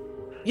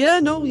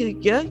 Yeah, no,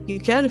 yeah, you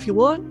can if you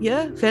want.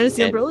 Yeah,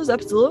 fantasy And- umbrellas,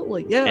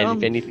 absolutely. Yeah.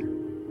 And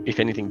if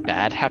anything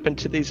bad happened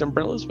to these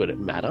umbrellas, would it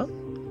matter?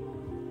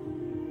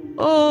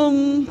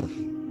 A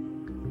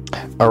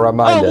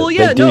reminder, well,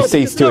 yeah, they do no, cease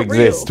because to they're not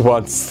real. exist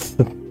once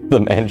the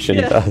mansion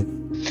Yeah. does.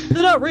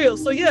 They're not real,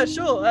 so yeah,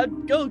 sure.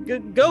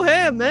 Go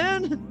ham,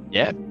 man.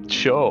 Yeah,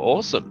 sure,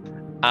 awesome.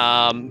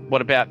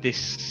 What about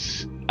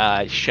this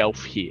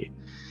shelf here?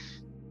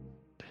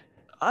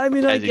 I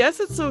mean, I As it- guess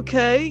it's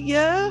okay.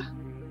 Yeah.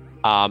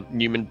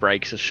 Newman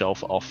breaks a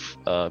shelf off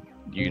a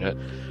unit.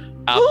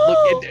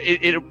 Look,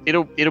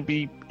 it'll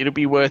be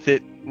worth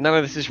it. None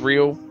of this is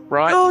real,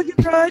 right? Oh, you're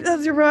right.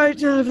 You're right.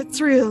 None of it's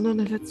real. None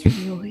of it's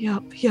real.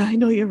 Yep. Yeah, I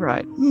know you're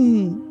right.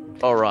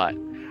 All right.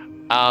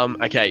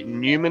 Okay,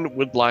 Newman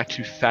would like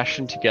to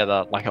fashion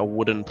together like a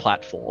wooden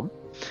platform,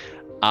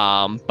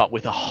 but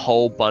with a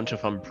whole bunch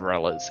of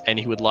umbrellas, and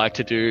he would like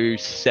to do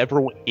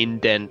several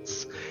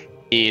indents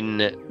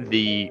in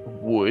the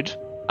wood,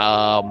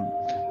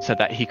 so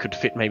that he could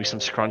fit maybe some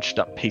scrunched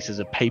up pieces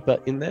of paper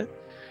in there,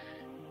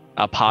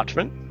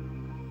 parchment.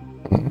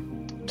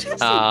 What's he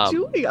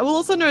doing? I will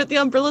also note the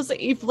umbrellas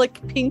that you've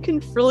like pink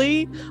and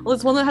frilly. Well,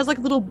 there's one that has like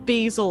little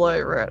bees all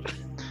over it.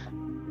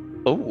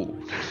 Oh,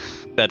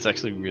 that's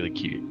actually really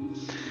cute.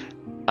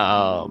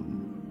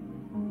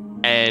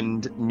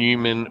 And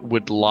Newman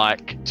would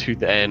like to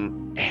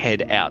then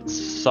head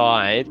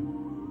outside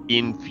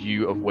in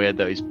view of where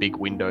those big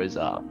windows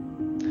are.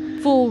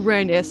 Full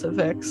rain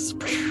SFX.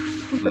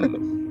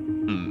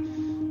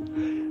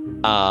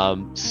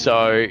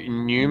 So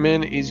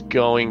Newman is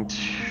going to...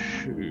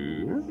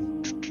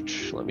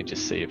 Let me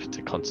just see if it's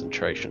a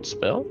concentration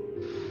spell.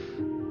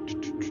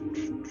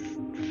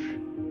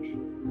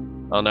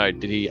 Oh no,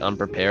 did he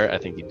unprepare it? I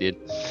think he did.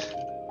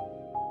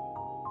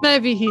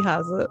 Maybe he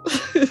has it.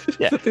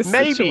 Yeah, for this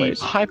maybe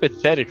situation.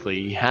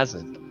 hypothetically he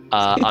hasn't.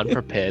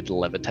 Unprepared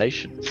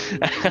levitation.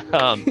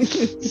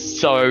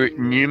 So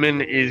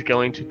Newman is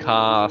going to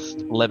cast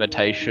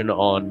levitation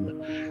on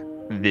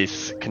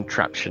this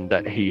contraption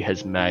that he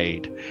has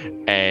made,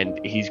 and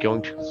he's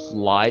going to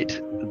light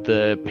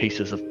the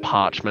pieces of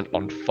parchment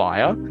on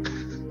fire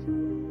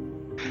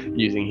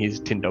using his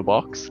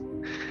tinderbox.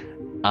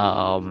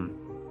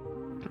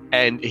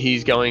 And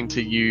he's going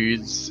to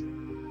use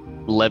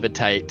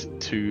levitate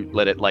to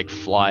let it like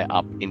fly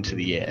up into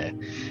the air.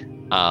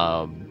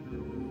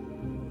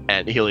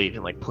 And he'll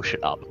even like push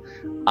it up.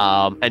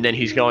 And then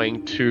he's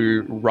going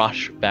to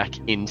rush back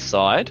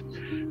inside.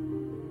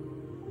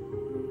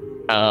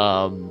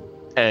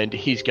 And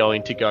he's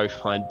going to go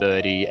find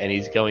Birdie, and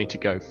he's going to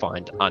go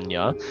find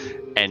Anya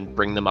and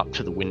bring them up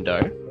to the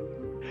window.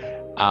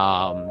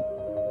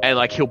 And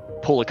like he'll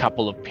pull a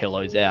couple of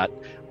pillows out,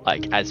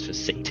 like as for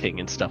seating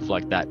and stuff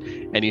like that.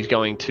 And he's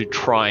going to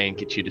try and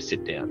get you to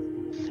sit down.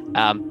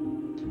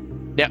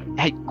 Now,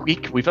 hey,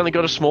 quick, we've only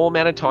got a small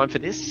amount of time for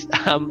this.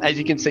 As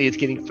you can see, it's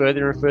getting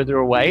further and further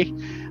away.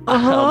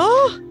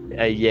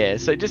 Yeah,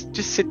 so just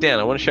sit down.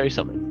 I want to show you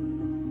something.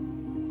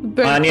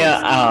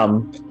 Anya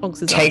Honks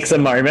his takes a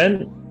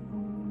moment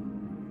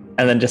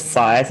and then just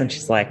sighs, and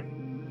she's like,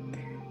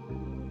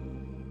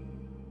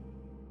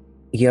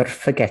 "You're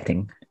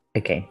forgetting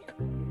again,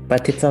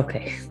 but it's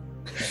okay."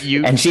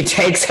 And she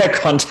takes her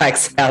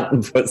contacts out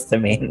and puts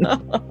them in.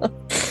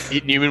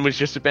 Newman was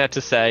just about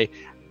to say,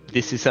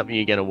 this is something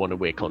you're going to want to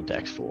wear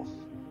contacts for.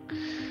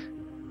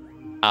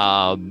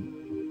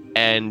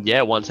 And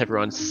yeah, once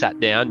everyone's sat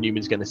down,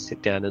 Newman's going to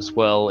sit down as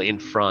well in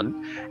front,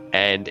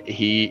 and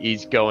he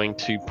is going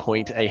to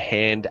point a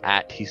hand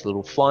at his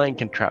little flying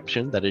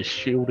contraption that is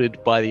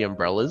shielded by the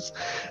umbrellas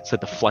so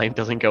the flame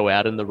doesn't go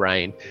out in the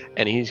rain,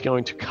 and he's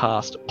going to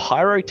cast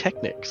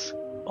pyrotechnics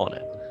on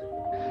it.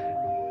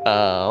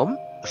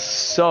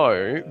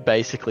 So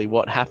basically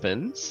what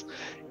happens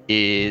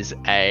is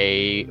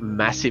a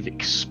massive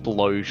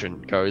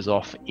explosion goes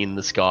off in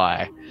the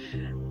sky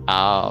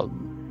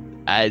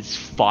as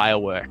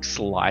fireworks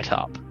light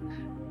up,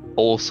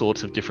 all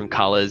sorts of different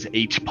colors.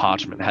 Each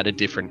parchment had a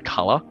different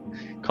color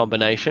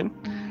combination,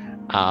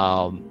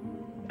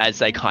 as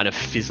they kind of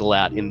fizzle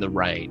out in the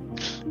rain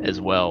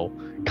as well,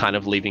 kind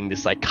of leaving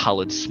this like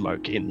coloured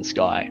smoke in the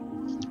sky.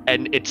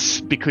 And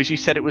it's because you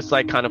said it was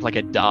like kind of like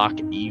a dark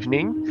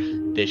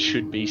evening, there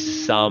should be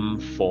some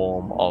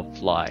form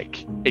of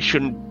like, it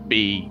shouldn't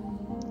be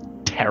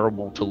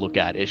terrible to look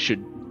at, it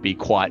should be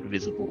quite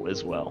visible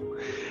as well.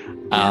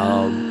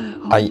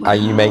 Are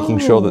you making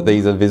sure that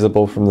these are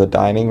visible from the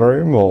dining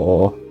room,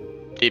 or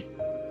It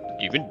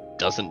even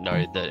doesn't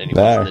know that anyone's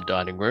No. in the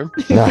dining room.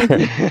 no?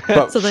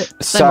 But, So they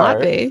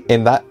might be.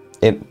 in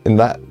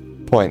that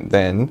point,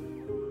 then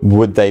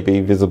would they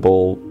be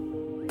visible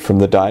from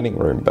the dining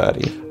room,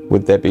 Bertie?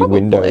 Would there be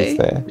Probably. windows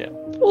there? It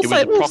We'll was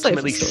say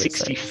approximately for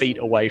 60 feet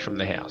away from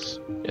the house,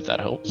 if that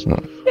helps.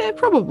 Yeah,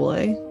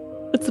 probably.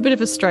 It's a bit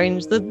of a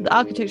strange. The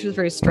architecture is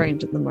very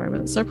strange at the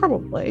moment, so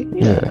probably.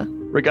 Yeah,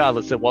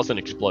 Regardless, there was an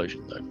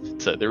explosion though,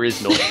 so there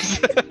is noise.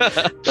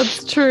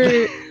 that's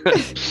true.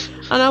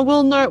 And I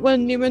will note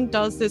when Newman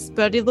does this,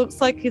 Bertie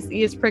looks like his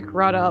ears prick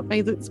right up.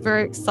 He looks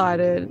very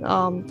excited.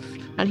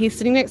 And he's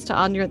sitting next to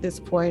Anya at this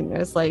point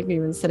as like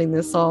Newman's setting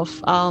this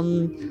off.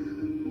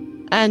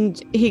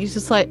 And he's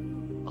just like,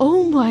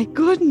 "Oh my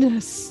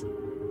goodness."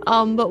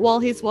 But while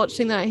he's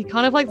watching that, he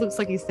kind of like looks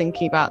like he's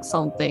thinking about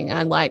something,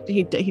 and like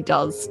he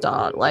does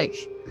start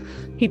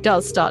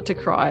to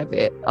cry a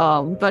bit.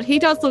 But he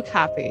does look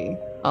happy.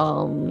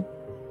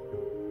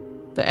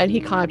 And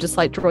he kind of just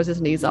like draws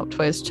his knees up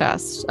to his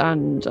chest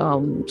and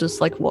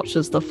just like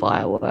watches the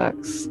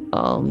fireworks.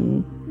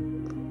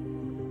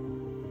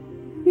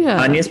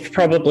 Yeah. Anya's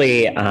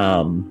probably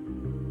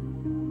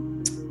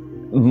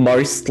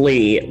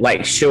mostly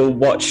like she'll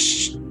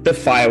watch the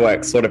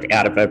fireworks sort of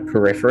out of her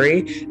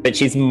periphery, but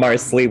she's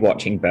mostly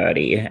watching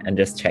Bertie and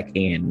just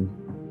checking in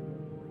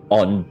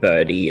on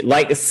Bertie,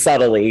 like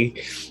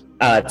subtly,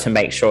 to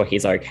make sure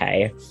he's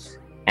okay.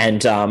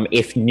 And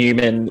if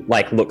Newman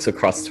like looks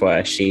across to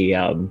her, she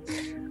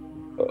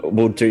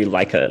will do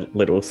like a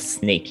little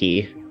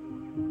sneaky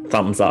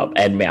thumbs up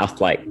and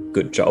mouth like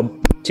 "good job"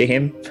 to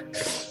him.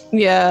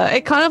 Yeah,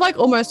 it kind of like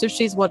almost if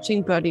she's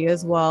watching Bertie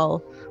as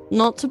well.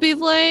 Not to be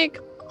like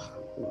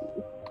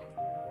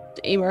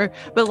emo,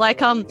 but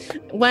like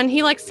when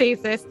he like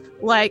sees this,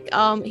 like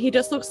he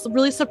just looks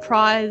really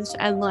surprised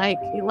and like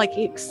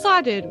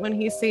excited when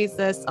he sees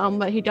this.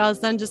 But he does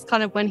then just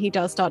kind of, when he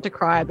does start to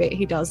cry a bit,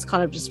 he does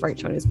kind of just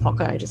reach in his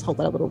pocket and just hold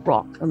out a little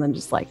rock, and then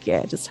just like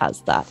just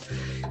has that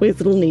with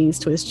his little knees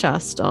to his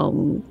chest.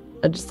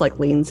 And just like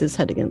leans his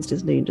head against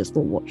his knee and just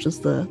watches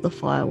the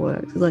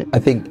fireworks. He's like, I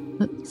think.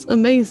 that's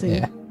amazing.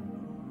 Yeah.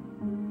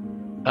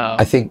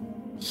 I think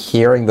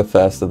hearing the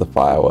first of the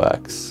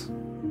fireworks.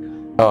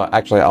 Oh,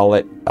 actually, I'll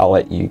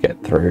let you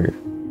get through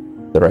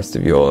the rest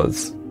of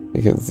yours,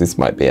 because this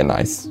might be a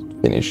nice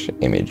finish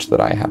image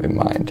that I have in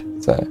mind.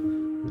 So.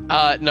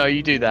 No,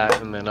 you do that,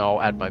 and then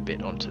I'll add my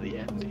bit onto the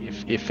end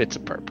if it's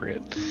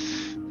appropriate.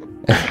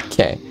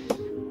 Okay.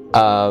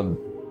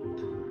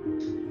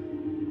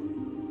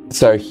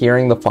 So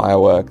hearing the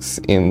fireworks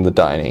in the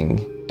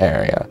dining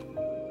area,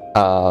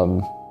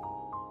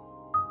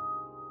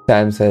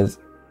 Sam says,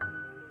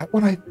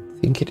 "What I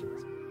think it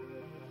is.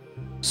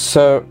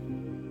 So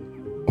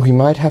we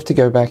might have to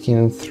go back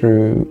in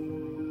through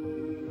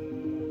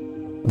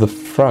the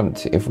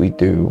front if we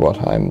do what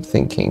I'm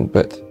thinking,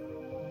 but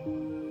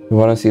you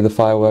want to see the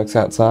fireworks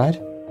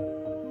outside?"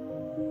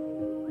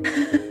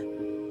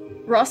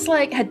 Ross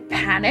like had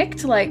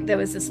panicked, like there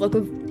was this look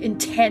of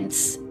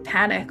intense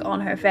panic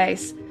on her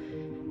face.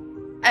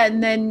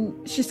 And then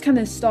she just kind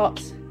of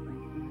stops.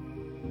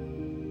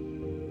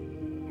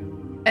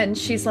 And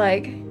she's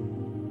like,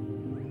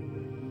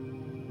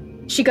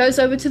 she goes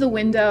over to the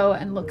window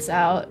and looks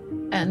out,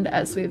 and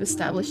as we've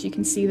established, you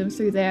can see them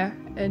through there.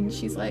 And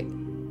she's like,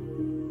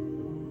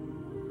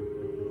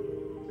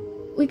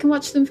 "We can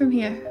watch them from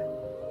here.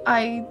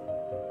 I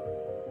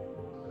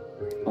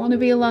want to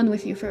be alone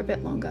with you for a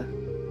bit longer."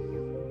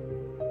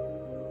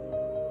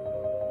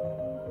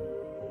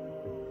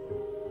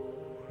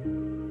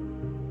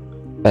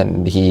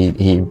 And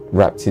he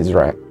wraps his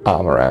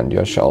arm around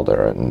your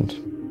shoulder and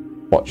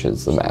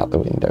watches them out the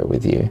window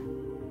with you.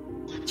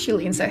 She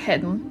leans her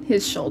head on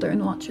his shoulder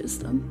and watches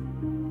them.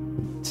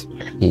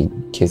 He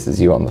kisses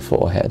you on the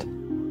forehead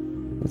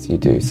as you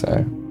do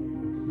so.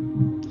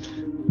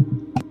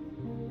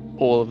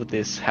 All of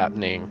this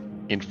happening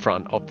in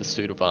front of the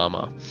suit of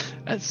armor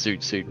as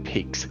Zoot Suit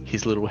peeks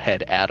his little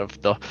head out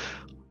of the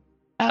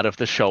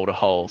shoulder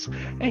holes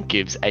and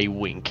gives a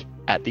wink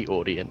at the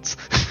audience.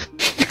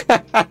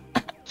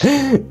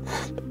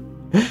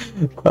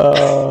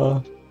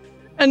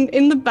 And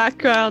in the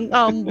background,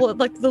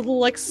 like the little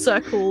like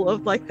circle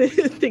of like the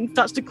thing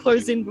starts to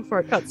close in before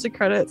it cuts to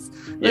credits.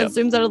 And Yep. it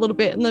zooms out a little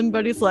bit, and then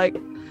Buddy's like,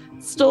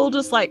 still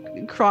just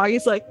like crying.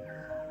 He's like,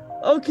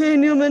 "Okay,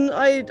 Newman,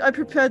 I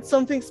prepared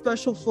something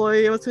special for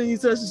you. I was going to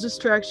use it as a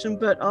distraction,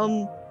 but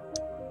I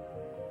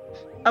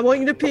want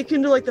you to peek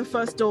into like the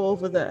first door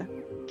over there."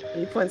 And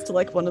he points to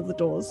like one of the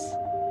doors,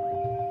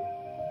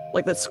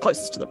 like that's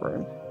closest to the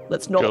room.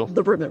 That's not Cool.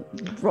 the room that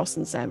Ross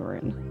and Sam are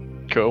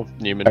in. Cool.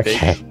 Newman Okay.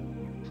 peeks.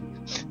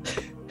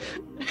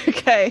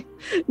 Okay.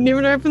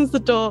 Newman opens the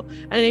door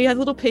and he has a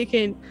little peek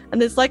in,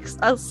 and there's like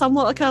a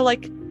somewhat like a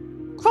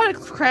quite a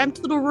cramped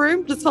little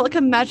room, but it's got like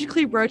a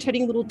magically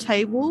rotating little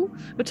table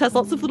which has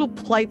lots of little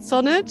plates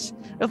on it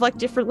of like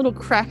different little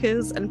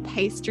crackers and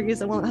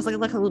pastries, and one has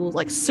like a little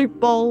like soup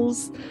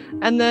bowls,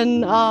 and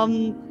then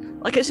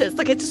like it's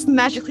just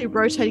magically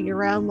rotating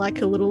around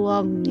like a little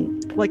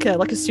like a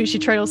sushi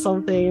tray or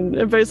something. And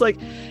everybody's like,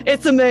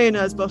 it's a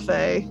mayonnaise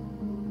buffet.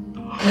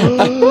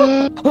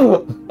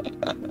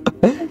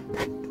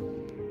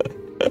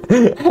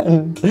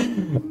 And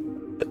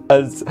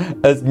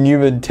as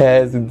Newman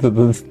tears into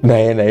this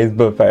mayonnaise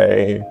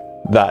buffet,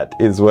 that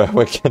is where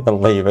we're gonna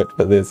leave it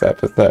for this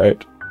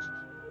episode.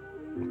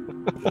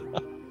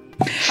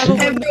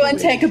 Everyone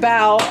take a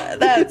bow.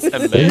 That's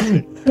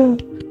Amazing.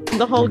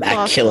 The whole class.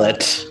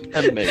 Immaculate.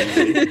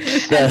 Amazing. and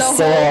the whole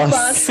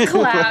sauce. bus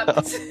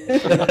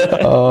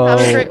clapped. Oh, Have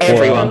a great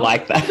Everyone Wow.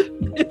 like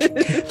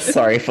that.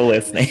 Sorry for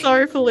listening.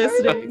 Sorry for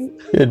listening.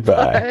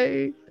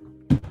 goodbye.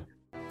 Bye.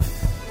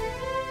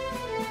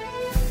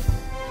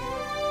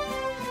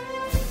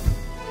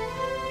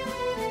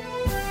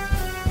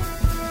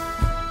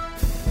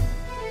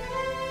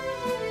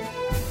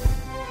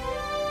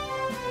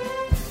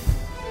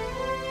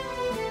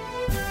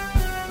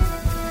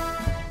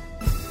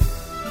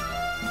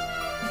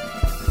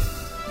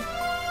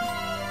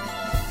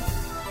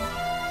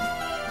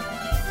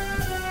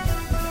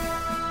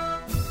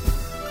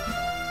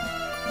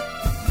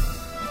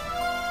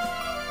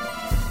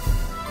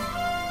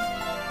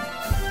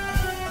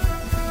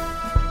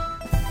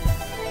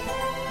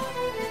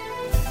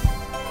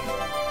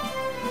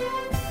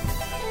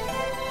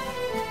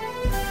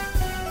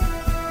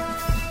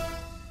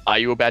 Are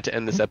you about to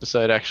end this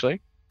episode?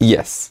 Actually,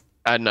 Yes.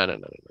 no.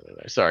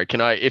 Sorry. Can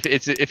I? If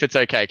it's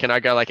okay, can I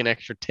go like an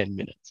extra 10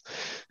 minutes?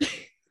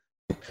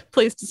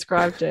 Please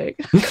describe, Jake.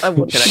 I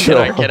wouldn't.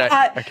 Can I?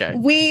 Uh, Okay.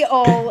 We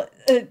all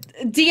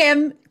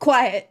DM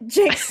quiet.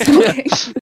 Jake's talking.